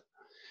seventh,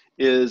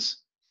 is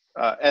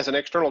as an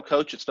external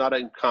coach, it's not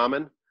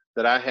uncommon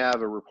that I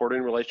have a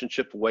reporting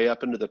relationship way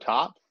up into the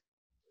top,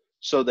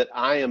 so that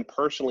I am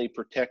personally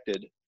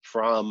protected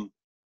from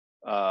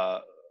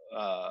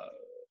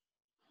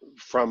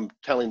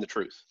telling the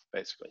truth,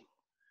 basically,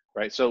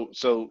 right?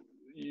 So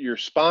your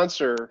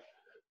sponsor,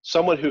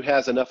 someone who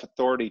has enough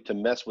authority to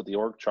mess with the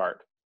org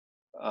chart,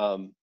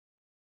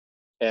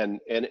 and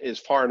is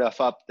far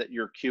enough up that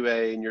your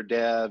QA and your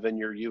dev and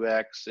your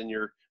UX and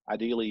your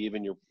ideally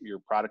even your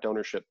product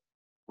ownership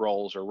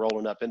roles are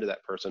rolling up into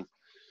that person.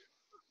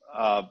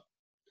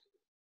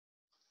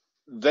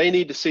 They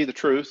need to see the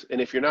truth, and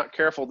if you're not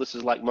careful, this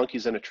is like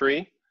monkeys in a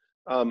tree.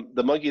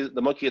 The monkey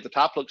at the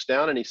top looks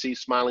down and he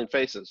sees smiling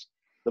faces.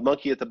 The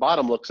monkey at the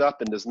bottom looks up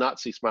and does not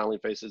see smiling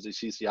faces. He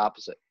sees the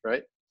opposite,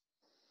 right?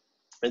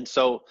 And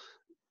so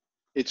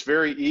it's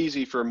very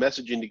easy for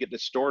messaging to get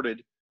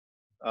distorted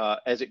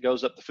as it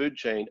goes up the food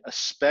chain,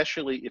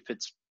 especially if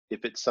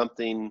it's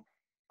something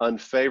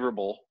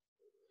unfavorable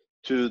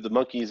to the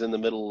monkeys in the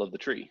middle of the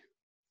tree,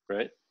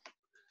 right?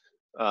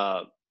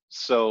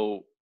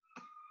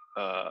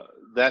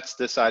 That's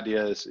this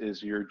idea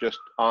is you're just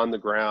on the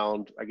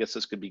ground. I guess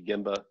this could be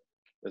Gemba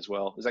as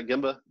well. Is that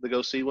Gimba, the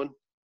Go See one?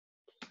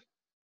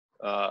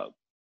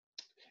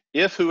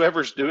 If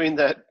whoever's doing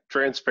that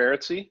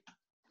transparency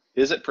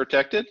isn't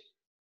protected,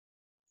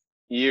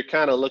 you're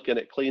kind of looking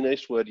at Clint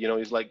Eastwood, you know,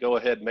 he's like, go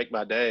ahead, make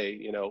my day.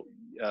 You know,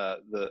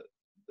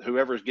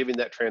 whoever's giving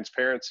that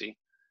transparency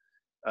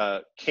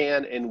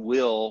can and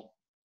will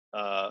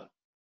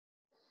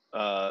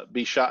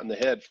be shot in the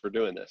head for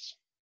doing this.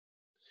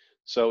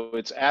 So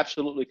it's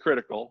absolutely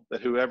critical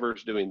that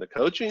whoever's doing the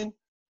coaching,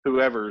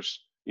 whoever's,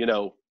 you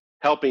know,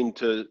 helping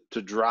to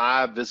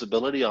drive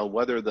visibility on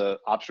whether the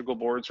obstacle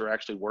boards are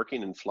actually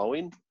working and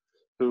flowing,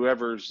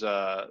 whoever's,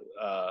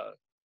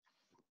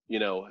 you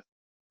know,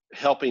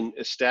 helping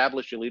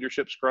establish a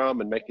leadership scrum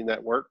and making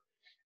that work.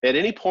 At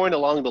any point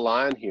along the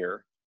line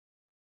here,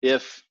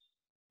 if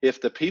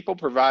the people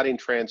providing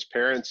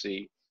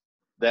transparency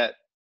that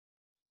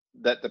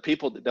the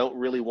people that don't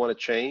really want to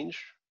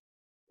change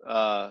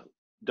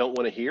don't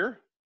want to hear,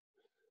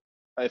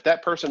 if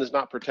that person is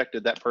not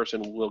protected, that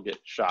person will get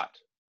shot,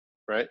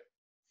 right?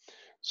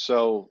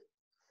 So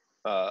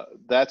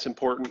that's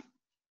important.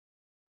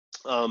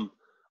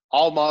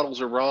 All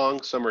models are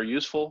wrong, some are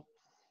useful.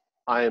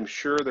 I am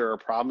sure there are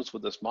problems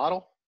with this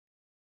model,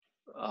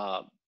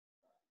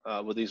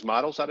 with these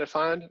models that I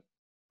find.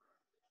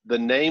 The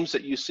names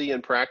that you see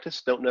in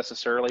practice don't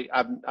necessarily,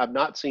 I've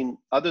not seen,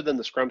 other than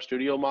the Scrum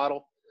Studio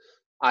model,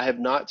 I have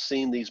not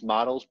seen these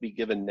models be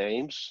given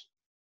names.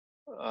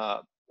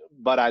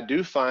 But I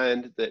do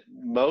find that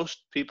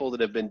most people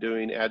that have been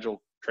doing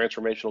Agile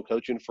transformational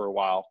coaching for a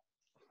while,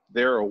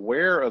 they're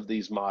aware of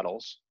these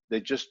models. They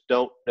just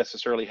don't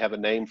necessarily have a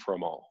name for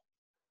them all.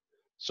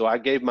 So I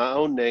gave my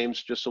own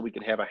names just so we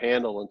could have a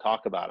handle and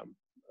talk about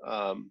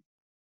them.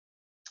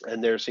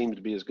 And there seem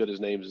to be as good as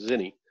names as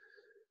any.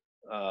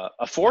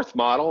 A fourth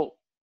model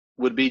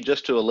would be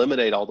just to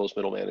eliminate all those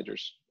middle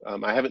managers.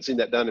 I haven't seen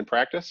that done in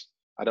practice.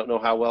 I don't know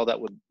how well that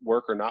would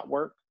work or not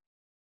work.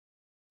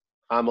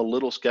 I'm a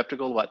little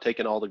skeptical about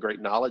taking all the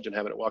great knowledge and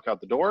having it walk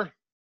out the door.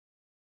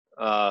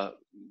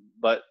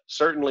 But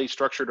certainly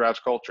structure drives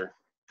culture.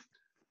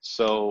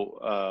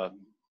 So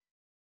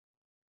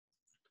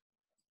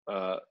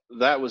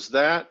that was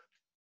that.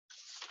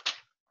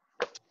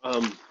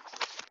 Let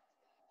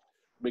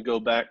me go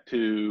back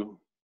to,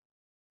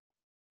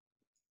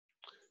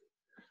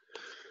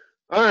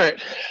 all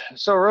right,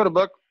 so I wrote a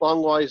book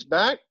long ways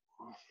back.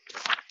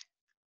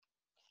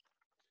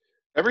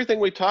 Everything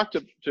we talked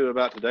to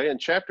about today in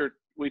chapter,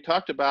 we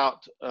talked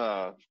about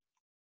the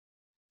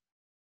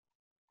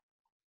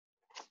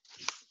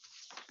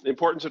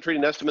importance of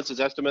treating estimates as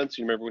estimates.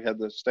 You remember we had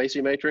the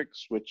Stacy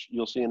matrix, which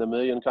you'll see in a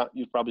million,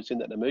 you've probably seen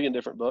that in a million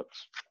different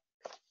books.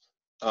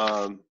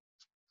 A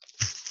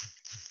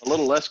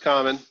little less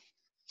common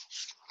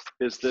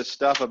is this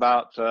stuff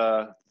about,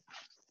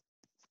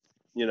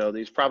 you know,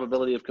 these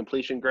probability of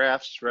completion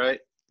graphs, right?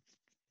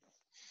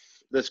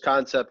 This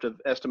concept of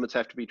estimates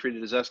have to be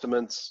treated as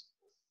estimates.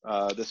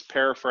 This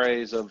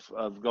paraphrase of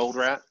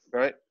Goldratt,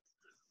 right?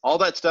 All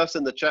that stuff's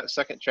in the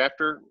second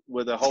chapter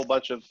with a whole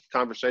bunch of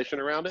conversation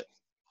around it.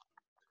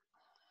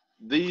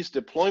 These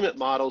deployment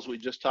models we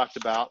just talked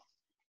about,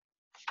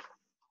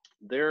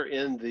 they're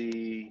in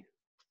the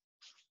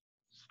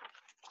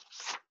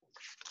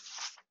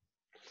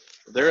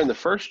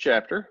first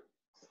chapter.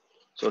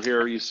 So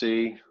here you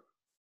see,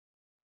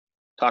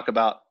 talk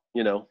about,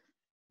 you know,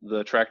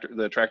 the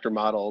tractor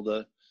model,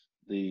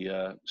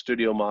 the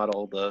studio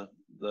model, the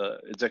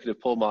executive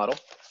pull model,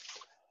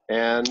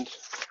 and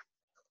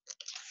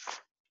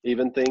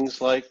even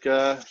things like,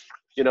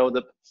 you know,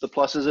 the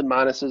pluses and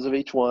minuses of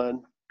each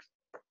one,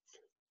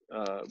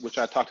 which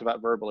I talked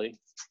about verbally,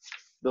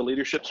 the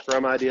leadership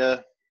scrum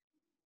idea,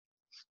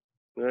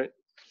 right?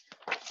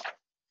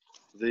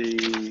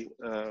 The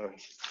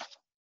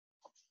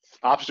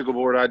obstacle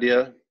board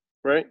idea,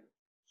 right?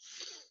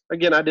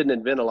 Again, I didn't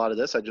invent a lot of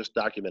this, I just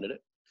documented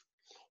it.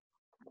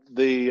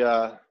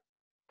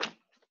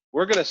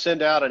 We're going to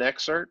send out an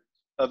excerpt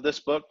of this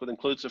book that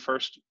includes the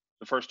first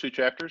two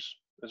chapters,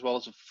 as well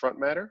as the front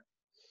matter.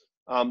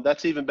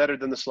 That's even better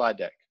than the slide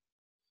deck.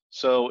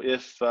 So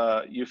if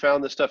you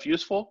found this stuff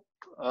useful,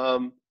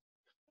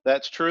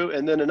 that's true.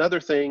 And then another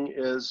thing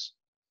is,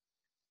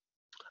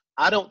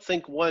 I don't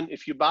think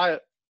if you buy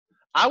it,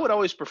 I would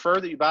always prefer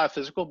that you buy a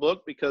physical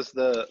book because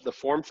the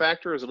form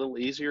factor is a little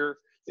easier.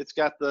 It's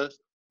got the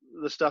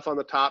stuff on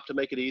the top to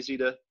make it easy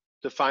to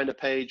find a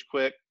page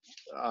quick.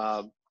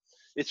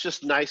 It's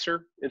just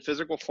nicer in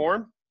physical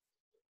form.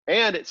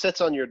 And it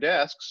sits on your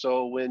desk,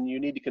 so when you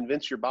need to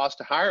convince your boss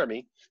to hire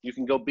me, you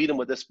can go beat him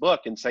with this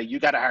book and say, you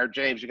got to hire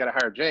James, you got to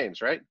hire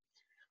James, right?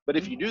 But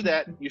if you do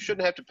that, you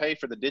shouldn't have to pay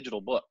for the digital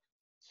book.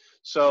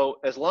 So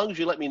as long as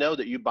you let me know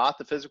that you bought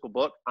the physical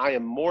book, I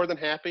am more than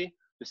happy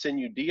to send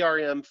you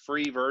DRM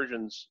free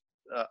versions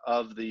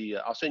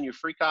I'll send you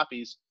free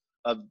copies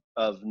of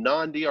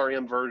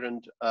non-DRM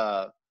versioned,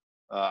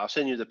 I'll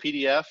send you the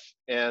PDF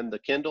and the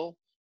Kindle,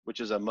 which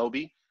is a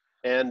Mobi,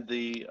 and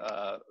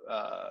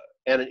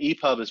and an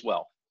EPUB as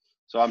well.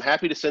 So I'm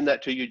happy to send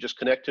that to you. Just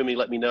connect to me,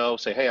 let me know,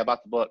 say, hey, I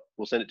bought the book,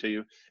 we'll send it to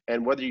you.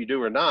 And whether you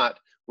do or not,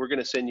 we're going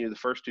to send you the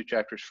first two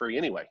chapters free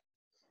anyway.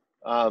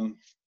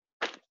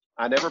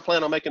 I never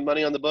plan on making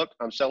money on the book.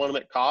 I'm selling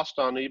them at cost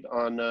on when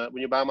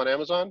you buy them on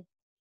Amazon.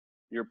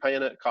 You're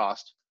paying at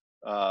cost.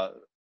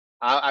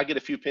 I get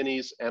a few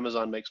pennies.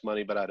 Amazon makes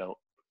money, but I don't.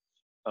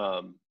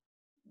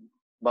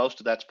 Most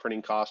of that's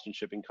printing cost and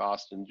shipping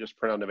cost, and just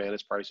print on demand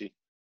is pricey.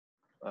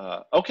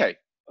 Okay.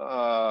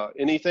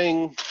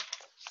 Anything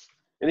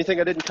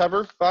I didn't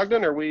cover,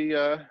 Bogdan? Are we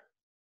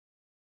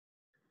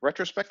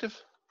retrospective?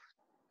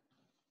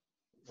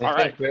 All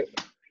right.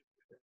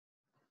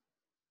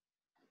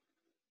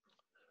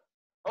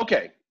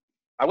 Okay.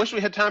 I wish we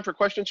had time for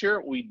questions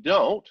here. We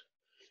don't.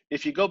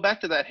 If you go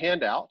back to that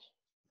handout,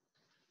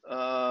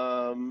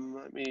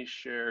 let me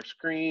share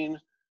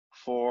screen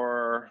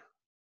for,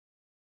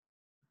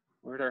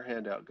 where'd our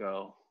handout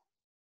go?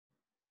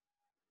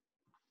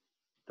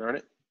 Darn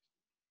it.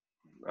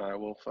 I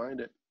will find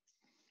it.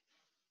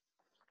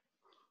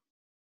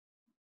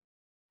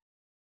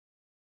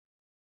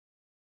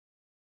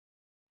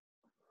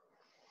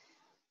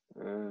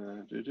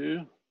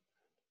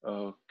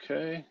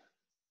 Okay.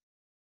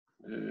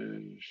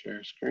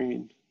 Share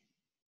screen.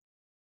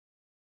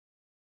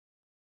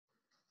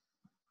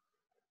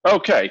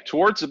 Okay,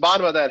 towards the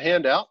bottom of that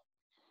handout,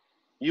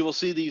 you will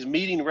see these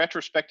meeting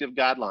retrospective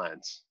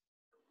guidelines.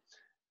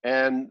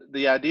 And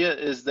the idea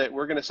is that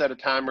we're going to set a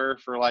timer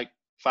for like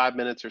 5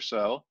 minutes or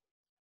so.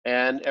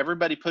 And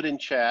everybody put in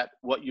chat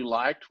what you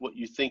liked, what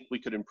you think we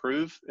could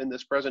improve in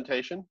this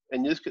presentation.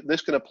 And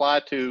this can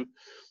apply to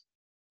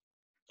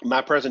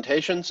my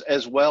presentations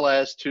as well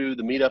as to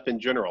the meetup in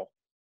general.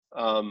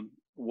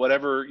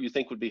 Whatever you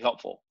think would be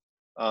helpful,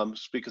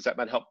 because that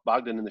might help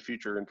Bogdan in the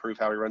future improve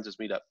how he runs his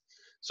meetup.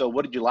 So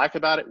what did you like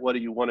about it? What do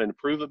you want to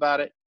improve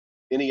about it?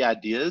 Any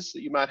ideas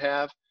that you might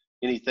have?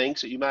 Any things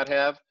that you might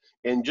have?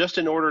 And just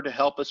in order to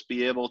help us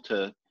be able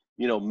to,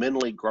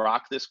 mentally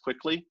grok this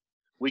quickly,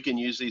 we can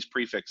use these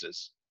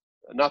prefixes.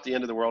 Not the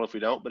end of the world if we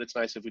don't, but it's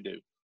nice if we do.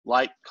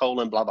 Like,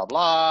 colon, blah, blah,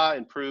 blah,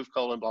 improve,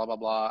 colon, blah, blah,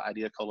 blah,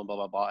 idea, colon, blah,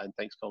 blah, blah, and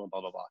thanks, colon,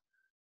 blah, blah,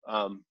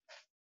 blah.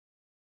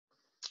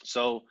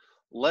 So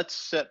let's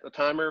set a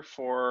timer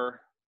for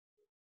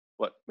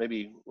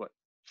maybe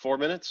 4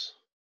 minutes?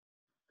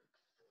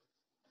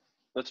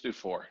 Let's do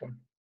 4.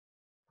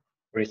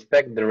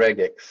 Respect the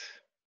regex.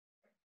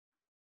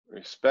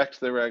 Respect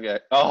the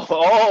regex.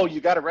 Oh, you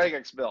got a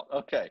regex built.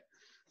 Okay.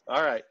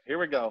 All right, here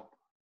we go.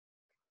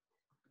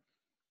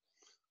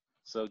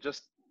 So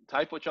just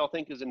type what y'all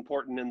think is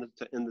important in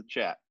the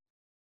chat,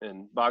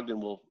 and Bogdan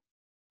will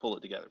pull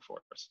it together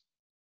for us.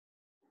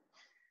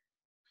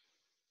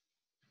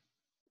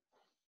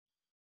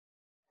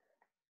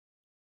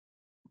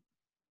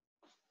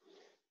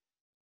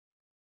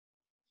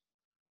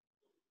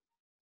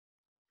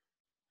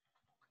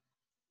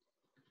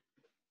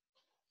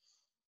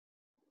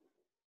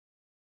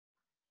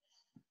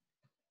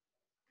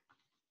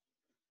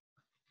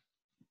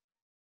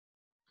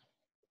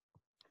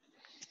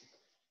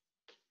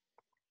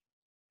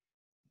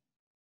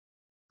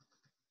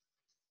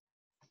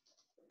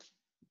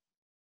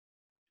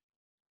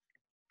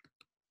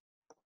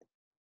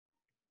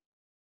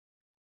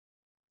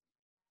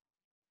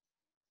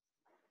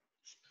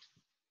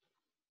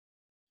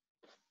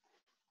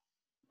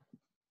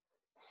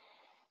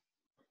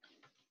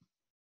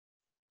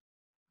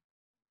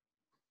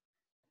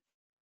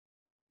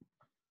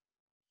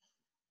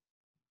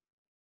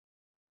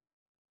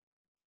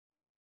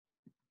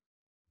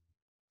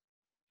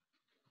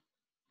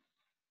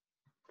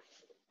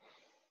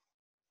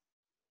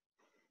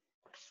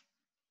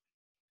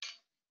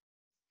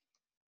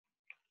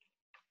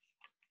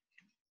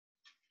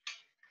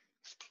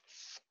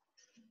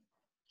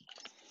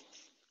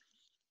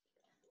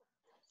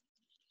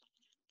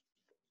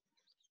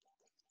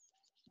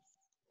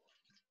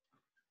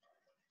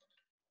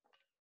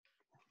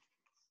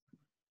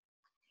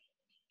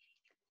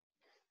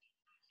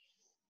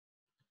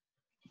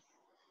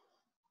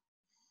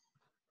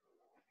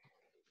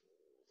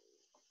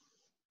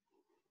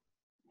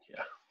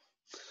 Yeah.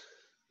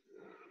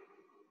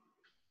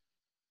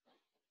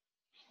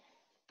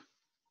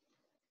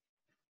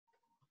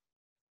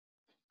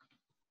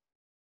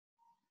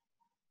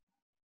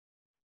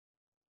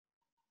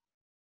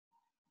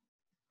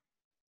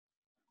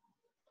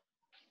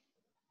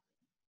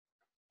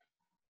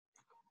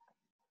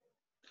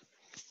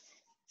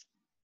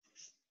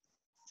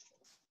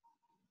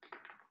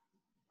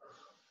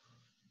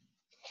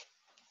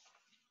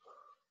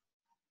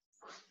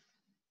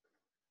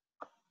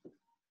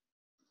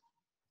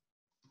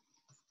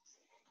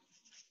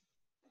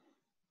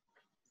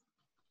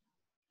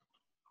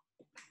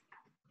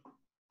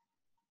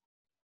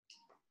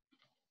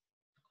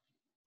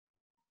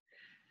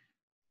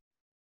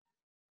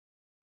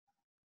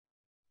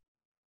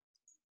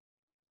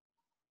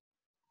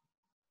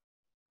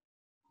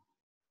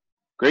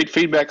 Great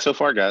feedback so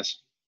far, guys.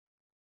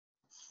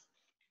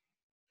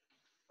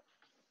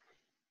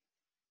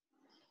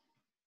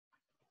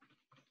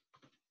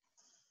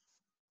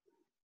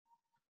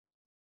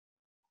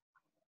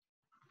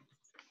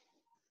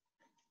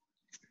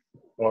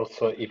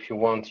 Also, if you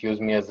want, use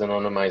me as an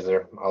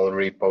anonymizer. I'll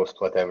repost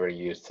whatever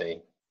you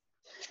say.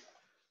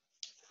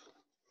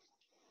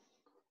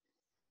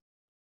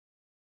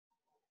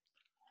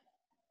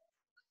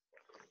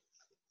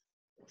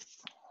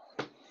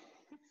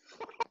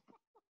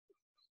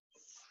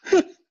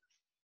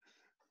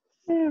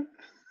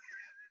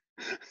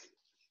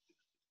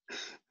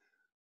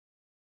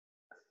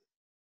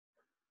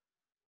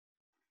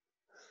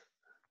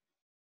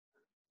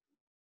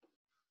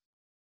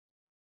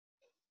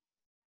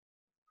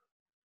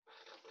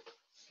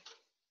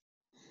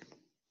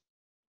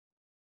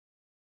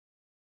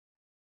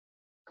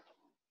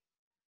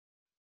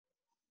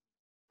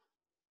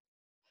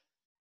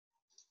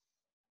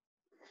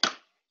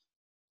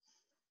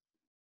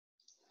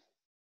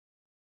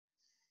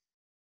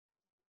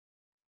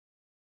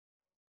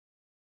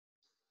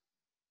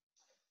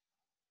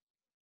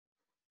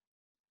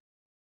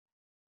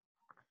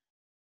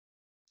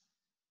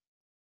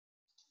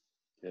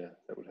 Yeah,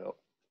 that would help.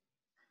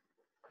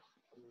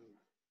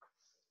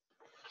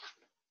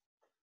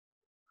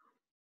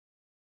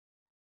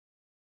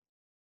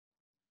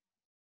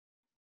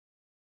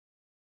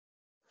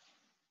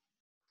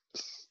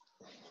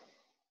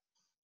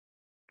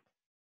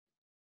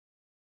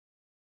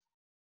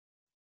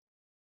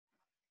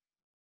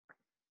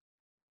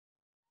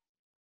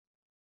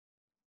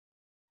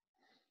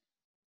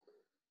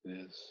 It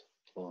is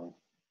long.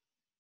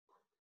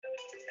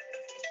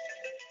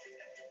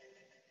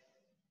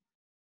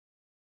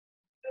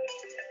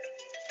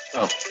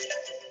 Oh,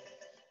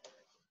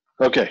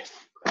 okay.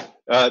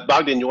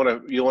 Bogdan,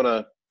 you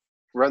wanna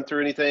run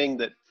through anything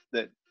that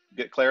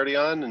get clarity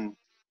on, and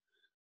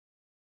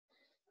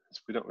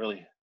we don't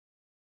really.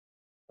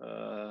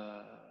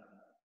 I'm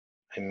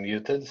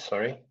muted.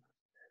 Sorry.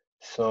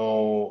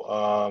 So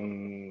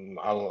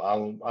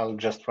I'll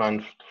just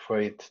run for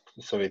it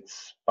so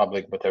it's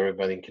public, but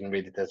everybody can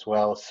read it as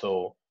well.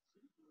 So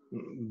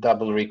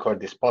double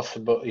record is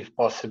possible if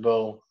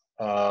possible.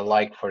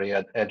 Like for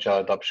the agile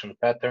adoption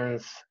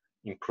patterns,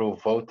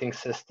 improve voting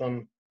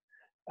system,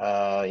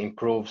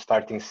 improve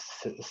starting.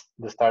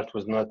 The start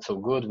was not so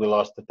good. We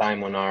lost the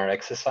time on our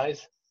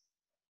exercise.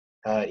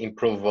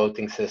 Improve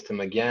voting system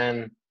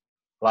again.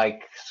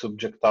 Like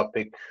subject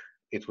topic,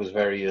 it was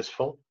very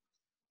useful.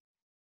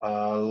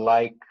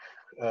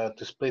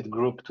 To split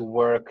group to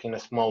work in a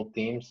small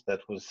teams,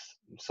 that was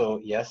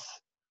so yes.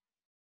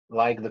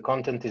 Like the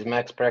content is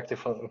max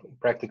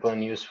practical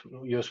and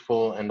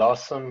useful and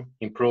awesome.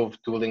 Improve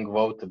tooling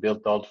vote, a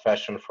built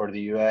old-fashioned for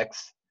the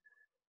UX.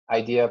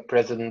 Idea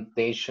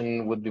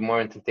presentation would be more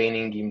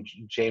entertaining if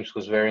James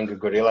was wearing a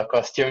gorilla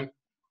costume.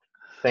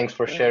 Thanks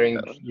for sharing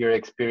your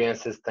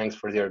experiences. Thanks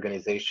for the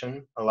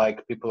organization. I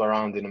like people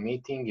around in a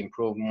meeting.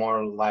 Improve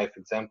more live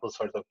examples,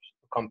 sort of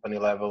company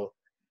level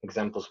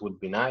examples would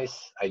be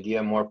nice.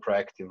 Idea more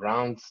proactive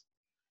rounds.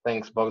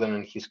 Thanks Bogdan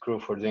and his crew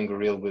for doing a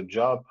real good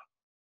job.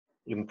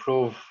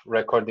 Improve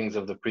recordings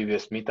of the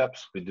previous meetups.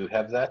 We do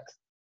have that.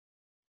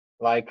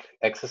 Like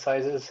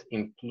exercises,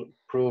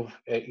 improve,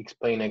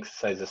 explain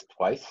exercises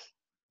twice.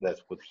 That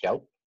would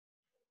help.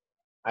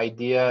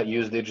 Idea,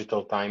 use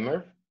digital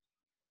timer.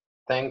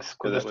 Thanks,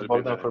 kudos to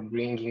Bogdan for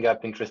bringing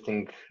up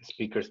interesting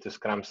speakers to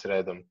Scrum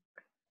Sredom.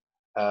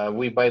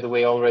 We, by the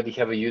way, already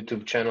have a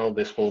YouTube channel.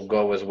 This will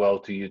go as well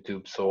to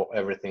YouTube, so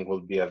everything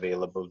will be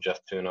available,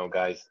 just so you know,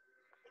 guys.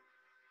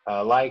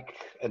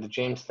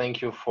 James,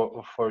 thank you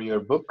for your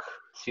book.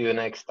 See you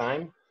next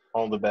time.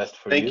 All the best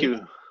for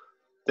you.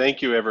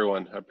 Thank you,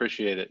 everyone. I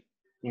appreciate it.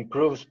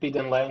 Improve speed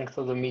and length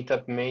of the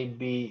meetup.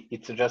 Maybe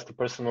it's just a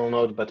personal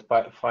note, but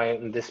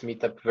find this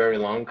meetup very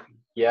long.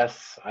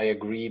 Yes, I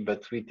agree,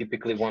 but we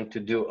typically want to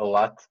do a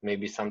lot,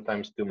 maybe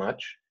sometimes too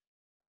much.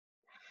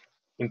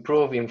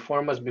 Improve,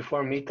 inform us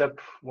before meetup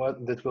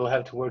that we'll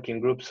have to work in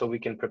groups so we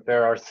can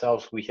prepare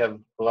ourselves. We have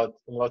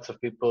lots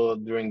of people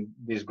during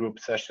these group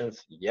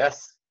sessions.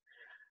 Yes.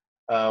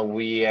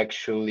 We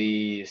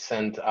actually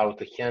sent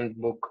out a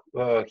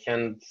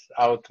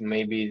handout.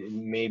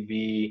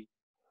 Maybe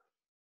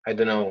I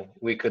don't know.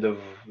 We could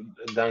have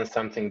done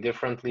something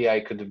differently. I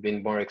could have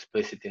been more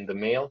explicit in the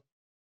mail.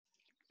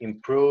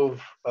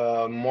 Improve,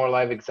 more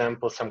live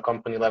examples. Some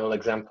company level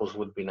examples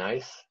would be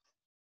nice.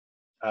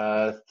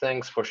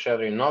 Thanks for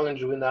sharing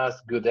knowledge with us.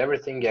 Good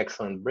everything.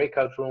 Excellent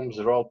breakout rooms.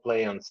 Role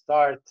play on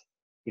start.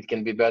 It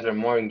can be better,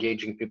 more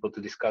engaging people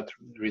to discuss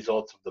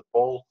results of the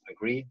poll.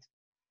 Agreed.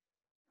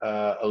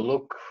 A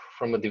look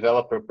from a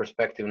developer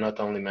perspective, not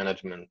only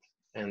management.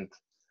 And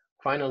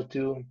final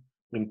two,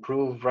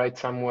 improve, write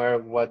somewhere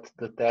what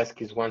the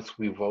task is once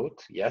we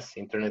vote. Yes,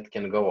 internet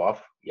can go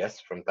off. Yes,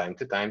 from time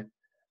to time.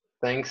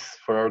 Thanks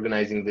for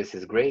organizing this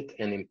is great.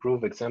 And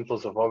improve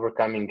examples of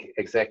overcoming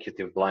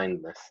executive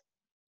blindness.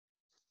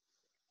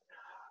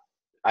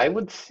 I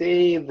would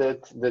say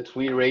that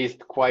we raised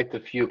quite a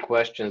few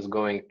questions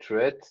going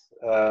through it.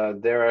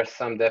 There are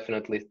some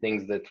definitely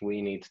things that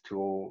we need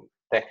to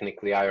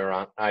technically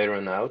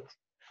iron out.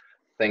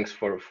 Thanks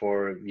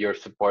for your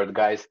support,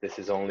 guys. This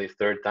is only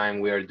third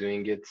time we are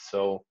doing it,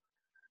 so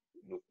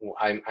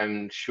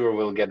I'm sure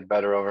we'll get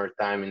better over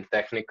time in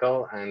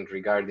technical. And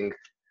regarding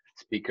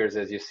speakers,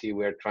 as you see,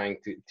 we're trying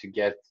to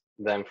get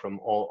them from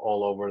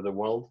all over the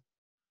world,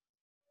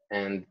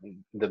 and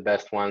the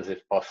best ones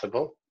if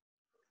possible.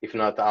 If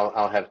not,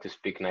 I'll have to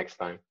speak next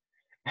time.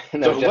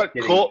 No, so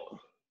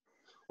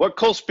what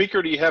cool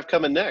speaker do you have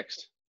coming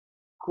next?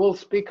 Cool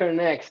speaker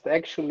next.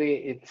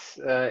 Actually,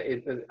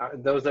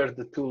 those are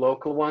the two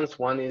local ones.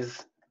 One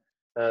is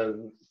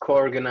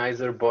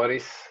co-organizer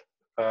Boris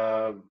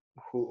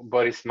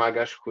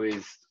Magash,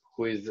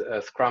 who is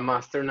a Scrum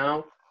Master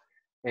now,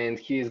 and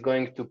he is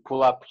going to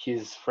pull up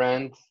his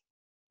friend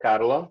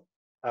Carlo.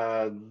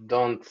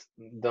 Don't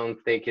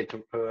take it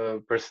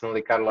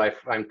personally, Carlo.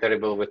 I'm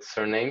terrible with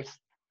surnames.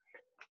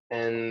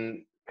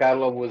 And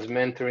Carlo was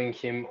mentoring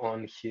him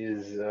on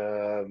his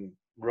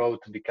road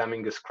to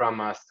becoming a Scrum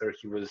Master.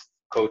 He was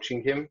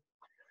coaching him.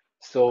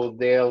 So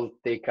they'll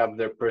take up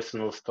their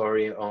personal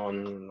story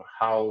on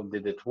how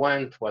did it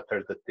went, what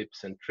are the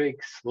tips and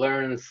tricks,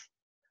 learns.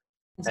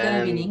 It's going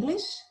to be in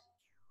English?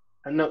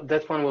 No,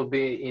 that one will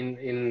be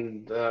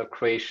in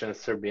Croatian,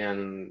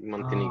 Serbian,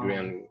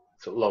 Montenegrin,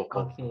 so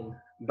local. Okay.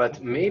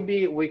 But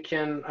maybe we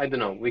can, I don't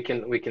know, we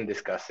can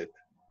discuss it.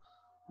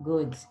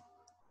 Good.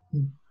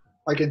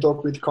 I can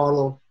talk with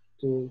Carlo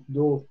to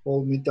do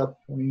whole meetup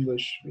in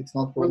English. It's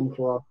not problem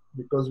for us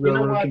because we You are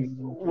know what? working.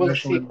 We'll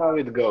see how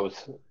it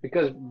goes.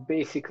 Because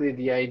basically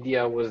the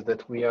idea was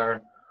that we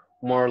are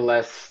more or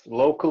less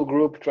local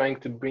group trying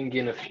to bring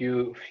in a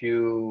few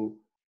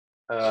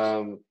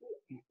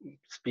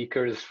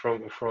speakers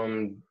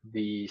from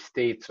the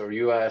States or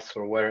US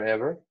or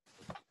wherever.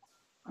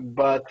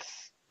 But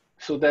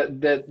so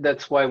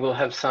that's why we'll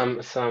have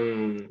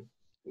some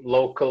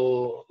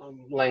local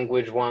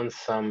language ones,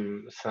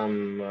 some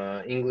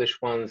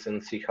English ones,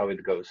 and see how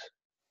it goes.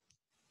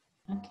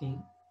 Okay.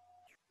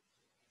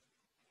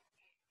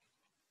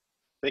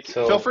 Thank you.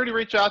 So- Feel free to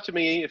reach out to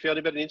me if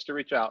anybody needs to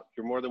reach out.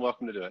 You're more than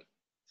welcome to do it.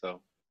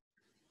 So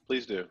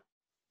please do.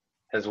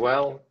 As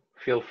well,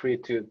 feel free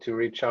to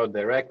reach out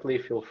directly.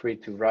 Feel free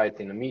to write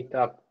in a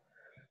meetup,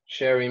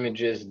 share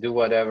images, do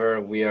whatever.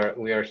 We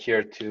are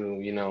here to,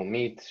 you know,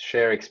 meet,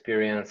 share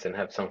experience, and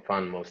have some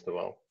fun most of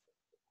all.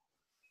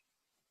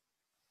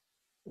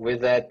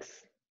 With that,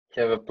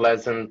 have a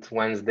pleasant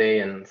Wednesday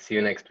and see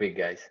you next week,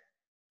 guys.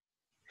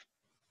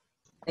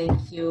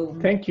 Thank you.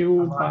 Thank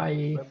you.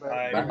 Bye.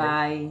 Bye-bye.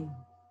 Bye-bye.